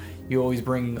 Benz. You always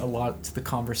bring a lot to the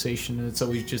conversation, and it's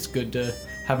always just good to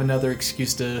have another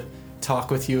excuse to talk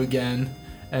with you again.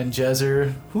 And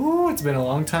Jezer, whoo, it's been a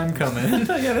long time coming.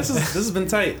 Yeah, this has been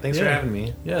tight. Thanks for Yeah. having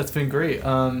me. Yeah, it's been great.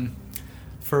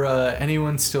 For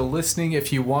anyone still listening,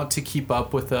 if you want to keep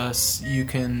up with us, you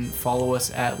can follow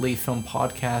us at Lee Film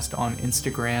Podcast on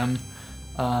Instagram.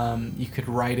 You could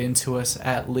write into us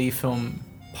at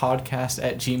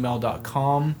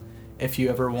leefilmpodcast@gmail.com if you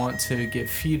ever want to give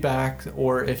feedback,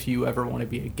 or if you ever want to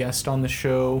be a guest on the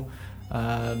show.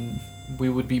 We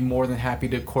would be more than happy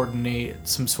to coordinate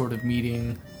some sort of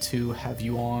meeting to have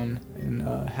you on and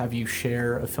have you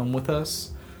share a film with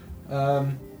us.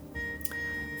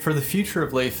 For the future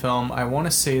of Lay Film, I want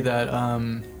to say that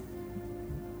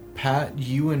Pat,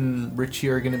 you and Richie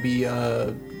are going to be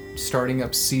starting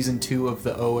up season 2 of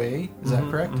the OA. Is that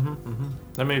correct?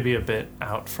 That may be a bit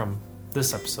out from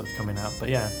this episode coming out, but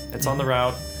yeah, it's on the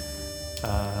route.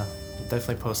 We'll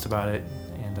definitely post about it,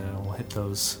 and we'll hit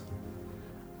those.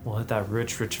 We'll hit that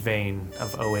rich vein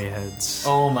of OA heads.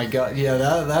 Oh my god, yeah,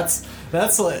 that's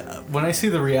like when I see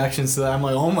the reactions to that, I'm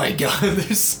like, oh my god,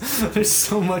 there's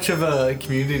so much of a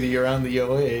community around the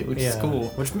OA, which is cool.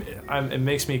 Which it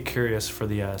makes me curious for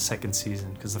the second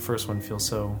season, because the first one feels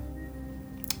so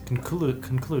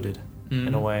concluded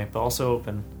in a way, but also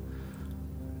open.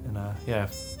 And yeah,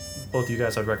 both you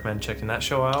guys, I'd recommend checking that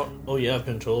show out. Oh yeah, I've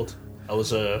been told. I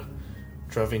was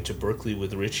driving to Berkeley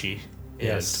with Richie.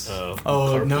 Yes. And,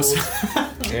 Oh no!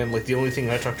 carpooled. And like the only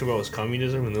thing I talked about was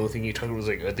communism, and the only thing he talked about was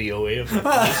like at the OA. I'm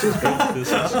like, this is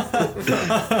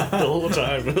the whole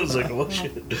time. I was like, oh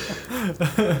shit.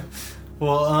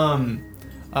 Well, I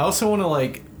also want to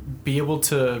like be able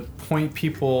to point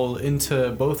people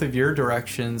into both of your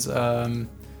directions.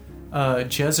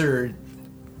 Jezer,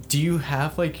 do you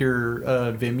have like your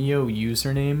Vimeo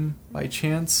username by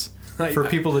chance for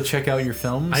people to check out your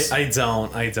films? I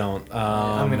don't.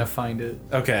 I'm gonna find it.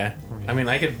 Okay. I mean,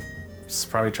 I could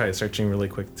probably try searching really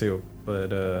quick too,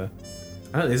 but I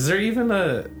don't know, is there even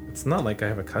a? It's not like I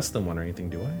have a custom one or anything,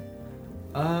 do I?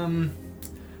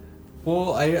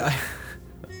 Well,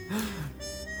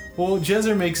 well,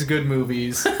 Jezer makes good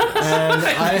movies, and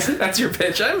That's your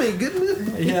pitch. I make good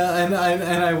movies. yeah, and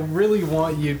I really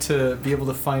want you to be able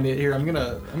to find it here. I'm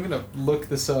gonna look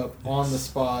this up on the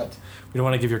spot. We don't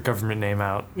want to give your government name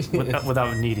out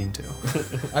without needing to.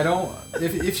 I don't.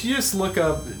 If you just look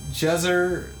up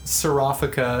Jezer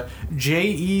Serafica,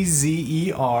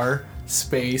 Jezer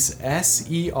space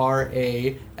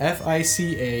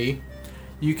Serafica,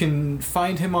 you can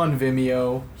find him on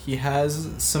Vimeo. He has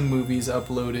some movies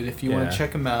uploaded if you want to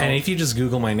check him out. And if you just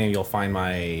Google my name, you'll find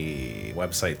my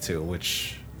website too,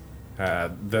 which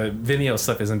the Vimeo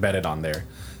stuff is embedded on there.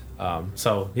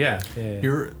 So yeah.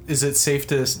 Is it safe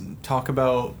to talk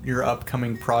about your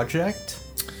upcoming project?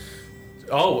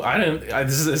 Oh, I didn't.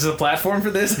 This is a platform for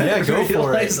this. Yeah, go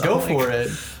for it. Oh Go my for God. it.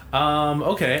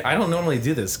 Okay, I don't normally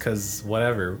do this because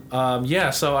whatever. Yeah,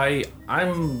 so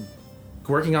I'm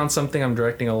working on something. I'm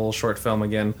directing a little short film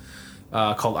again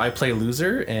called I Play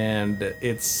Loser, and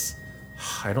it's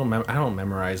I don't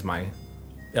memorize my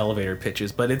elevator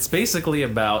pitches, but it's basically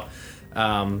about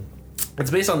it's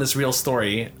based on this real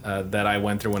story that I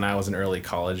went through when I was in early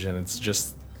college, and it's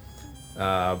just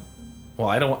well,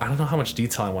 I don't know how much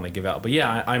detail I want to give out, but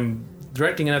yeah, I'm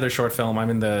directing another short film. I'm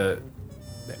in the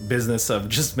business of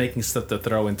just making stuff to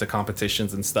throw into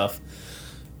competitions and stuff.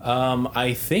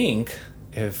 I think,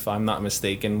 if I'm not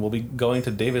mistaken, we'll be going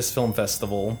to Davis Film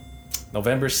Festival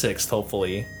November 6th,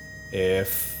 hopefully,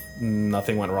 if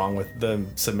nothing went wrong with the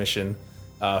submission.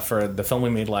 for the film we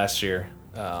made last year.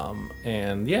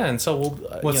 And so we'll.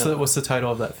 What's the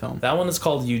title of that film? That one is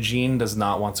called Eugene Does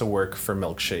Not Want to Work for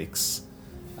Milkshakes.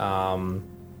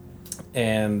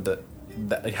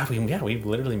 We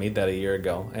literally made that a year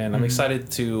ago, and I'm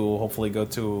excited to hopefully go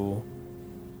to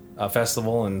a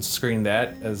festival and screen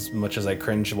that, as much as I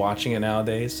cringe watching it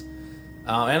nowadays.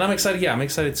 And I'm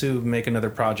excited to make another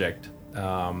project.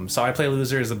 So I Play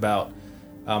Loser is about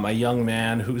a young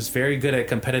man who's very good at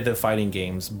competitive fighting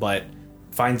games, but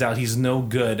finds out he's no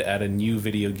good at a new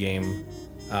video game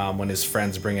when his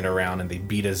friends bring it around and they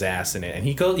beat his ass in it. And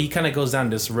he kind of goes down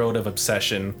this road of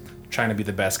obsession, trying to be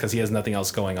the best because he has nothing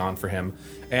else going on for him.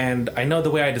 And I know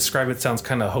the way I describe it sounds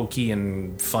kind of hokey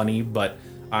and funny, but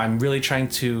I'm really trying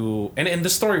to... And the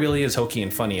story really is hokey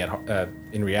and funny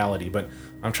in reality, but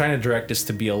I'm trying to direct this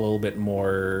to be a little bit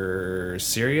more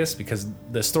serious because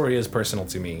the story is personal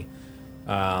to me.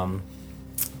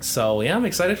 So yeah, I'm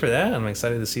excited for that. I'm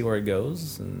excited to see where it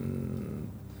goes, and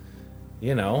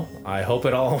I hope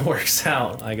it all works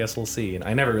out. I guess we'll see.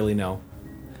 I never really know.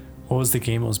 What was the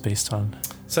game it was based on?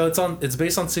 So it's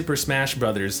based on Super Smash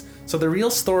Brothers. So the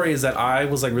real story is that I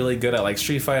was like really good at like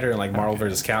Street Fighter and like Marvel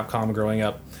vs. Capcom growing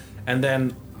up, and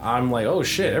then I'm like, oh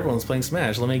shit, everyone's playing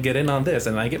Smash. Let me get in on this,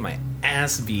 and I get my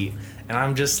ass beat, and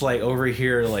I'm just like over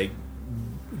here like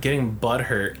getting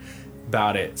butthurt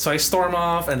about it. So I storm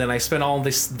off, and then I spend all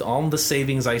the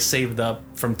savings I saved up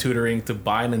from tutoring to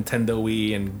buy a Nintendo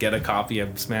Wii and get a copy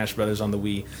of Smash Brothers on the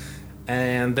Wii.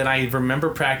 And then I remember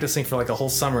practicing for like a whole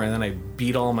summer, and then I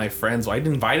beat all my friends. I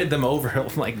invited them over,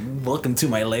 like, welcome to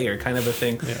my lair kind of a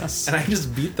thing. Yes. And I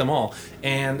just beat them all.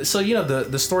 And so,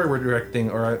 the story we're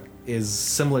directing is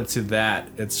similar to that.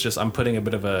 It's just I'm putting a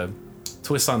bit of a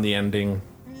twist on the ending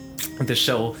to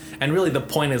show. And really the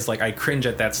point is, like, I cringe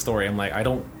at that story. I'm like, I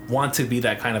don't want to be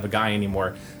that kind of a guy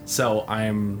anymore. So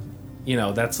I'm,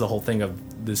 that's the whole thing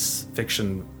of this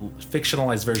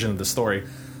fictionalized version of the story.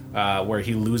 Where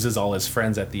he loses all his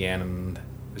friends at the end, and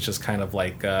it's just kind of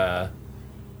like,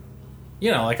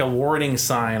 like a warning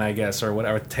sign, I guess, or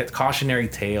whatever, cautionary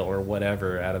tale or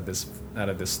whatever out of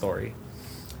this story.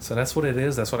 So that's what it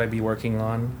is. That's what I'd be working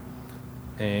on,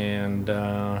 and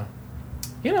I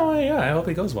hope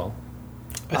it goes well.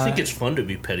 I think it's fun to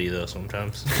be petty though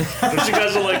sometimes. Don't you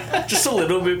guys are like just a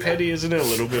little bit petty, isn't it? A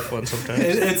little bit fun sometimes.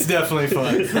 It's definitely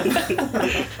fun.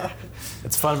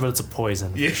 It's fun, but it's a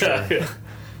poison. Yeah. Sure. Yeah.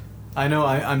 I know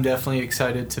I'm definitely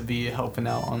excited to be helping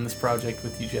out on this project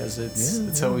with you, Jez.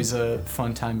 It's always a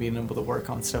fun time being able to work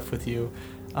on stuff with you.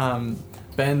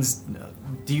 Benz,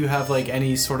 do you have like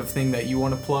any sort of thing that you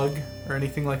want to plug or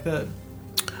anything like that?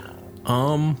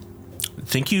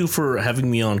 Thank you for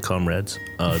having me on, comrades.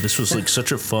 This was like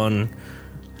such a fun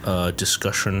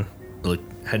discussion. Like,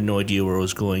 had no idea where I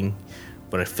was going,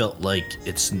 but I felt like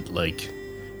it's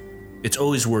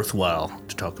always worthwhile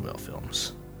to talk about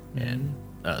films and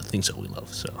things that we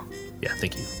love. So, yeah,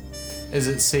 thank you. Is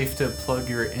it safe to plug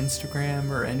your Instagram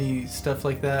or any stuff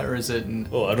like that, or is it?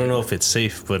 Well, I don't know if it's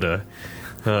safe, but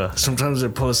sometimes I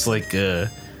post like,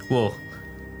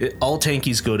 all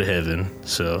tankies go to heaven.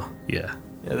 So, yeah.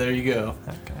 Yeah, there you go.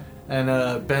 Okay.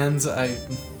 And Benz,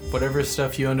 whatever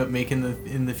stuff you end up making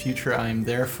in the future, I'm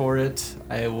there for it.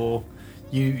 I will.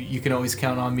 You can always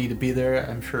count on me to be there.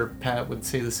 I'm sure Pat would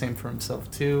say the same for himself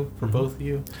too, for both of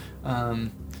you.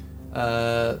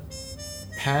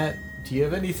 Pat, do you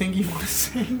have anything you want to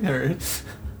say?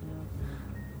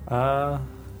 Or?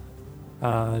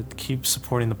 Keep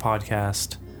supporting the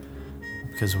podcast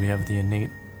because we have the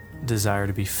innate desire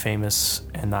to be famous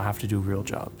and not have to do real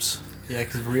jobs. Yeah,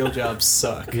 because real jobs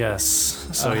suck. Yes.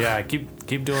 So yeah, keep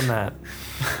doing that.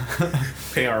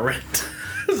 Pay our rent.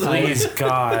 Please,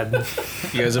 God.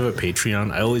 You guys have a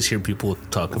Patreon? I always hear people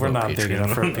talk We're about not big Patreon.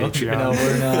 enough for a Patreon. No,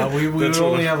 we're not. We would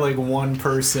only have like one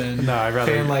person No, I'd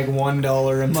rather paying like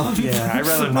 $1 a month. Yeah, I'd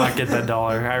rather not get that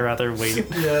 $1. I'd rather wait.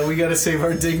 Yeah, we gotta save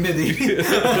our dignity.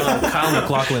 Kyle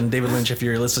MacLachlan, David Lynch, if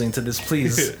you're listening to this,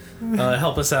 please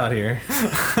help us out here.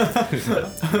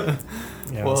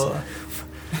 Yeah,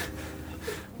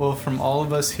 Well, from all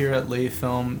of us here at Lay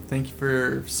Film, thank you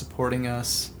for supporting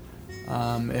us.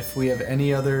 If we have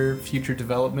any other future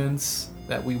developments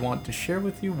that we want to share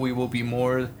with you, we will be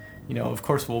more, of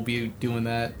course we'll be doing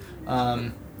that.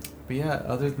 But yeah,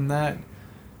 other than that,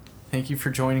 thank you for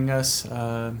joining us.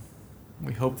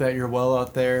 We hope that you're well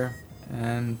out there,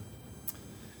 and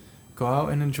go out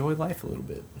and enjoy life a little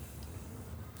bit.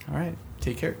 All right,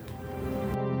 take care.